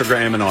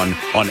Instagram and on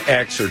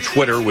X or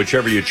Twitter,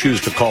 whichever you choose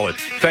to call it.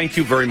 Thank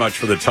you very much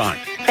for the time.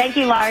 Thank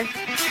you, Lars.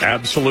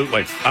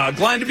 Absolutely.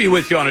 Glad to be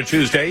with you on a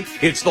Tuesday.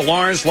 It's the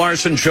Lars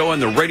Larson Show on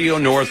the Radio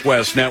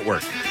Northwest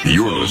Network.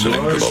 You're listening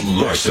to the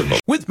Larson.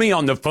 With me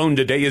on the phone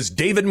today is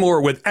David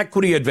Moore with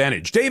Equity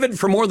Advantage. David,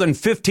 for more than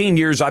 15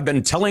 years, I've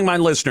been telling my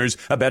listeners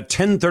about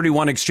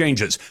 1031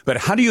 exchanges. But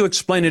how do you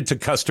explain it to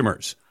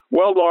customers?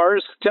 Well,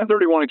 Lars,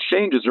 1031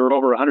 exchanges are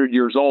over 100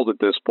 years old at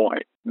this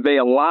point. They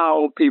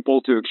allow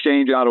people to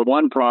exchange out of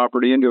one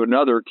property into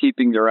another,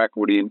 keeping their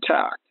equity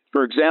intact.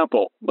 For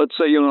example, let's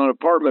say you own an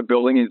apartment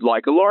building and you'd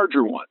like a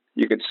larger one.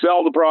 You can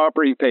sell the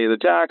property, pay the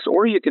tax,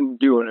 or you can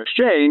do an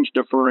exchange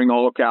deferring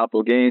all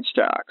capital gains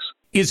tax.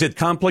 Is it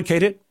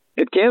complicated?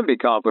 It can be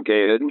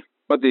complicated,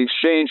 but the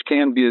exchange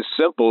can be as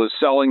simple as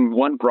selling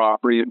one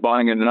property and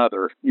buying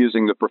another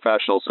using the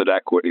professionals at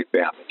Equity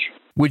Advantage.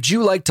 Would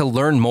you like to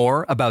learn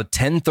more about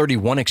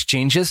 1031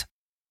 exchanges?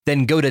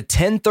 Then go to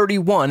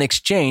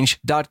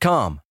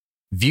 1031exchange.com.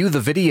 View the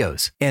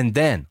videos, and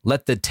then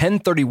let the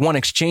 1031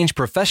 exchange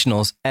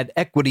professionals at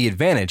Equity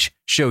Advantage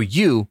show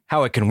you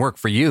how it can work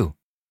for you.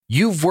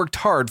 You've worked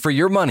hard for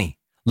your money.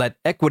 Let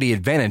Equity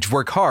Advantage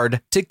work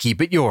hard to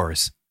keep it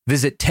yours.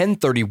 Visit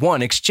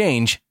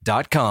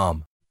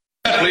 1031exchange.com.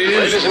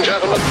 Ladies and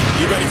gentlemen,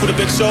 you ready for the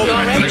big show?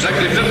 In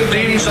exactly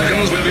 15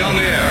 seconds, we'll be on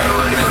the air.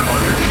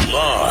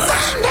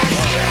 Lars.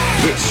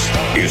 This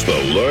is the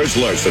Lars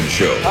Larson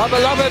Show. Our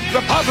beloved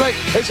republic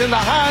is in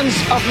the hands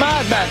of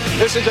madmen.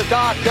 This is a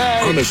dark day.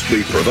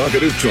 Honestly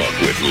provocative talk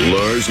with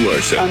Lars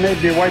Larson. I may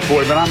be a white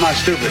boy, but I'm not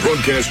stupid.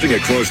 Broadcasting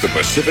across the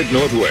Pacific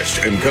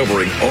Northwest and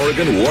covering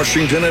Oregon,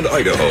 Washington, and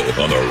Idaho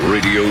on the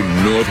Radio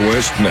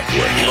Northwest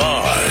Network.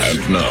 Live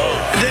and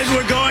now. Then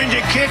we're going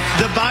to kick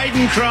the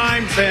Biden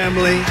crime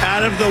family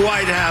out of the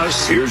White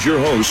House. Here's your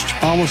host.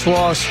 Almost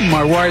lost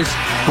my wife,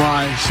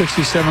 my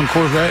 67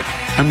 Corvette,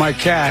 and my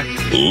cat.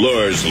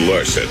 Lars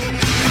Larson.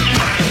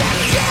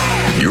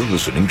 You're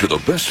listening to the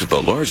best of the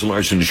Lars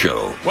Larson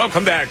Show.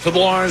 Welcome back to the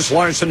Lars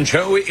Larson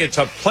Show. It's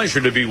a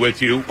pleasure to be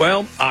with you.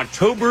 Well,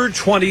 October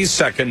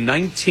 22nd,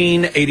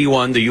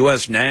 1981, the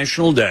U.S.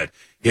 national debt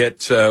hit,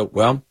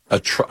 $1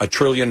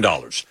 trillion.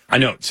 I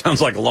know it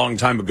sounds like a long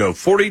time ago,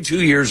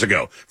 42 years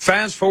ago.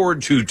 Fast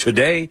forward to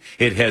today,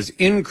 it has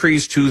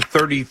increased to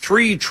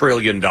 $33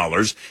 trillion.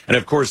 And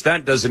of course,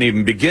 that doesn't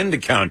even begin to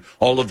count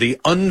all of the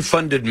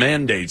unfunded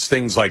mandates,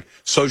 things like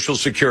Social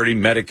Security,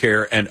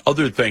 Medicare, and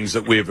other things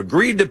that we have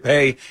agreed to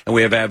pay, and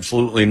we have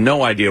absolutely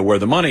no idea where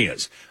the money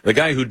is. The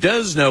guy who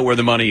does know where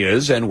the money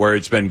is and where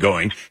it's been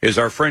going is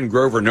our friend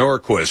Grover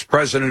Norquist,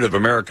 president of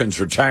Americans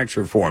for Tax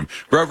Reform.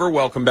 Grover,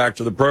 welcome back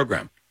to the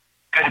program.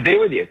 Good to be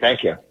with you.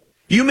 Thank you.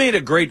 You made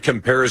a great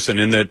comparison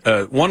in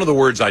that one of the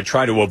words I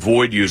try to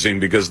avoid using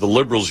because the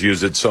liberals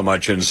use it so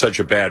much in such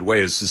a bad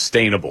way is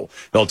sustainable.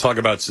 They'll talk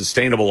about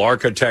sustainable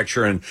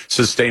architecture and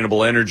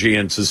sustainable energy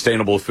and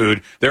sustainable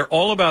food. They're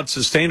all about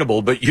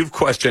sustainable, but you've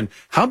questioned,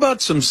 how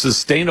about some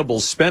sustainable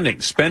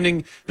spending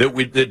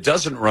that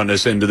doesn't run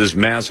us into this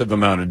massive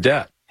amount of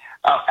debt?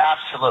 Oh,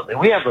 absolutely.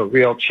 We have a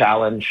real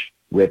challenge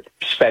with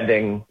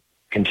spending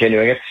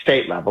continuing at the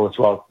state level as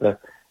well as the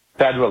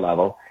federal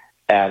level.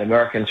 At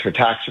Americans for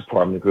Tax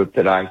Reform, the group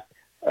that I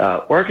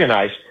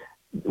organize,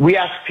 we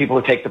ask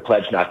people to take the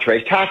pledge not to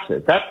raise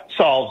taxes. That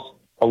solves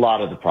a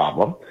lot of the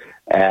problem.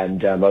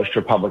 And most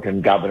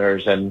Republican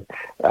governors and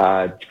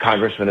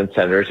congressmen and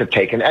senators have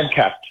taken and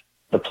kept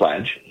the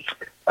pledge.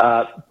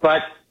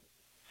 But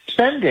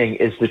spending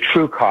is the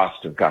true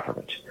cost of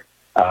government.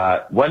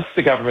 Once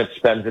the government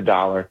spends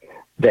 $1,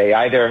 they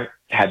either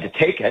had to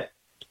take it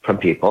from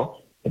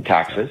people in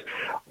taxes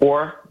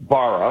or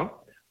borrow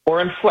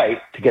or inflate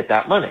to get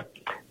that money.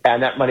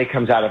 And that money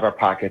comes out of our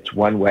pockets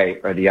one way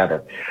or the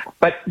other.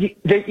 But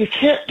you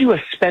can't do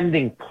a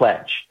spending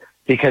pledge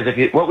because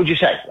what would you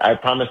say? I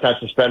promise not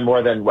to spend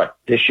more than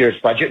this year's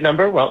budget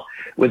number? Well,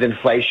 with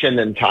inflation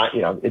and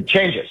time, it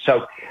changes.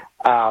 So,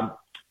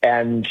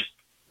 and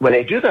when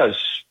they do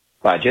those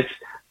budgets,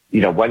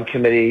 one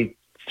committee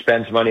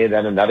spends money,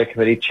 then another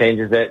committee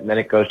changes it, and then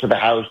it goes to the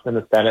House and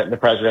the Senate and the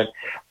President.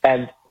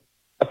 And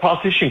a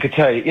politician could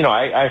tell you,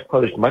 I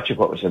opposed much of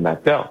what was in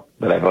that bill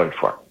that I voted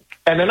for.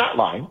 And they're not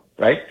lying,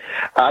 right?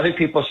 Other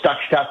people stuck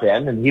stuff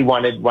in, and he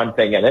wanted one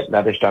thing in it, and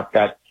other stuff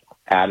got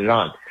added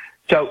on.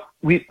 So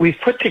we've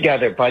put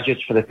together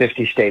budgets for the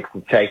 50 states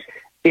that say,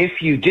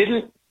 if you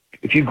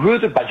grew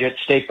the budget,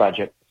 state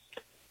budget,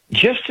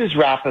 just as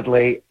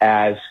rapidly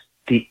as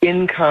the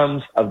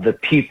incomes of the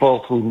people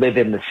who live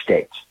in the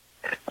states,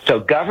 So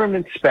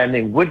government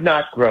spending would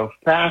not grow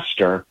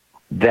faster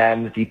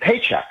than the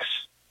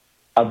paychecks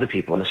of the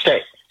people in the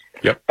state.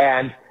 Yep.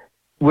 And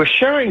we're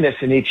sharing this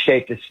in each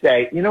state to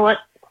say, you know what?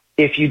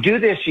 If you do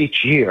this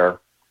each year,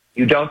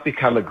 you don't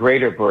become a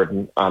greater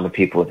burden on the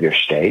people of your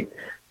state.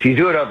 If you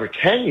do it over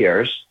 10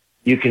 years,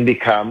 you can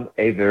become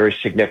a very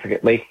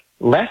significantly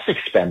less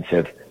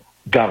expensive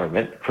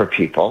government for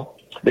people.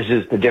 This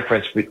is the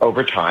difference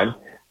over time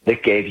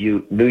that gave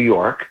you New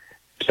York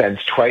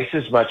spends twice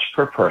as much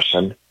per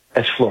person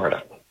as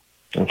Florida.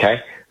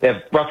 Okay? They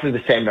have roughly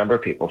the same number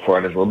of people.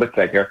 Florida's a little bit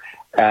bigger.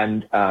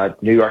 And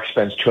New York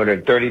spends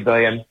 $230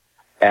 billion,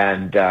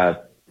 and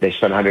they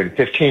spend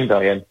 $115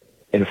 billion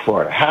in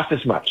Florida, half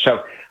as much.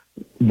 So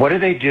what do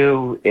they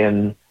do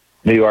in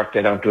New York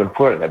they don't do in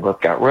Florida? They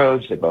both got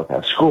roads. They both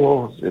have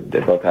schools.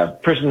 They both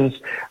have prisons.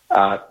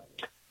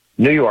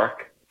 New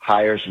York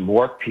hires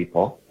more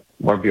people,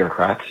 more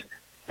bureaucrats.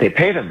 They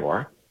pay them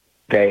more.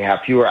 They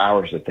have fewer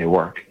hours that they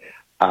work.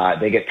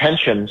 They get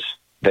pensions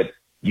that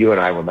you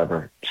and I will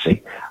never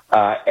see.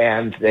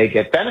 And they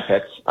get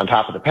benefits on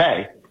top of the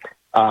pay,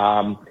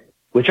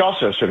 which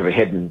also is sort of a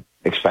hidden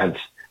expense,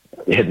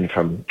 hidden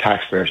from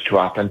taxpayers too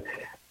often.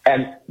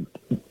 And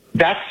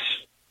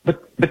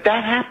but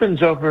that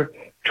happens over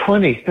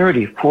 20,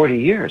 30, 40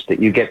 years, that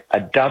you get a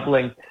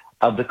doubling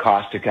of the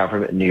cost of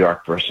government in New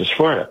York versus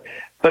Florida.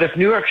 But if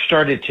New York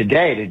started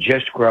today to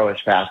just grow as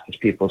fast as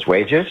people's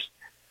wages,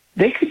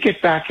 they could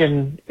get back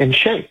in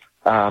shape,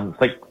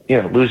 like,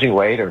 losing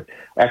weight or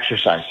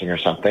exercising or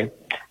something.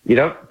 You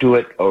don't do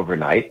it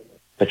overnight,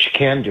 but you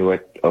can do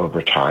it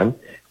over time.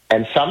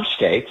 And some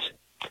states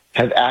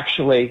have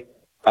actually,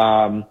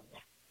 sat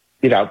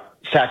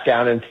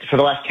down and for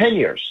the last 10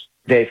 years,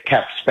 they've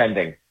kept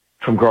spending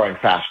from growing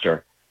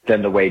faster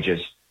than the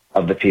wages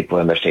of the people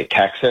in their state.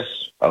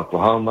 Texas,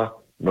 Oklahoma,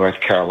 North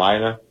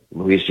Carolina,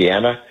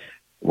 Louisiana,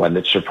 one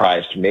that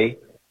surprised me,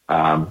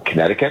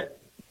 Connecticut.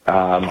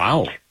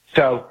 Wow.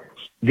 So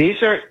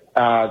these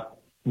are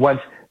ones,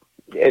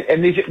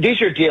 and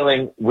these are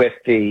dealing with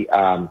the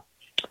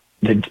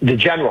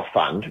general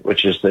fund,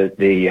 which is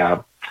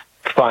the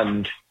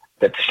fund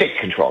that the state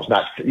controls.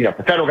 Not, if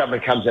the federal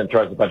government comes in and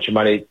throws a bunch of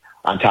money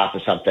on top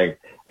of something,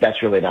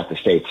 that's really not the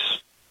state's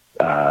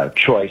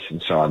choice,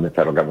 and so on. The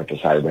federal government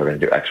decided they were going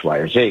to do X, Y,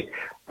 or Z.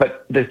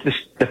 But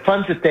the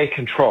funds that they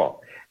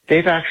control,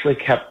 they've actually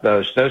kept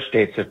those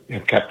states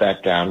have kept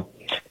that down.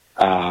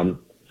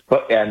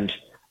 And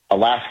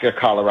Alaska,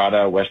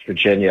 Colorado, West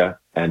Virginia,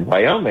 and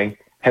Wyoming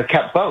have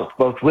kept both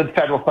with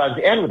federal funds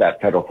and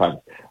without federal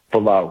funds,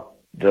 below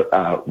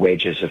the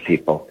wages of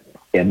people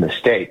in the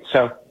state.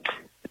 So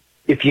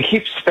if you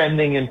keep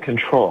spending in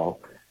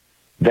control,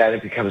 then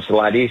it becomes a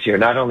lot easier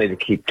not only to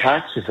keep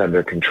taxes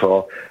under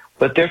control,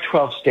 but there are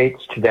 12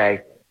 states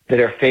today that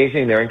are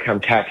phasing their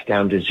income tax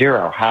down to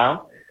zero.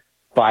 How?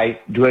 By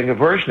doing a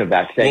version of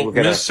that, saying we're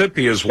going to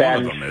Mississippi is one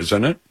of them,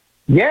 isn't it?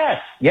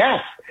 Yes.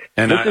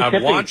 And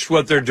I've watched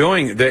what they're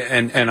doing,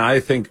 and I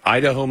think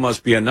Idaho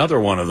must be another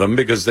one of them,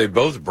 because they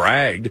both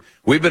bragged,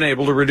 we've been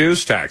able to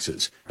reduce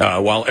taxes,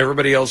 while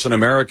everybody else in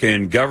America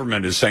in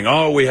government is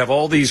saying, we have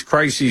all these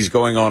crises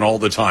going on all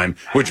the time,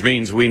 which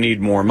means we need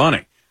more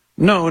money.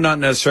 No, not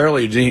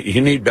necessarily.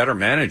 You need better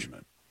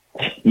management.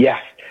 Yes.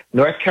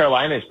 North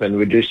Carolina has been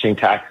reducing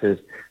taxes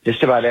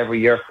just about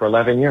every year for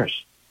 11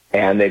 years,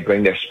 and they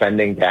bring their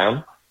spending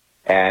down,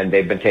 and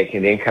they've been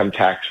taking the income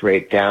tax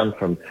rate down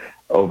from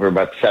over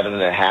about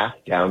 7.5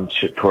 down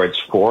towards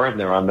 4, and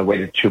they're on the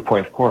way to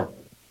 2.4.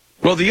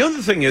 Well, the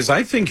other thing is,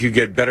 I think you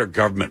get better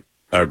government,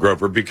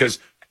 Grover, because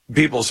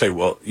people say,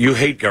 well, you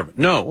hate government.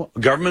 No,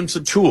 government's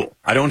a tool.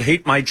 I don't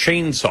hate my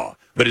chainsaw,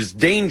 but it's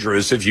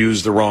dangerous if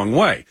used the wrong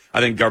way.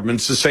 I think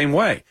government's the same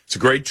way. It's a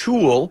great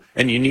tool,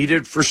 and you need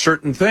it for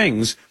certain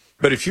things.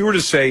 But if you were to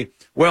say,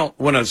 well,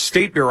 when a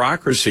state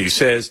bureaucracy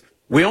says,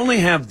 we only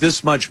have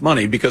this much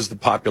money because the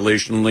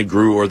population only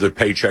grew or the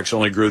paychecks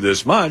only grew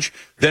this much,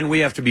 then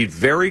we have to be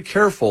very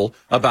careful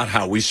about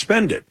how we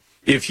spend it.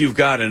 If you've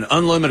got an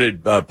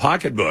unlimited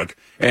pocketbook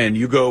and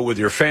you go with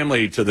your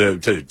family to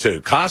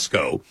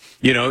Costco,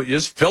 you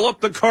just fill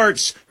up the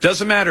carts.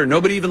 Doesn't matter.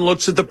 Nobody even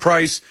looks at the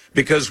price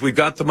because we've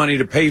got the money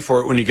to pay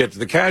for it when you get to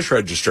the cash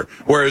register.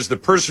 Whereas the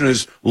person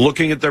who's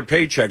looking at their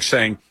paycheck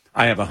saying,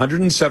 I have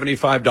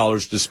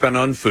 $175 to spend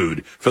on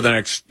food for the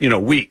next,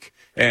 week.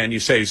 And you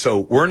say, so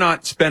we're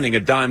not spending a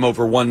dime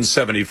over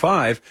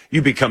 175.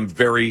 You become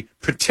very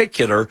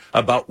particular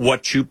about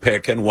what you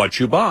pick and what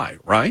you buy,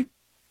 right?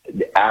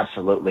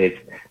 Absolutely. It's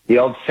the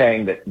old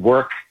saying that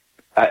work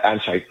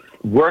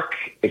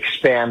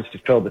expands to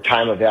fill the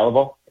time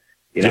available.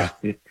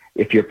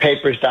 If your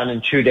paper's done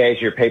in 2 days,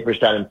 your paper's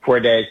done in 4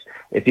 days.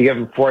 If you give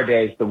them 4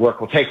 days, the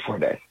work will take 4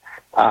 days.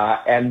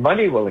 And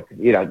money will,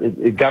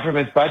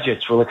 government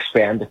budgets will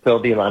expand to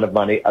fill the amount of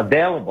money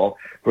available,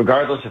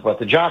 regardless of what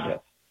the job is.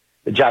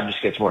 The job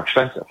just gets more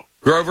expensive.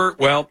 Grover,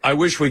 well, I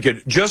wish we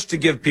could, just to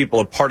give people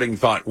a parting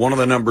thought, two of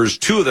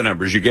the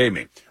numbers you gave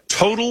me.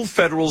 Total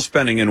federal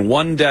spending in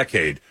 1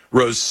 decade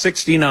rose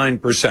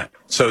 69%.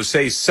 So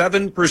say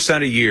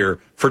 7% a year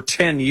for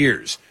 10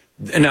 years.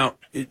 Now,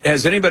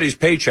 has anybody's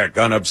paycheck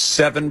gone up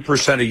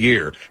 7% a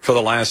year for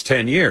the last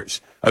 10 years?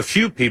 A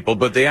few people,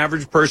 but the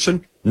average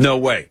person, no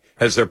way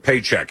has their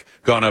paycheck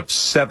gone up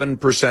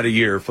 7% a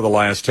year for the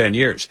last 10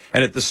 years.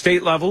 And at the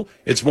state level,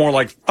 it's more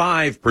like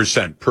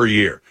 5% per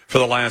year for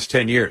the last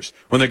 10 years.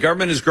 When the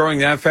government is growing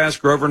that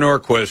fast, Grover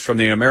Norquist from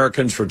the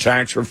Americans for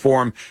Tax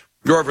Reform.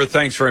 Grover,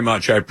 thanks very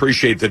much. I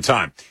appreciate the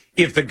time.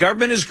 If the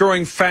government is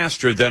growing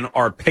faster than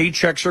our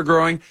paychecks are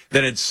growing,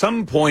 then at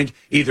some point,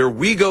 either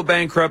we go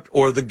bankrupt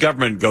or the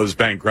government goes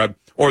bankrupt,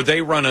 or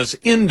they run us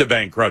into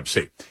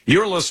bankruptcy.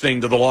 You're listening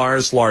to The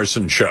Lars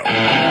Larson Show.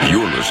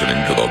 You're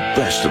listening to the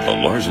best of The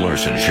Lars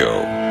Larson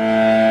Show.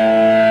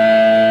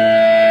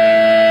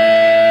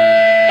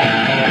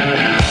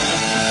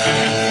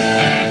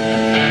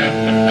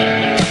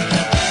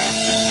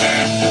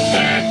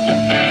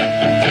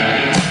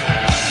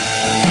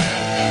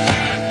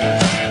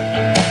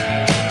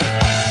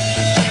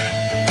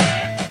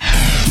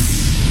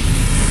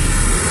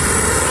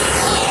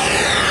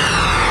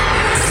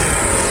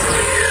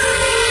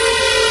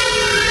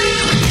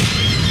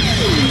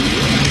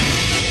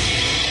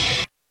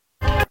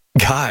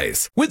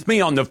 Guys, with me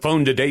on the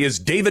phone today is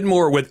David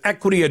Moore with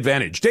Equity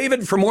Advantage.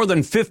 David, for more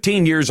than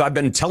 15 years, I've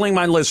been telling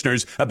my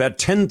listeners about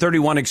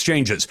 1031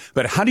 exchanges,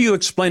 but how do you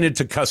explain it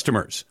to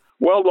customers?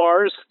 Well,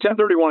 Lars,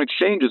 1031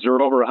 exchanges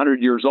are over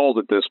 100 years old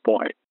at this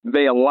point.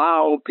 They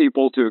allow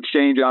people to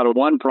exchange out of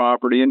one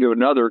property into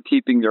another,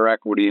 keeping their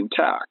equity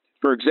intact.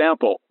 For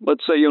example,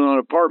 let's say you own an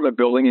apartment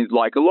building and you'd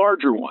like a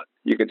larger one.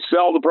 You can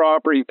sell the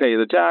property, pay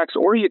the tax,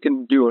 or you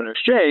can do an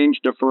exchange,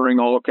 deferring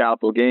all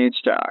capital gains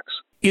tax.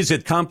 Is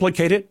it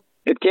complicated?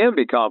 It can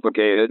be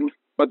complicated,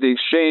 but the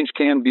exchange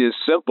can be as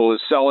simple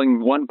as selling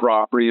one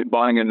property and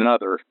buying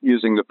another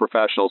using the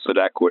professionals at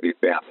Equity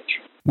Advantage.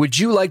 Would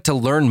you like to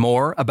learn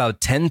more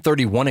about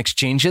 1031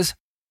 exchanges?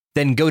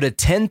 Then go to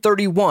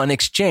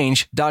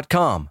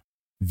 1031exchange.com.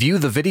 View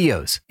the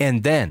videos,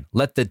 and then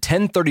let the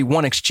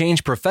 1031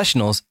 exchange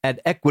professionals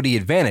at Equity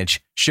Advantage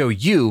show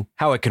you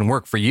how it can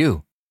work for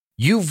you.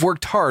 You've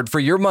worked hard for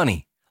your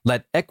money.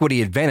 Let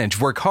Equity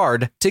Advantage work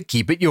hard to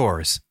keep it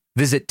yours.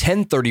 Visit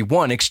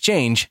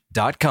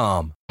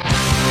 1031exchange.com.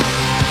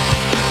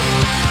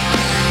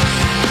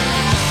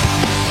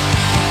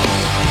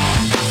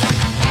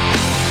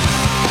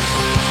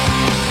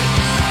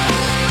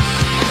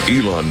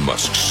 Elon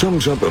Musk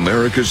sums up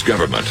America's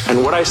government.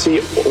 And what I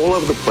see all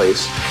over the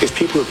place is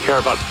people who care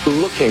about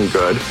looking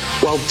good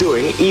while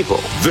doing evil.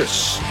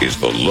 This is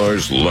the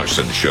Lars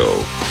Larson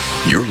Show.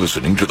 You're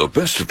listening to the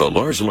best of the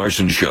Lars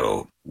Larson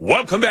Show.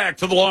 Welcome back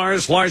to the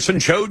Lars Larson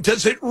Show.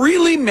 Does it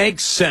really make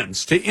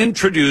sense to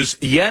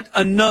introduce yet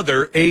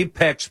another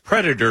apex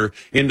predator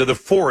into the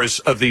forests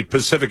of the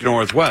Pacific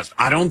Northwest?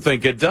 I don't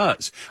think it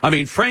does. I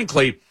mean,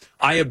 frankly,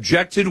 I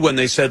objected when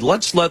they said,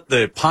 let's let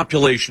the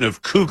population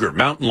of cougar,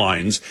 mountain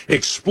lions,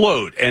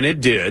 explode. And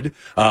it did.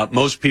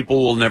 Most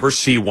people will never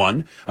see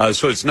one.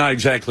 So it's not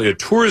exactly a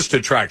tourist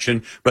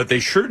attraction, but they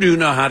sure do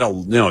know how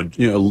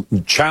to,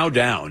 chow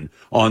down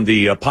on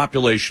the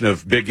population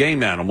of big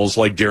game animals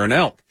like deer and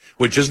elk,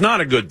 which is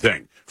not a good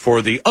thing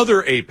for the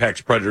other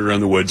apex predator in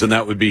the woods, and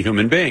that would be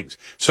human beings.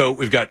 So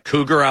we've got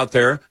cougar out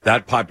there.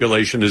 That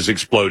population has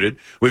exploded.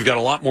 We've got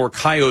a lot more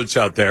coyotes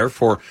out there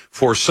for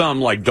some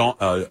like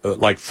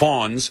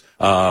fawns,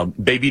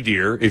 baby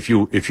deer, if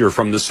you're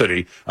from the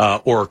city,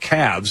 or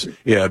calves,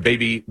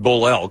 baby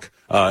bull elk,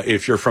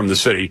 if you're from the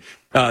city.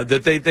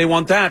 That they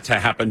want that to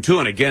happen too.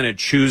 And again, it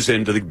chews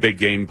into the big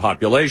game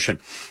population.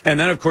 And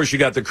then, of course, you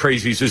got the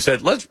crazies who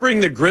said, let's bring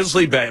the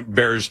grizzly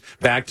bears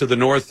back to the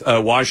North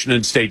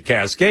Washington State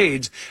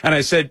Cascades. And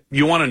I said,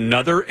 you want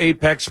another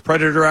apex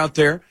predator out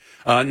there?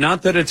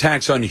 Not that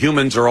attacks on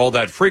humans are all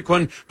that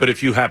frequent, but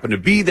if you happen to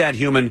be that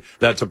human,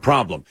 that's a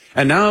problem.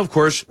 And now, of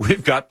course,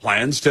 we've got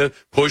plans to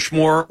push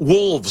more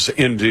wolves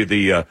into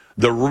the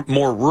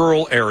more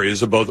rural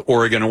areas of both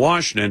Oregon and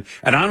Washington.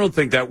 And I don't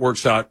think that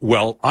works out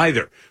well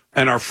either.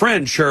 And our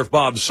friend, Sheriff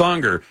Bob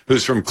Songer,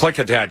 who's from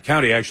Klickitat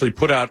County, actually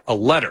put out a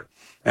letter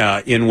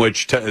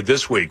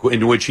this week,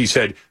 in which he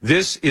said,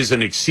 this is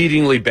an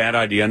exceedingly bad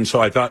idea. And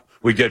so I thought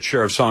we'd get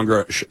Sheriff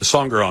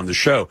Songer on the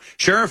show.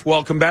 Sheriff,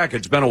 welcome back.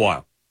 It's been a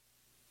while.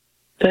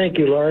 Thank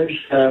you, Lars.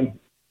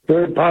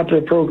 Very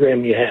popular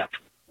program you have.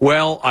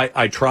 Well,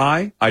 I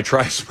try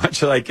as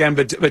much as I can,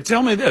 but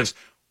tell me this.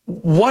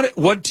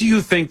 What do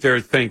you think they're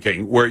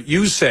thinking where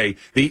you say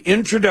the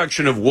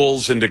introduction of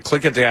wolves into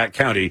Klickitat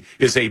County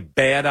is a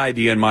bad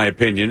idea, in my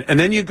opinion, and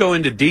then you go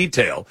into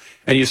detail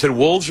and you said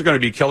wolves are going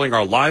to be killing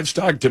our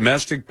livestock,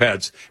 domestic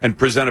pets, and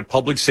present a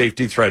public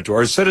safety threat to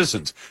our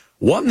citizens?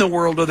 What in the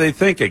world are they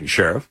thinking,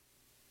 Sheriff?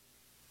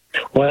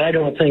 Well, I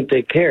don't think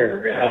they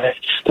care.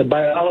 The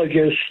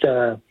biologists,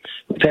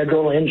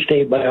 federal and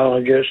state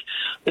biologists,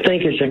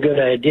 think it's a good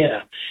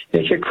idea.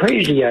 It's a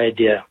crazy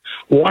idea.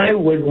 Why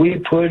would we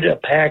put a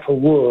pack of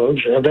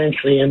wolves,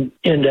 eventually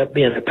end up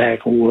being a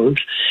pack of wolves,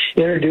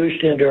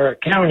 introduced into our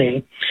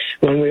county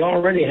when we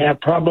already have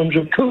problems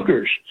with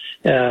cougars?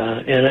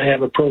 And I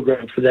have a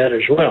program for that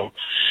as well.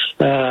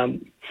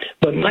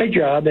 But my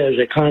job as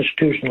a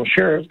constitutional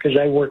sheriff, because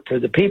I work for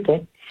the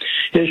people,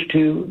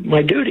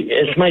 my duty.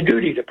 It's my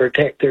duty to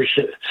protect their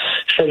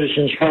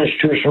citizens'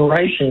 constitutional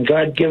rights and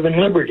God-given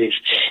liberties.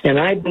 And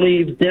I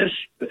believe this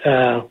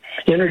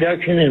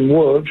introduction in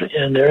wolves,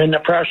 and they're in the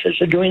process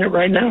of doing it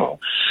right now,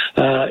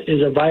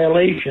 is a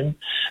violation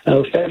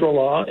of federal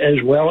law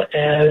as well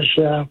as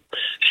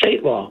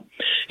state law.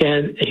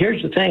 And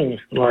here's the thing,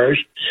 Lars.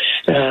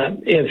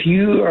 If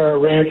you are a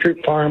rancher,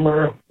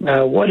 farmer,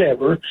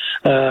 whatever,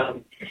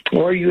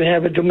 or you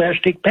have a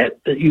domestic pet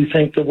that you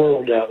think the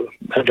world of,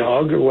 a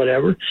dog or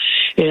whatever,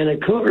 and a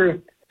cougar,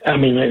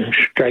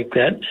 strike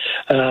that,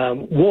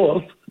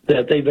 wolf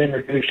that they've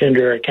introduced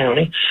into our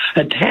county,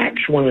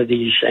 attacks one of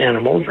these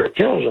animals or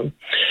kills them,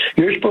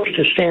 you're supposed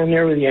to stand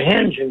there with your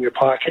hands in your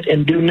pocket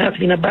and do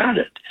nothing about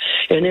it.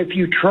 And if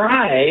you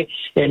try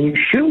and you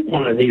shoot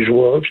one of these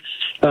wolves,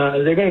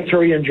 they're going to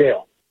throw you in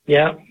jail.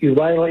 Yeah, you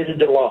violated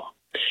the law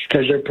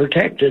because they're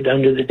protected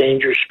under the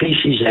Dangerous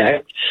Species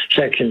Act,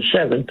 Section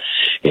 7,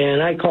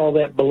 and I call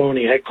that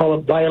baloney. I call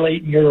it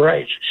violating your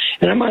rights.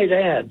 And I might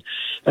add,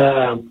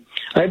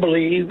 I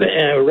believe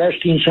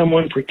arresting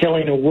someone for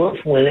killing a wolf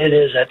when it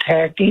is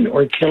attacking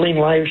or killing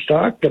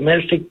livestock,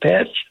 domestic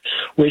pets,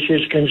 which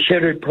is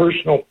considered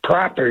personal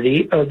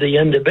property of the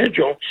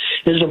individual,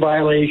 is a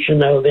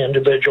violation of the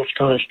individual's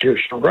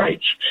constitutional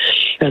rights.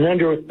 And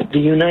under the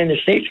United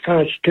States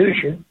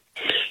Constitution,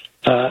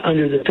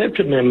 under the Fifth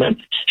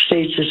Amendment,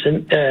 states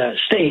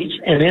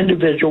an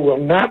individual will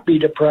not be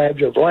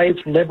deprived of life,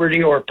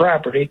 liberty, or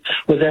property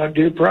without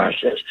due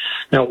process.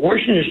 Now,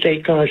 Washington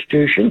State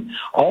Constitution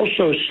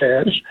also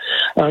says,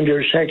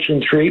 under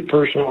Section 3,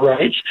 personal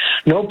rights,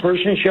 no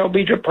person shall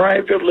be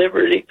deprived of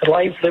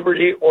life,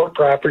 liberty, or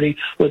property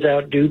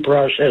without due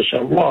process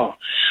of law.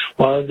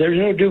 Well, there's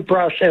no due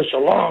process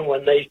of law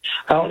when they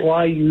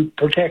outlaw you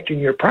protecting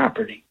your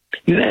property.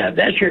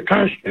 That's your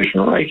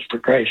constitutional rights, for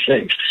Christ's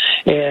sakes.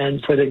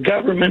 And for the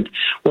government,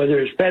 whether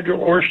it's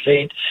federal or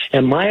state,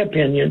 in my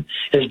opinion,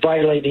 is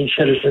violating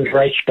citizens'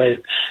 rights by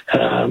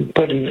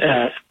putting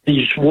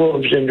these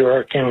wolves into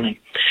our county.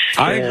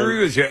 I agree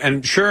with you.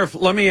 And Sheriff,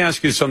 let me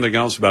ask you something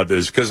else about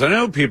this, because I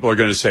know people are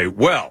going to say,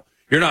 well,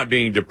 you're not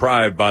being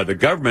deprived by the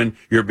government,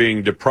 you're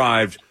being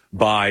deprived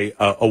by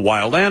a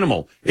wild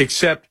animal.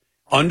 Except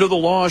under the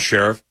law,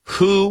 Sheriff,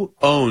 who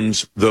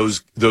owns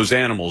those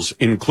animals,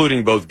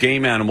 including both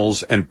game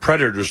animals and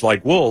predators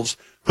like wolves?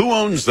 Who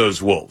owns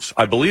those wolves?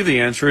 I believe the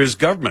answer is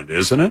government,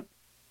 isn't it?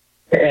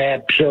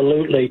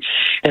 Absolutely.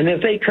 And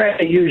if they try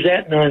to use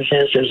that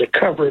nonsense as a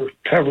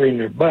covering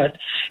their butt,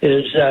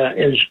 is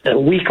a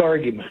weak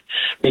argument.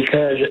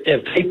 Because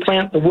if they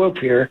plant the wolf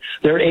here,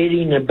 they're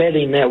aiding and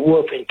abetting that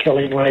wolf in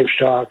killing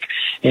livestock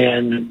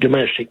and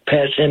domestic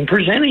pets and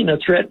presenting a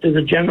threat to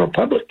the general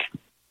public.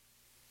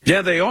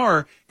 Yeah, they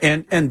are.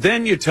 And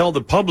then you tell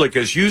the public,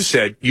 as you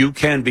said, you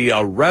can be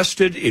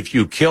arrested if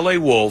you kill a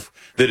wolf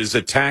that is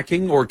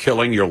attacking or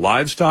killing your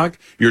livestock,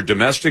 your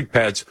domestic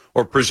pets,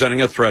 or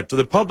presenting a threat to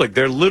the public.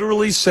 They're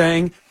literally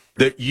saying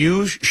that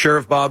you,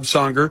 Sheriff Bob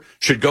Songer,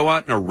 should go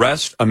out and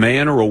arrest a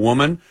man or a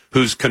woman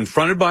who's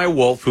confronted by a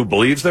wolf who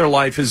believes their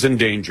life is in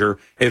danger.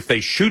 If they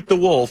shoot the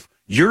wolf,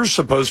 you're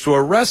supposed to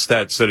arrest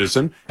that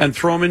citizen and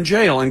throw him in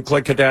jail in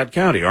Klickitat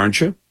County,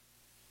 aren't you?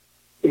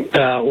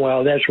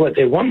 Well, that's what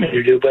they want me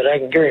to do, but I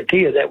can guarantee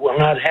you that will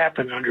not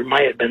happen under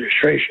my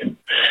administration.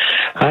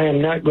 I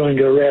am not going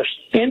to arrest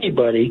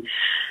anybody.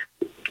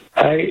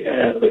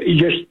 I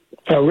just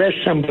arrest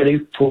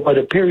somebody for what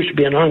appears to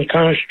be an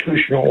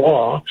unconstitutional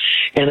law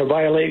and a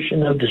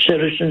violation of the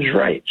citizens'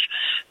 rights.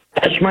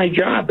 That's my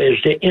job,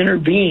 is to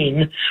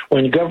intervene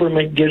when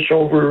government gets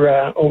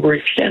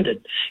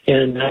overextended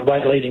in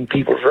violating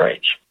people's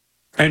rights.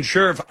 And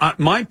Sheriff,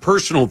 my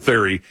personal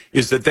theory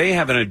is that they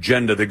have an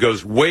agenda that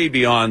goes way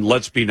beyond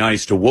let's be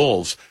nice to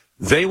wolves.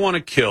 They want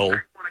to kill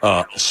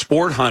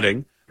sport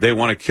hunting. They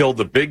want to kill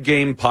the big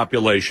game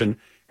population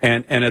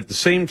and at the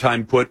same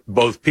time put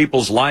both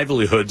people's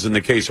livelihoods, in the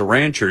case of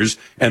ranchers,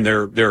 and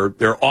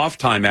their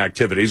off-time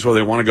activities where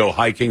they want to go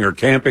hiking or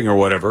camping or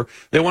whatever.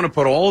 They want to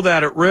put all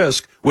that at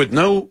risk with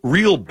no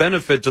real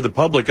benefit to the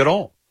public at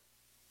all.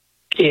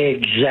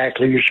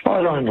 Exactly. You're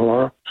spot on,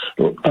 Laura.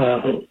 You're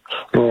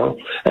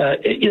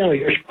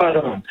spot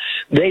on.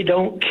 They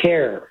don't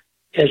care.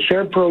 It's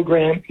their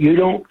program. You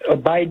don't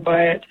abide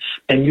by it,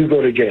 and you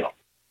go to jail.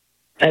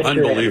 That's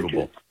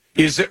unbelievable.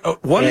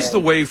 What is the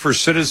way for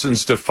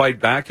citizens to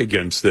fight back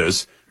against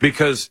this?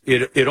 Because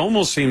it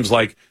almost seems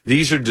like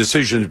these are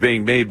decisions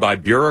being made by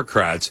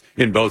bureaucrats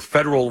in both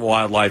federal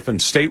wildlife and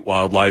state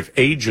wildlife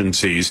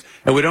agencies,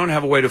 and we don't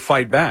have a way to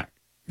fight back,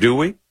 do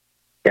we?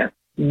 Yeah.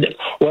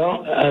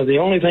 Well, the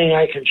only thing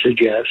I can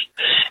suggest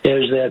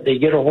is that they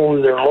get a hold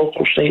of their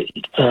local state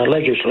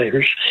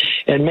legislators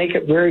and make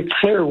it very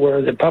clear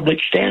where the public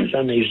stands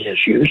on these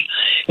issues.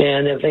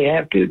 And if they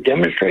have to,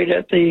 demonstrate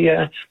at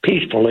the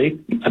peacefully,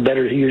 I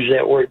better use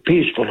that word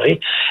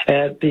peacefully,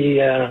 at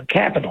the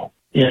Capitol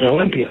in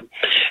Olympia.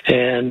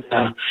 And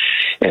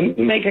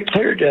make it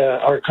clear to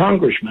our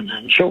congressmen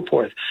and so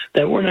forth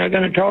that we're not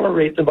going to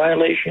tolerate the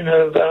violation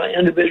of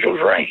individuals'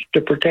 rights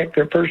to protect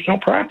their personal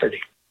property.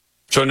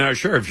 So now,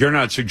 sure, if you're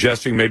not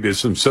suggesting maybe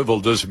some civil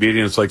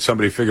disobedience, like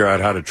somebody figure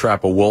out how to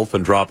trap a wolf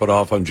and drop it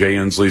off on Jay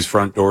Inslee's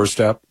front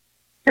doorstep?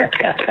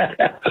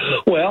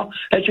 Well,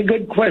 that's a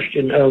good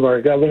question of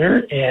our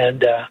governor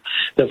and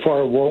the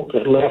far woke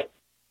left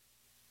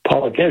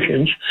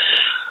politicians.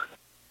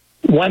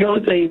 Why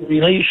don't they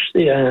release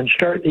and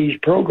start these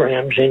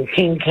programs in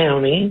King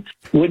County,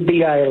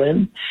 Whidbey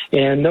Island,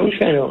 and those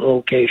kind of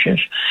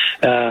locations?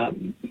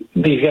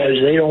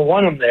 Because they don't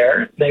want them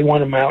there. They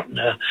want them out in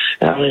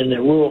the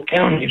rural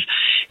counties.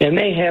 And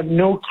they have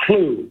no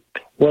clue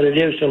what it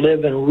is to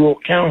live in a rural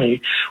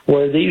county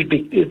where these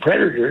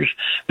predators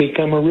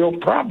become a real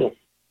problem.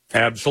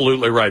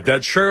 Absolutely right.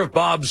 That's Sheriff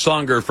Bob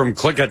Songer from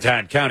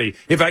Klickitat County.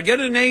 If I get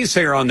a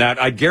naysayer on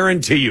that, I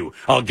guarantee you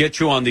I'll get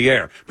you on the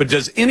air. But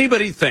does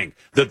anybody think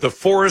that the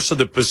forests of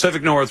the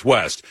Pacific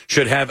Northwest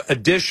should have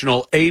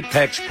additional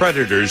apex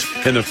predators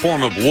in the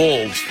form of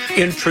wolves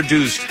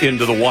introduced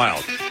into the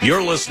wild?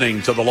 You're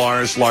listening to the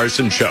Lars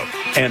Larson Show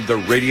and the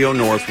Radio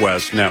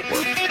Northwest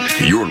Network.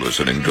 You're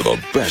listening to the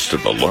best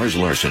of the Lars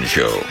Larson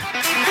Show.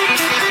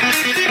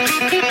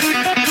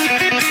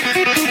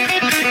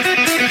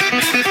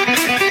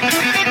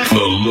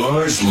 The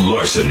Lars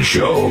Larson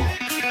Show.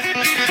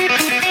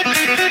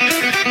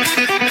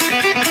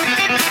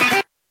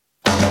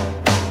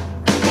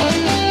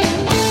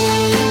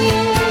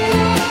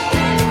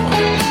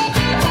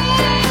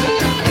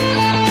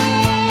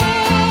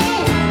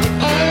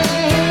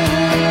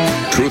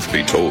 Truth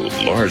be told,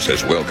 Lars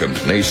has welcomed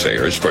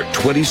naysayers for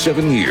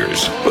 27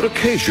 years, but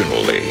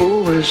occasionally...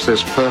 Who is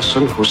this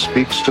person who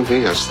speaks to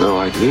me as though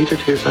I needed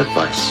his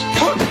advice?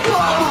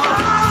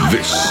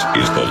 This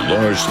is the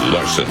Lars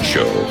Larson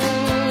Show.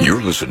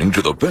 You're listening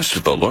to the best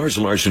of the Lars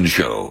Larson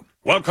Show.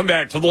 Welcome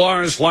back to the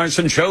Lars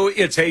Larson Show.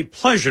 It's a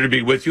pleasure to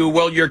be with you.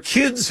 Well, your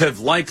kids have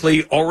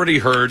likely already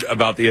heard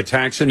about the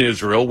attacks in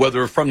Israel,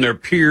 whether from their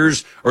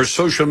peers or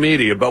social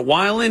media. But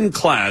while in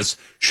class,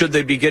 should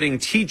they be getting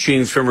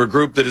teachings from a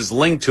group that is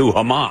linked to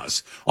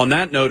Hamas? On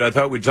that note, I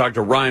thought we'd talk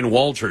to Ryan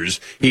Walters.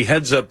 He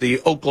heads up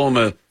the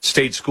Oklahoma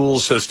State school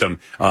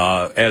system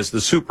as the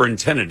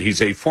superintendent.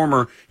 He's a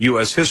former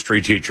U.S.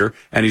 history teacher,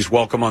 and he's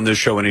welcome on this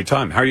show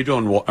anytime. How are you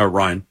doing,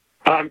 Ryan?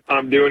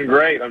 I'm doing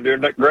great. I'm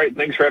doing great.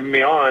 Thanks for having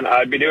me on.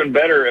 I'd be doing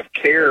better if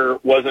CARE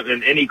wasn't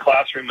in any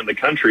classroom in the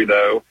country,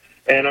 though.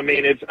 And, I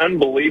mean, it's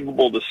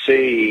unbelievable to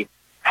see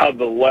how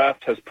the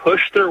left has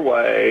pushed their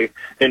way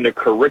into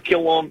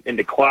curriculum,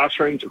 into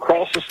classrooms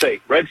across the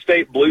state, red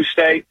state, blue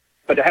state,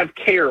 but to have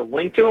CARE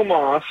linked to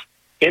Hamas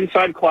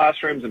inside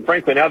classrooms, and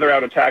frankly, now they're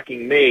out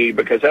attacking me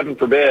because, heaven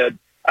forbid,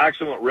 I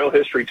actually want real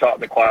history taught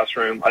in the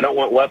classroom. I don't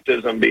want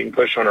leftism being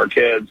pushed on our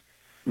kids.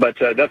 But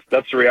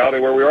that's the reality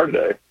where we are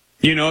today.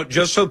 You know,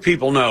 just so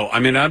people know,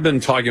 I mean, I've been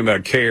talking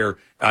about CARE,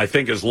 I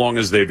think, as long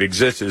as they've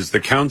existed, is the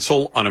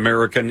Council on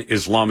American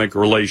Islamic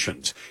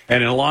Relations.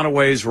 And in a lot of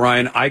ways,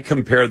 Ryan, I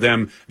compare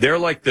them, they're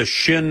like the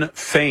Sinn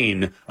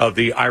Féin of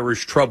the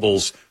Irish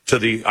Troubles to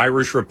the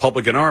Irish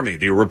Republican Army.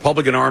 The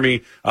Republican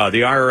Army,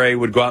 the IRA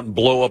would go out and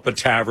blow up a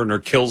tavern or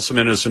kill some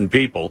innocent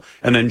people.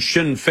 And then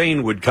Sinn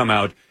Féin would come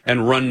out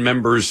and run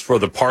members for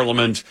the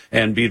parliament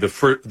and be the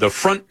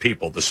front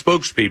people, the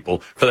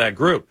spokespeople for that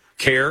group.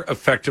 CARE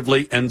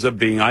effectively ends up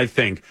being, I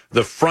think,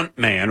 the front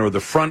man or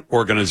the front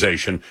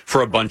organization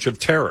for a bunch of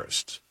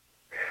terrorists.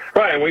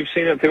 Right, and we've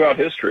seen it throughout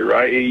history,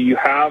 right? You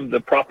have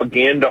the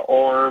propaganda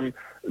arm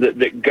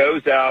that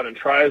goes out and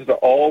tries to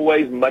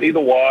always muddy the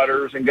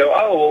waters and go,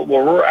 oh,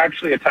 well, we're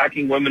actually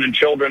attacking women and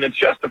children. It's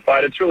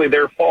justified. It's really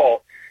their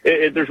fault.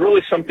 There's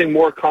really something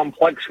more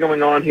complex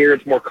going on here.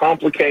 It's more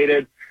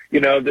complicated.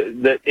 You know,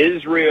 that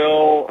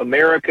Israel,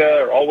 America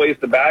are always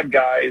the bad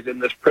guys in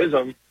this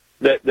prism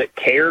that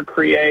CARE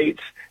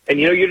creates. And,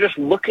 you know, you just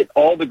look at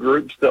all the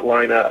groups that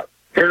line up.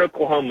 Here in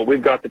Oklahoma,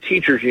 we've got the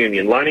teachers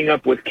union lining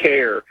up with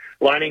CARE,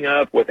 lining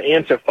up with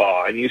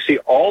Antifa, and you see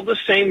all the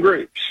same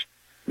groups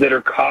that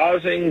are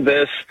causing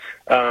this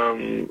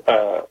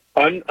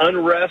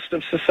unrest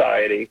of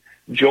society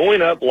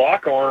join up,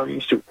 lock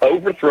arms to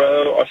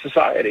overthrow our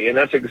society. And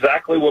that's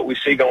exactly what we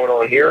see going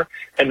on here.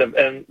 And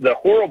the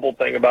horrible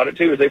thing about it,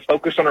 too, is they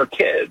focus on our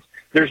kids.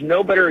 There's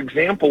no better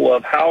example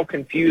of how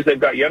confused they've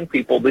got young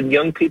people than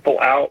young people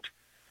out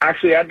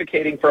actually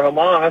advocating for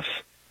Hamas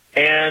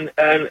and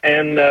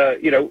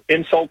you know,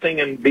 insulting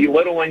and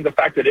belittling the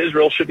fact that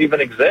Israel should even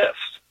exist.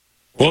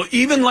 Well,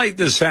 even like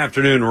this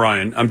afternoon,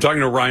 Ryan, I'm talking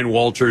to Ryan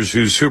Walters,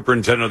 who's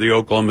superintendent of the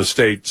Oklahoma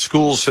State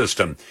school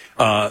system,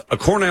 a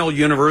Cornell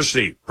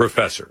University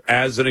professor,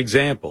 as an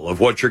example of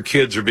what your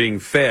kids are being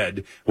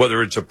fed,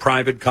 whether it's a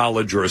private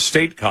college or a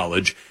state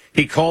college.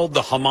 He called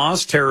the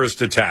Hamas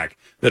terrorist attack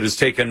that has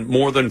taken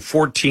more than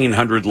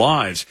 1,400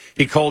 lives.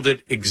 He called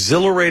it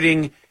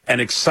exhilarating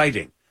and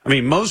exciting. I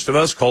mean, most of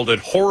us called it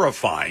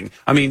horrifying.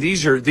 I mean,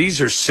 these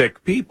are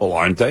sick people,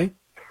 aren't they?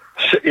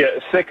 Yeah,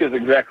 sick is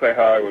exactly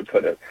how I would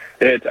put it.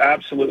 It's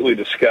absolutely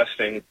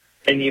disgusting.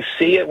 And you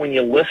see it when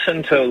you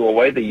listen to the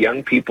way the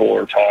young people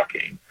are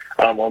talking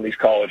on these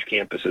college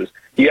campuses.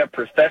 You have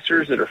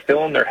professors that are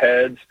filling their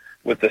heads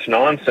with this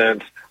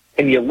nonsense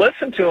And you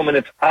listen to them, and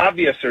it's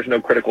obvious there's no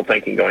critical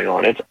thinking going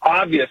on. It's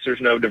obvious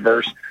there's no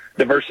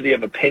diversity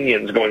of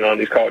opinions going on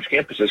these college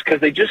campuses,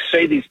 because they just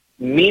say these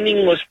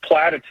meaningless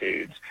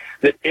platitudes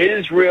that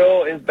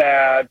Israel is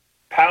bad,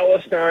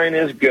 Palestine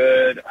is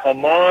good,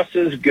 Hamas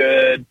is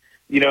good.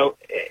 You know,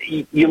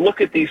 you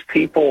look at these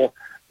people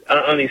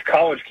on these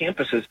college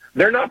campuses,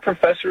 they're not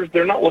professors.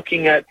 They're not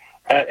looking at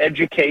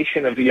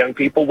education of the young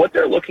people. What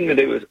they're looking to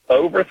do is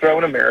overthrow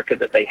an America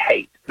that they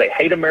hate. They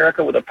hate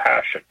America with a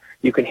passion.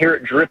 You can hear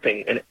it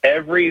dripping in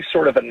every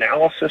sort of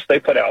analysis they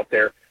put out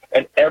there,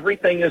 and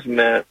everything is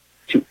meant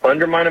to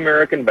undermine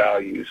American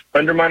values,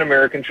 undermine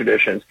American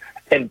traditions,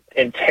 and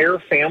tear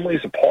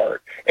families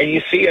apart. And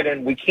you see it,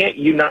 and we can't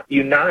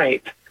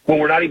unite when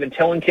we're not even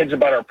telling kids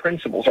about our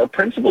principles. Our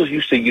principles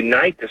used to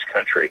unite this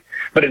country,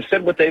 but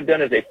instead what they've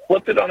done is they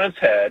flipped it on its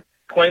head,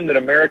 claim that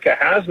America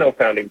has no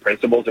founding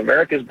principles.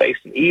 America is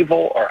based in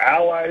evil. Our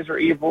allies are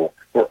evil.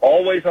 We're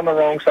always on the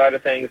wrong side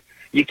of things.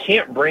 You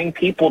can't bring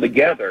people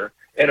together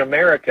in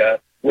America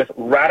with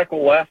radical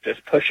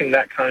leftists pushing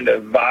that kind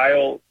of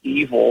vile,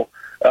 evil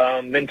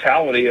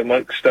mentality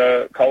amongst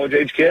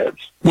college-age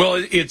kids. Well,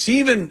 it's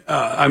even,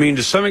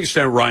 to some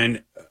extent,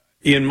 Ryan,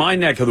 in my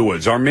neck of the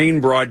woods, our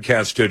main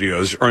broadcast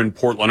studios are in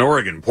Portland,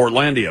 Oregon,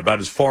 Portlandia, about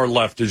as far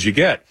left as you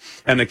get.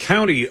 And the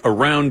county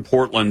around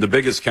Portland, the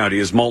biggest county,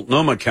 is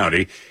Multnomah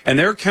County, and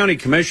their county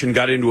commission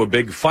got into a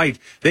big fight.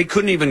 They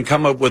couldn't even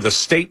come up with a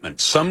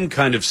statement, some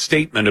kind of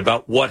statement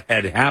about what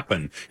had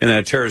happened in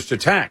that terrorist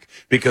attack,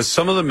 because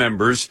some of the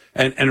members,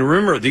 and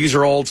remember, these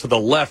are all to the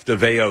left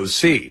of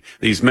AOC,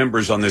 these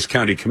members on this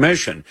county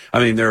commission. I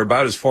mean, they're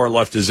about as far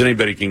left as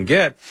anybody can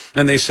get.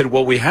 And they said,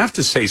 well, we have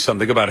to say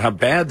something about how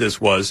bad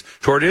this was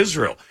toward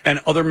Israel.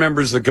 And other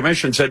members of the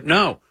commission said,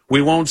 no,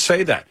 we won't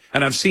say that.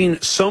 And I've seen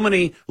so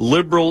many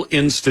liberal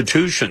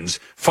institutions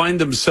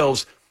find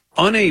themselves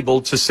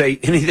unable to say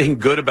anything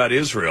good about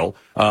Israel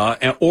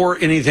or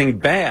anything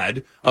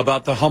bad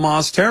about the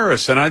Hamas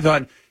terrorists. And I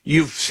thought,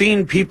 you've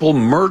seen people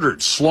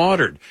murdered,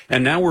 slaughtered,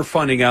 and now we're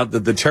finding out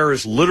that the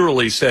terrorists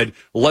literally said,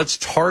 let's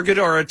target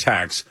our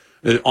attacks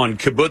on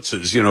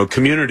kibbutzes,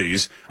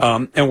 communities,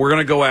 and we're going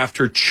to go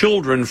after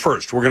children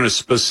first. We're going to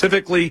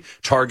specifically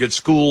target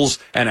schools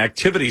and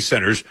activity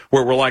centers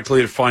where we're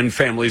likely to find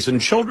families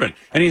and children.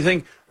 And you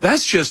think,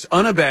 that's just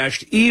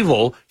unabashed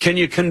evil. Can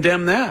you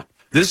condemn that?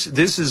 This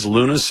is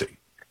lunacy.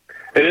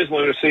 It is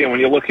lunacy, and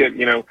when you look at,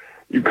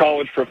 your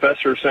college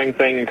professors saying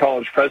things and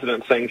college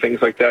presidents saying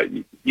things like that,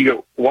 you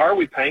go, why are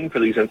we paying for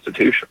these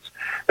institutions?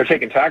 They're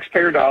taking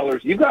taxpayer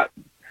dollars. You've got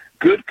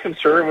good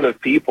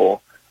conservative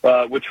people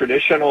with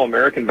traditional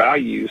American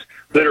values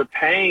that are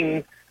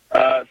paying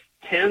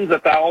tens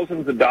of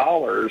thousands of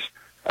dollars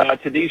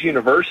to these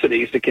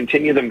universities to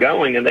continue them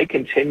going, and they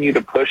continue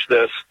to push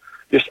this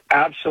just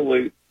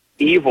absolute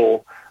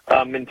evil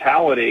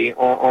mentality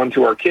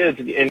onto our kids.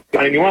 And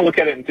you want to look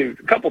at it into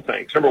a couple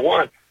things. Number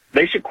one,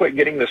 they should quit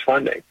getting this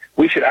funding.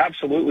 We should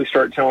absolutely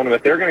start telling them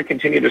if they're going to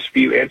continue to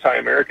spew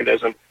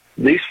anti-Americanism,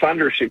 these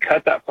funders should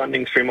cut that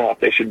funding stream off.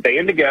 They should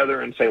band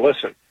together and say,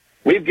 listen,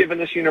 we've given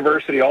this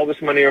university all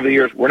this money over the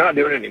years. We're not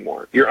doing it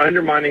anymore. You're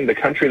undermining the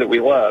country that we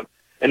love.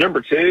 And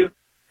number two,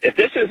 if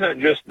this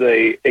isn't just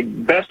the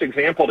best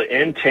example to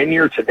end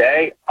tenure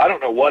today, I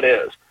don't know what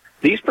is.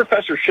 These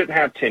professors shouldn't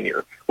have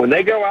tenure. When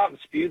they go out and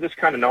spew this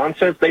kind of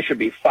nonsense, they should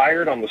be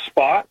fired on the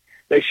spot.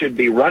 They should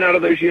be run out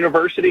of those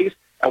universities.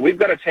 And we've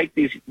got to take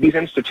these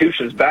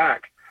institutions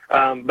back.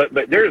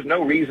 But there is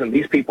no reason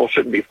these people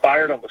shouldn't be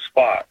fired on the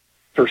spot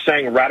for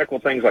saying radical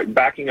things like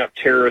backing up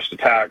terrorist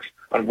attacks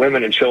on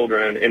women and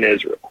children in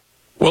Israel.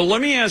 Well,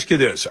 let me ask you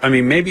this. I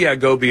mean, maybe I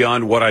go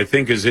beyond what I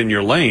think is in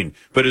your lane,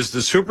 but as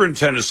the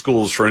superintendent of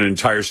schools for an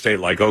entire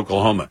state like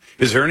Oklahoma,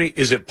 is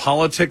it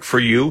politic for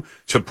you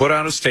to put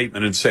out a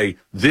statement and say,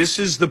 this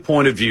is the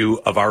point of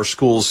view of our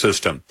school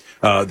system,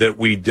 that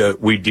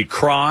we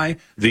decry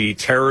the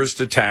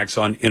terrorist attacks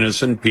on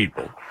innocent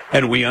people,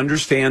 and we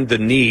understand the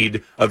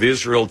need of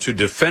Israel to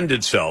defend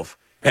itself,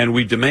 and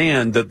we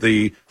demand that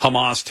the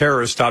Hamas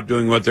terrorists stop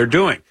doing what they're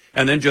doing,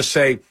 and then just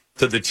say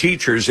to the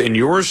teachers in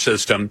your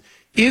system,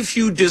 if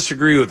you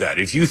disagree with that,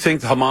 if you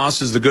think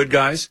Hamas is the good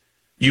guys,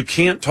 you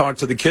can't talk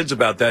to the kids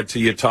about that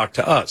till you talk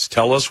to us.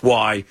 Tell us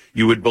why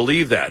you would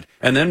believe that.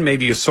 And then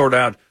maybe you sort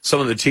out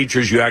some of the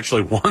teachers you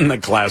actually want in the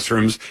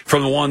classrooms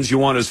from the ones you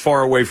want as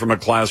far away from a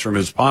classroom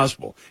as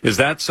possible. Is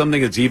that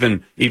something that's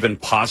even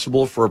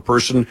possible for a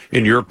person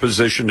in your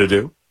position to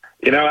do?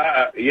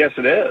 Yes,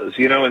 it is.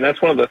 And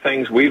that's one of the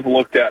things we've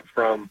looked at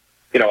from,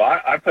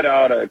 I put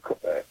out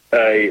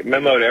a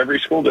memo to every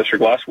school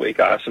district last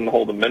week. I asked them to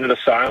hold a minute of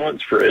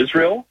silence for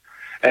Israel.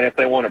 And if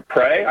they want to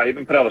pray, I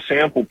even put out a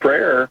sample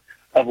prayer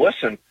of,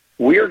 listen,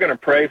 we are going to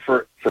pray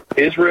for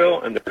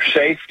Israel and their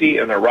safety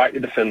and their right to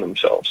defend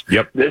themselves.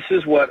 Yep. This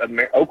is what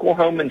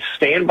Oklahomans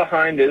stand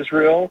behind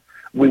Israel.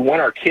 We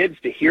want our kids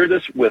to hear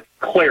this with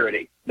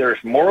clarity. There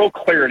is moral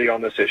clarity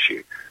on this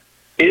issue.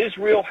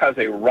 Israel has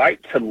a right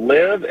to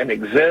live and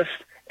exist,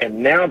 and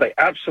now they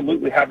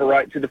absolutely have a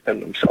right to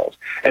defend themselves.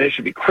 And it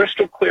should be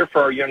crystal clear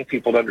for our young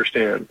people to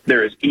understand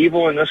there is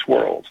evil in this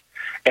world,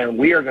 and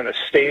we are going to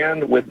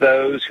stand with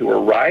those who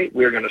are right.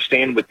 We are going to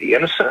stand with the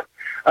innocent.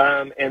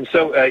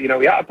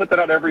 I put that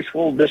out every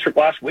school district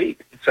last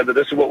week and said that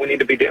this is what we need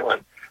to be doing.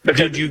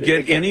 Did you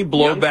get any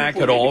blowback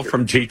at all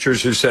from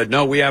teachers who said,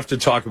 no, we have to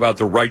talk about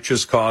the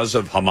righteous cause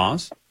of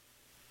Hamas?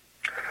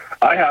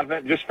 I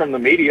haven't, just from the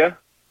media.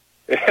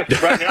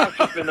 Right now, it's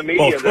just been the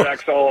media that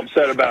acts all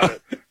upset about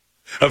it.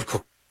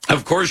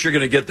 Of course, you're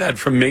going to get that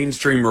from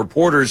mainstream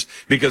reporters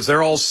because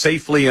they're all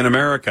safely in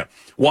America.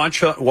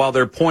 Watch while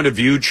their point of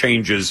view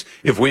changes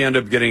if we end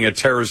up getting a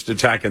terrorist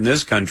attack in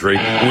this country.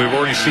 And we've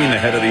already seen the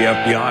head of the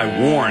FBI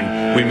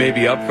warn we may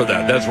be up for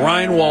that. That's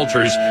Ryan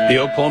Walters, the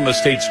Oklahoma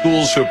State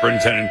School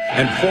Superintendent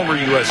and former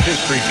U.S.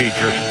 history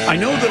teacher. I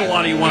know that a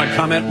lot of you want to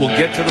comment. We'll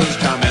get to those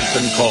comments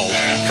and calls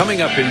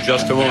coming up in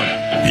just a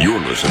moment. You're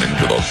listening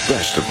to the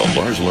best of the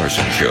Lars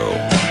Larson Show.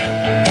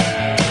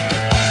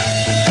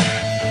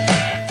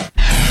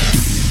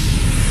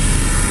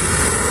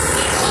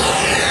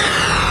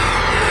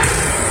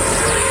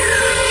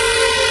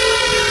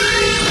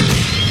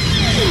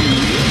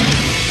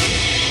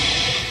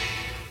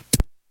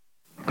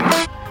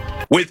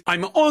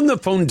 I'm on the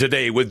phone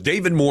today with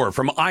David Moore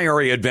from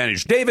IRA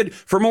Advantage. David,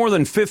 for more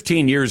than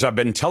 15 years, I've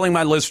been telling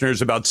my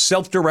listeners about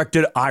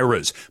self-directed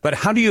IRAs, but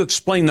how do you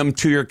explain them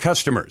to your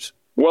customers?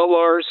 Well,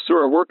 Lars,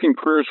 through our working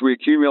careers, we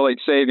accumulate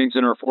savings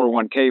in our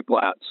 401k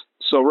plans.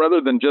 So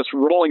rather than just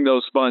rolling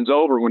those funds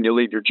over when you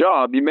leave your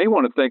job, you may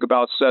want to think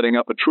about setting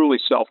up a truly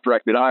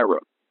self-directed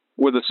IRA.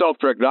 With a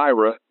self-directed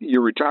IRA,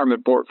 your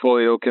retirement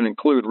portfolio can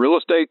include real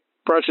estate,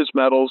 precious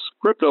metals,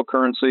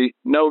 cryptocurrency,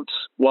 notes,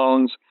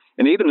 loans,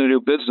 and even a new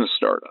business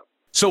startup.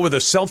 So with a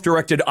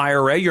self-directed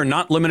IRA, you're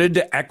not limited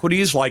to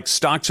equities like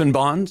stocks and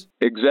bonds?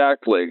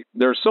 Exactly.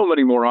 There are so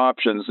many more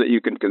options that you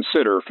can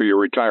consider for your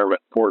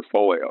retirement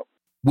portfolio.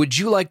 Would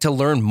you like to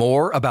learn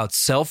more about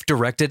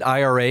self-directed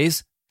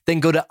IRAs?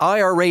 Then go to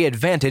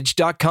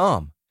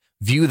IRAadvantage.com,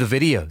 view the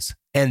videos,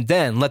 and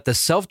then let the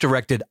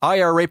self-directed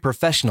IRA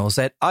professionals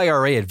at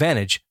IRA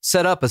Advantage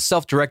set up a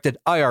self-directed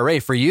IRA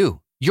for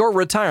you. Your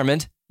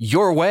retirement,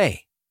 your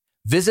way.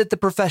 Visit the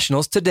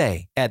professionals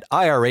today at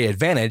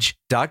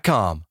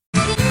IRAadvantage.com.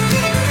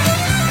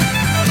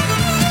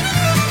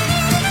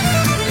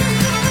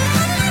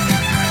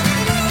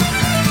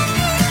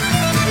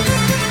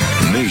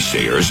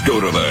 Naysayers go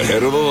to the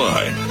head of the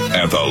line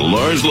at the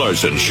Lars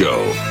Larson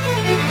Show.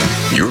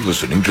 You're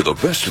listening to the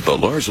best of the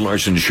Lars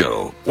Larson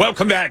Show.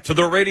 Welcome back to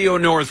the Radio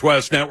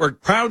Northwest Network,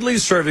 proudly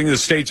serving the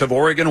states of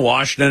Oregon,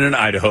 Washington, and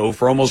Idaho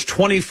for almost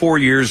 24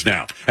 years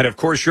now. And of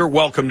course, you're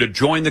welcome to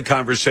join the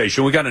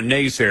conversation. We got a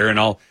naysayer, and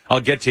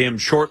I'll get to him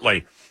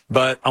shortly.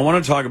 But I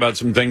want to talk about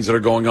some things that are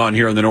going on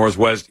here in the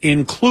Northwest,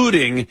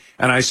 including,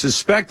 and I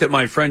suspect that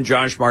my friend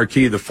Josh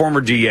Markey, the former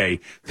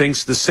DA,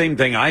 thinks the same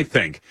thing I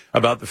think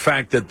about the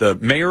fact that the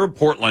mayor of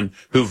Portland,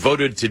 who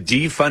voted to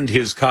defund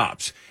his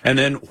cops and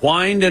then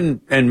whined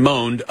and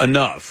moaned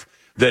enough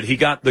that he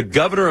got the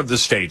governor of the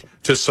state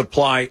to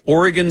supply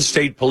Oregon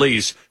State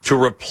Police to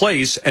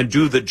replace and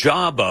do the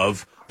job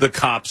of the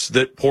cops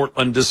that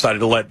Portland decided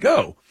to let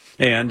go.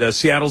 And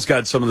Seattle's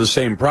got some of the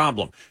same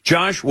problem.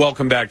 Josh,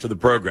 welcome back to the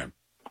program.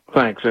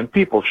 Thanks. And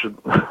people should,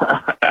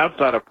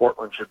 outside of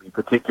Portland, should be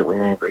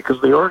particularly angry because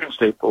the Oregon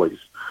State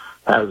Police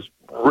has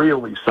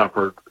really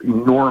suffered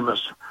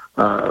enormous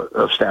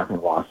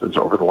staffing losses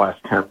over the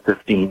last 10,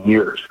 15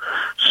 years.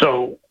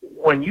 So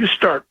when you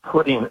start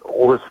putting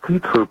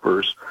OSP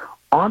troopers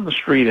on the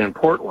street in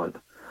Portland,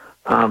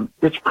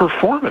 it's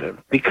performative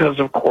because,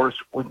 of course,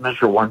 with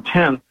Measure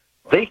 110,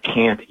 they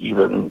can't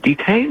even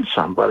detain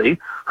somebody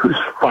who's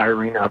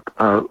firing up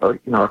a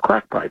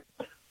crack pipe,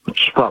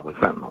 which is probably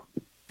fentanyl.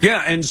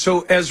 Yeah, and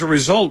so as a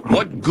result,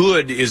 what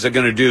good is it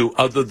going to do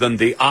other than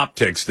the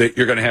optics that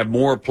you're going to have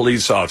more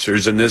police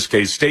officers, in this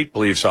case state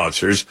police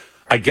officers,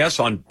 I guess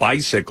on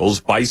bicycles,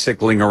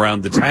 bicycling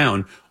around the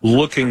town,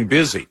 looking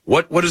busy?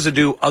 What does it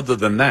do other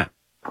than that?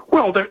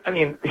 Well, there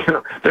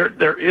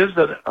is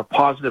a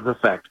positive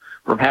effect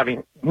from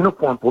having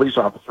uniformed police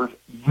officers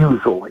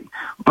usually.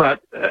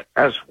 But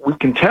as we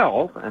can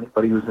tell,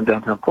 anybody who's in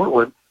downtown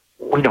Portland,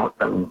 we don't,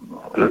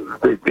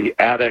 the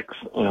addicts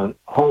and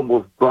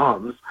homeless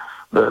bums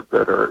that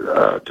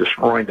are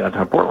destroying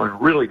downtown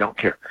Portland really don't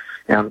care.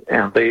 And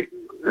they,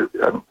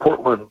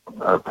 Portland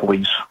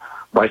police,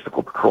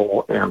 bicycle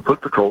patrol, and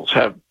foot patrols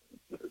haven't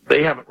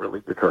really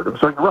deterred them.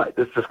 So you're right,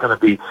 it's just going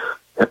to be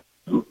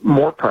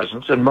more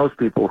presence, and most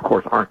people, of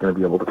course, aren't going to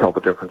be able to tell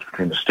the difference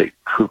between a state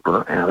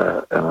trooper and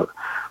a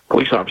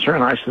police officer,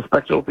 and I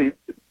suspect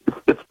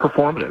it's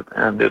performative,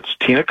 and it's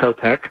Tina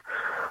Kotek,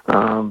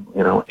 and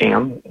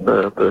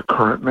the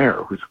current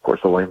mayor, who's, of course,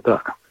 a lame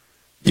duck.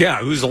 Yeah,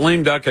 who's a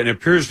lame duck and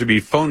appears to be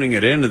phoning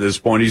it in at this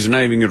point. He's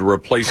not even going to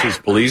replace his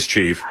police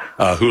chief,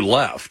 who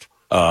left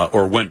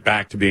or went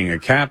back to being a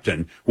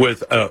captain,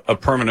 with a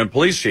permanent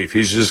police chief.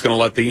 He's just going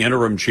to let the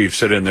interim chief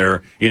sit in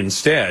there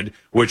instead,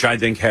 which I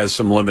think has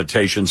some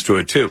limitations to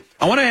it, too.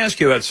 I want to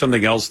ask you about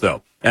something else,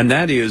 though, and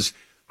that is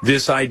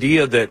this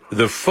idea that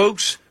the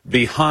folks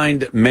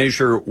behind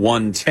Measure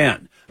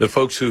 110, the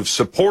folks who've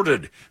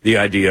supported the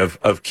idea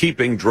of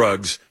keeping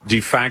drugs de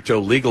facto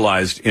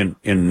legalized in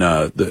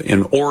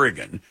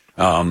Oregon,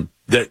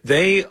 that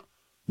they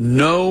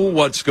know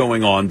what's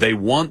going on. They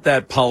want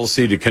that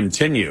policy to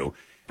continue.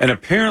 And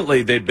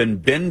apparently they've been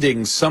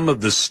bending some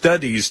of the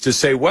studies to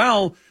say,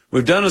 well,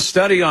 we've done a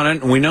study on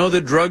it and we know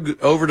that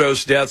drug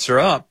overdose deaths are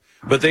up,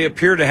 but they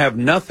appear to have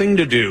nothing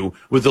to do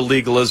with the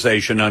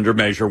legalization under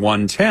Measure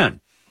 110.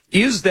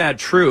 Is that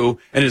true?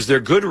 And is there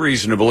good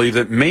reason to believe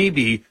that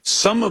maybe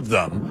some of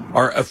them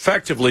are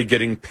effectively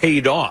getting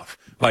paid off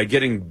by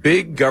getting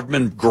big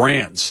government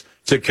grants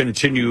to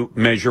continue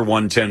Measure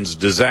 110's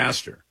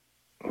disaster?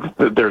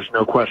 There's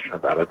no question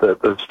about it.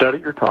 The study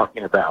you're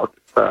talking about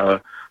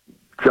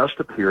just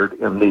appeared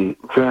in the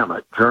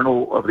JAMA,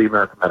 Journal of the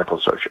American Medical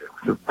Association,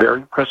 which is a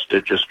very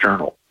prestigious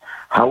journal.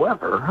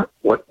 However,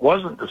 what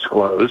wasn't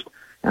disclosed,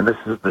 and this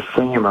is the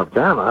shame of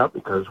JAMA,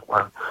 because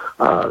when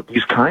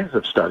these kinds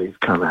of studies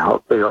come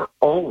out, they are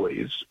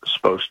always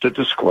supposed to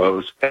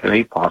disclose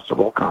any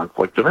possible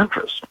conflict of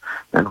interest.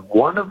 And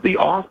one of the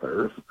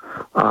authors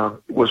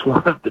was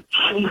one of the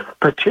chief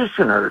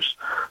petitioners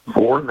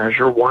for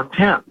Measure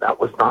 110. That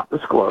was not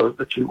disclosed,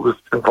 that she was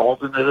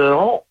involved in it at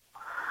all.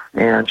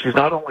 And she's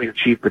not only a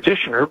chief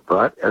petitioner,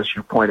 but, as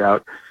you point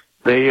out,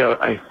 they,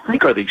 I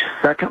think, are the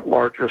second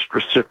largest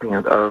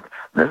recipient of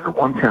Measure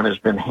 110, has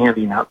been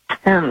handing out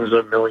tens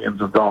of millions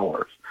of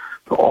dollars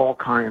to all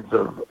kinds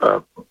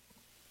of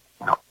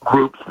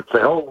groups that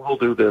say, oh, we'll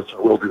do this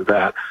or we'll do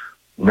that,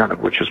 none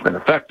of which has been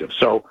effective.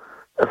 So,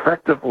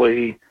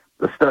 effectively,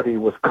 the study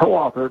was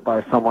co-authored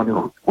by someone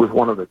who was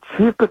one of the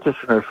chief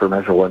petitioners for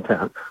Measure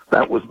 110.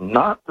 That was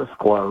not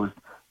disclosed.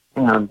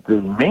 And the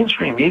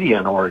mainstream media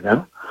in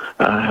Oregon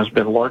has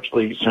been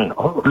largely saying,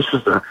 oh, this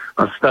is a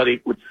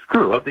study, which is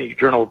true, of the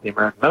Journal of the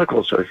American Medical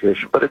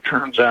Association, but it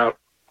turns out,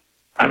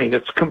 I mean,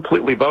 it's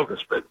completely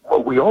bogus. But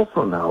what we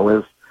also know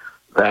is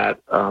that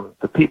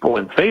the people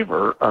in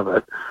favor of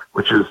it,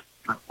 which is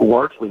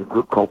largely a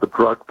group called the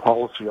Drug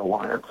Policy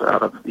Alliance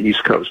out of the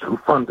East Coast, who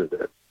funded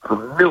it for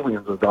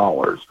millions of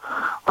dollars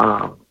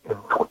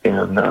in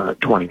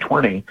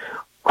 2020,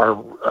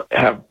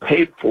 have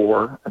paid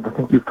for, and I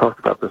think you've talked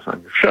about this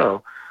on your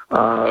show,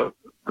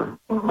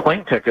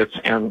 plane tickets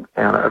and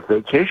a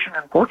vacation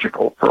in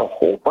Portugal for a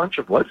whole bunch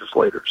of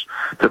legislators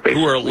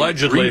who are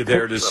allegedly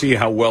there to see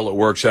how well it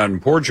works out in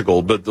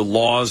Portugal, but the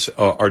laws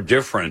are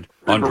different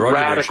on drug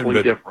addiction.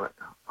 Radically different.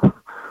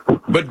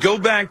 But go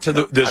back to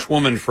this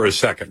woman for a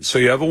second. So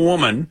you have a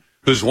woman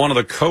who's one of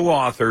the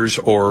co-authors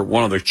or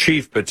one of the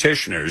chief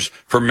petitioners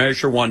for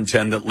Measure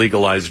 110 that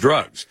legalized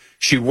drugs.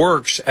 She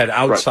works at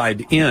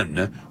Outside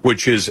In,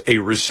 which is a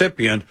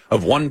recipient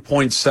of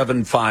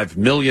 $1.75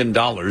 million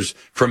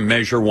from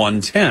Measure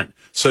 110.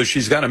 So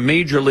she's got a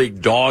major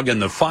league dog in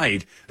the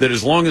fight that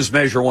as long as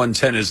Measure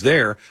 110 is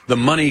there, the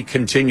money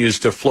continues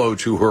to flow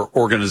to her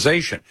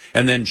organization.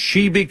 And then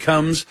she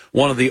becomes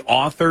one of the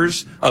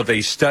authors of a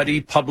study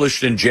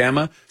published in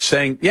JAMA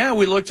saying, yeah,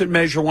 we looked at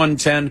Measure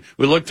 110.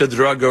 We looked at the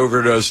drug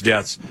overdose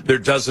deaths. There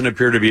doesn't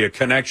appear to be a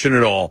connection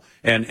at all.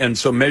 And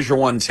so Measure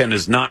 110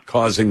 is not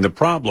causing the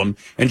problem.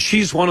 And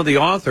she's one of the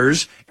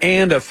authors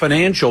and a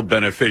financial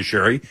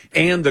beneficiary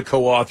and the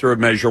co-author of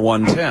Measure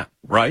 110,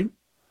 right?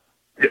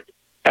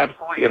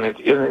 Absolutely, and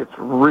it's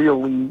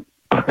really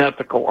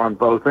unethical on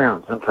both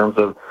ends in terms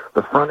of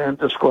the front-end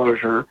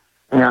disclosure,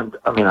 and,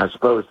 I mean, I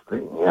suppose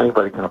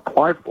anybody can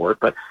apply for it,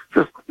 but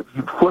just if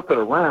you flip it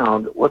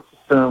around, let's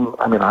assume,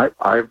 I mean, I've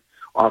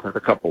authored a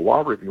couple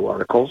law review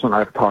articles, and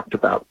I've talked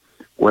about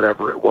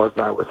whatever it was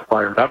I was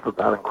fired up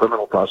about in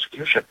criminal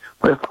prosecution,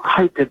 but if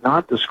I did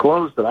not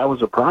disclose that I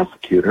was a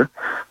prosecutor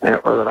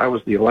or that I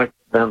was the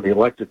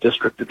elected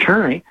district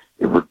attorney,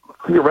 it would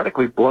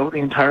theoretically blow the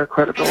entire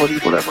credibility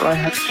of whatever I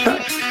had to say.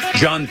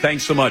 John,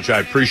 thanks so much. I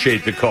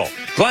appreciate the call.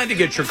 Glad to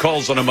get your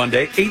calls on a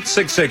Monday.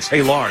 866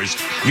 Hey Lars.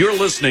 You're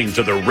listening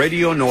to the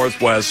Radio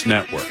Northwest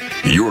Network.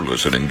 You're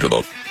listening to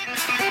the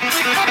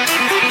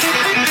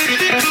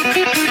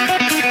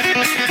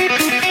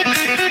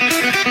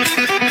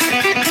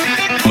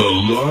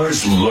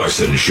Lars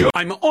Larson Show.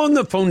 I'm on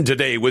the phone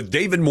today with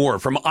David Moore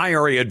from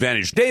IRA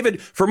Advantage.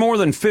 David, for more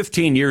than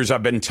 15 years,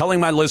 I've been telling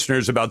my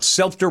listeners about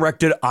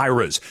self-directed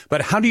IRAs,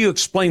 but how do you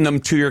explain them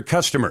to your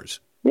customers?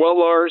 Well,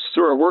 Lars,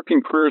 through our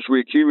working careers,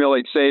 we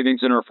accumulate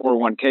savings in our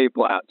 401k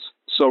plans.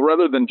 So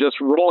rather than just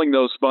rolling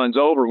those funds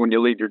over when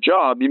you leave your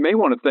job, you may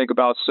want to think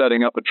about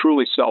setting up a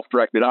truly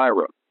self-directed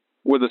IRA.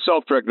 With a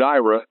self-directed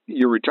IRA,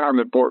 your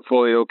retirement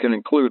portfolio can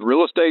include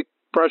real estate,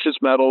 precious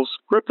metals,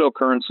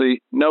 cryptocurrency,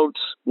 notes,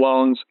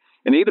 loans,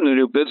 and even a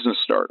new business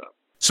startup.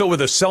 So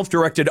with a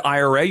self-directed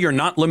IRA, you're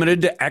not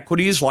limited to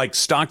equities like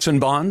stocks and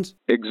bonds?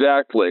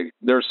 Exactly.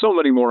 There are so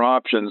many more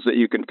options that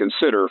you can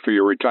consider for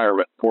your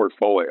retirement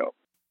portfolio.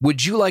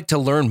 Would you like to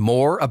learn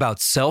more about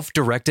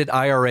self-directed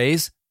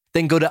IRAs?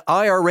 Then go to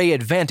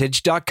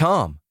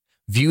IRAadvantage.com,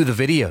 view the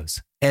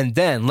videos, and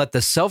then let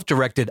the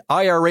self-directed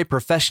IRA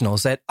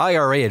professionals at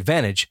IRA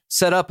Advantage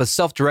set up a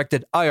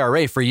self-directed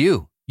IRA for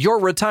you. Your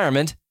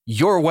retirement,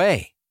 your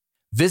way.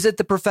 Visit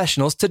the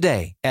professionals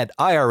today at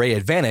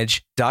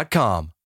IRAadvantage.com.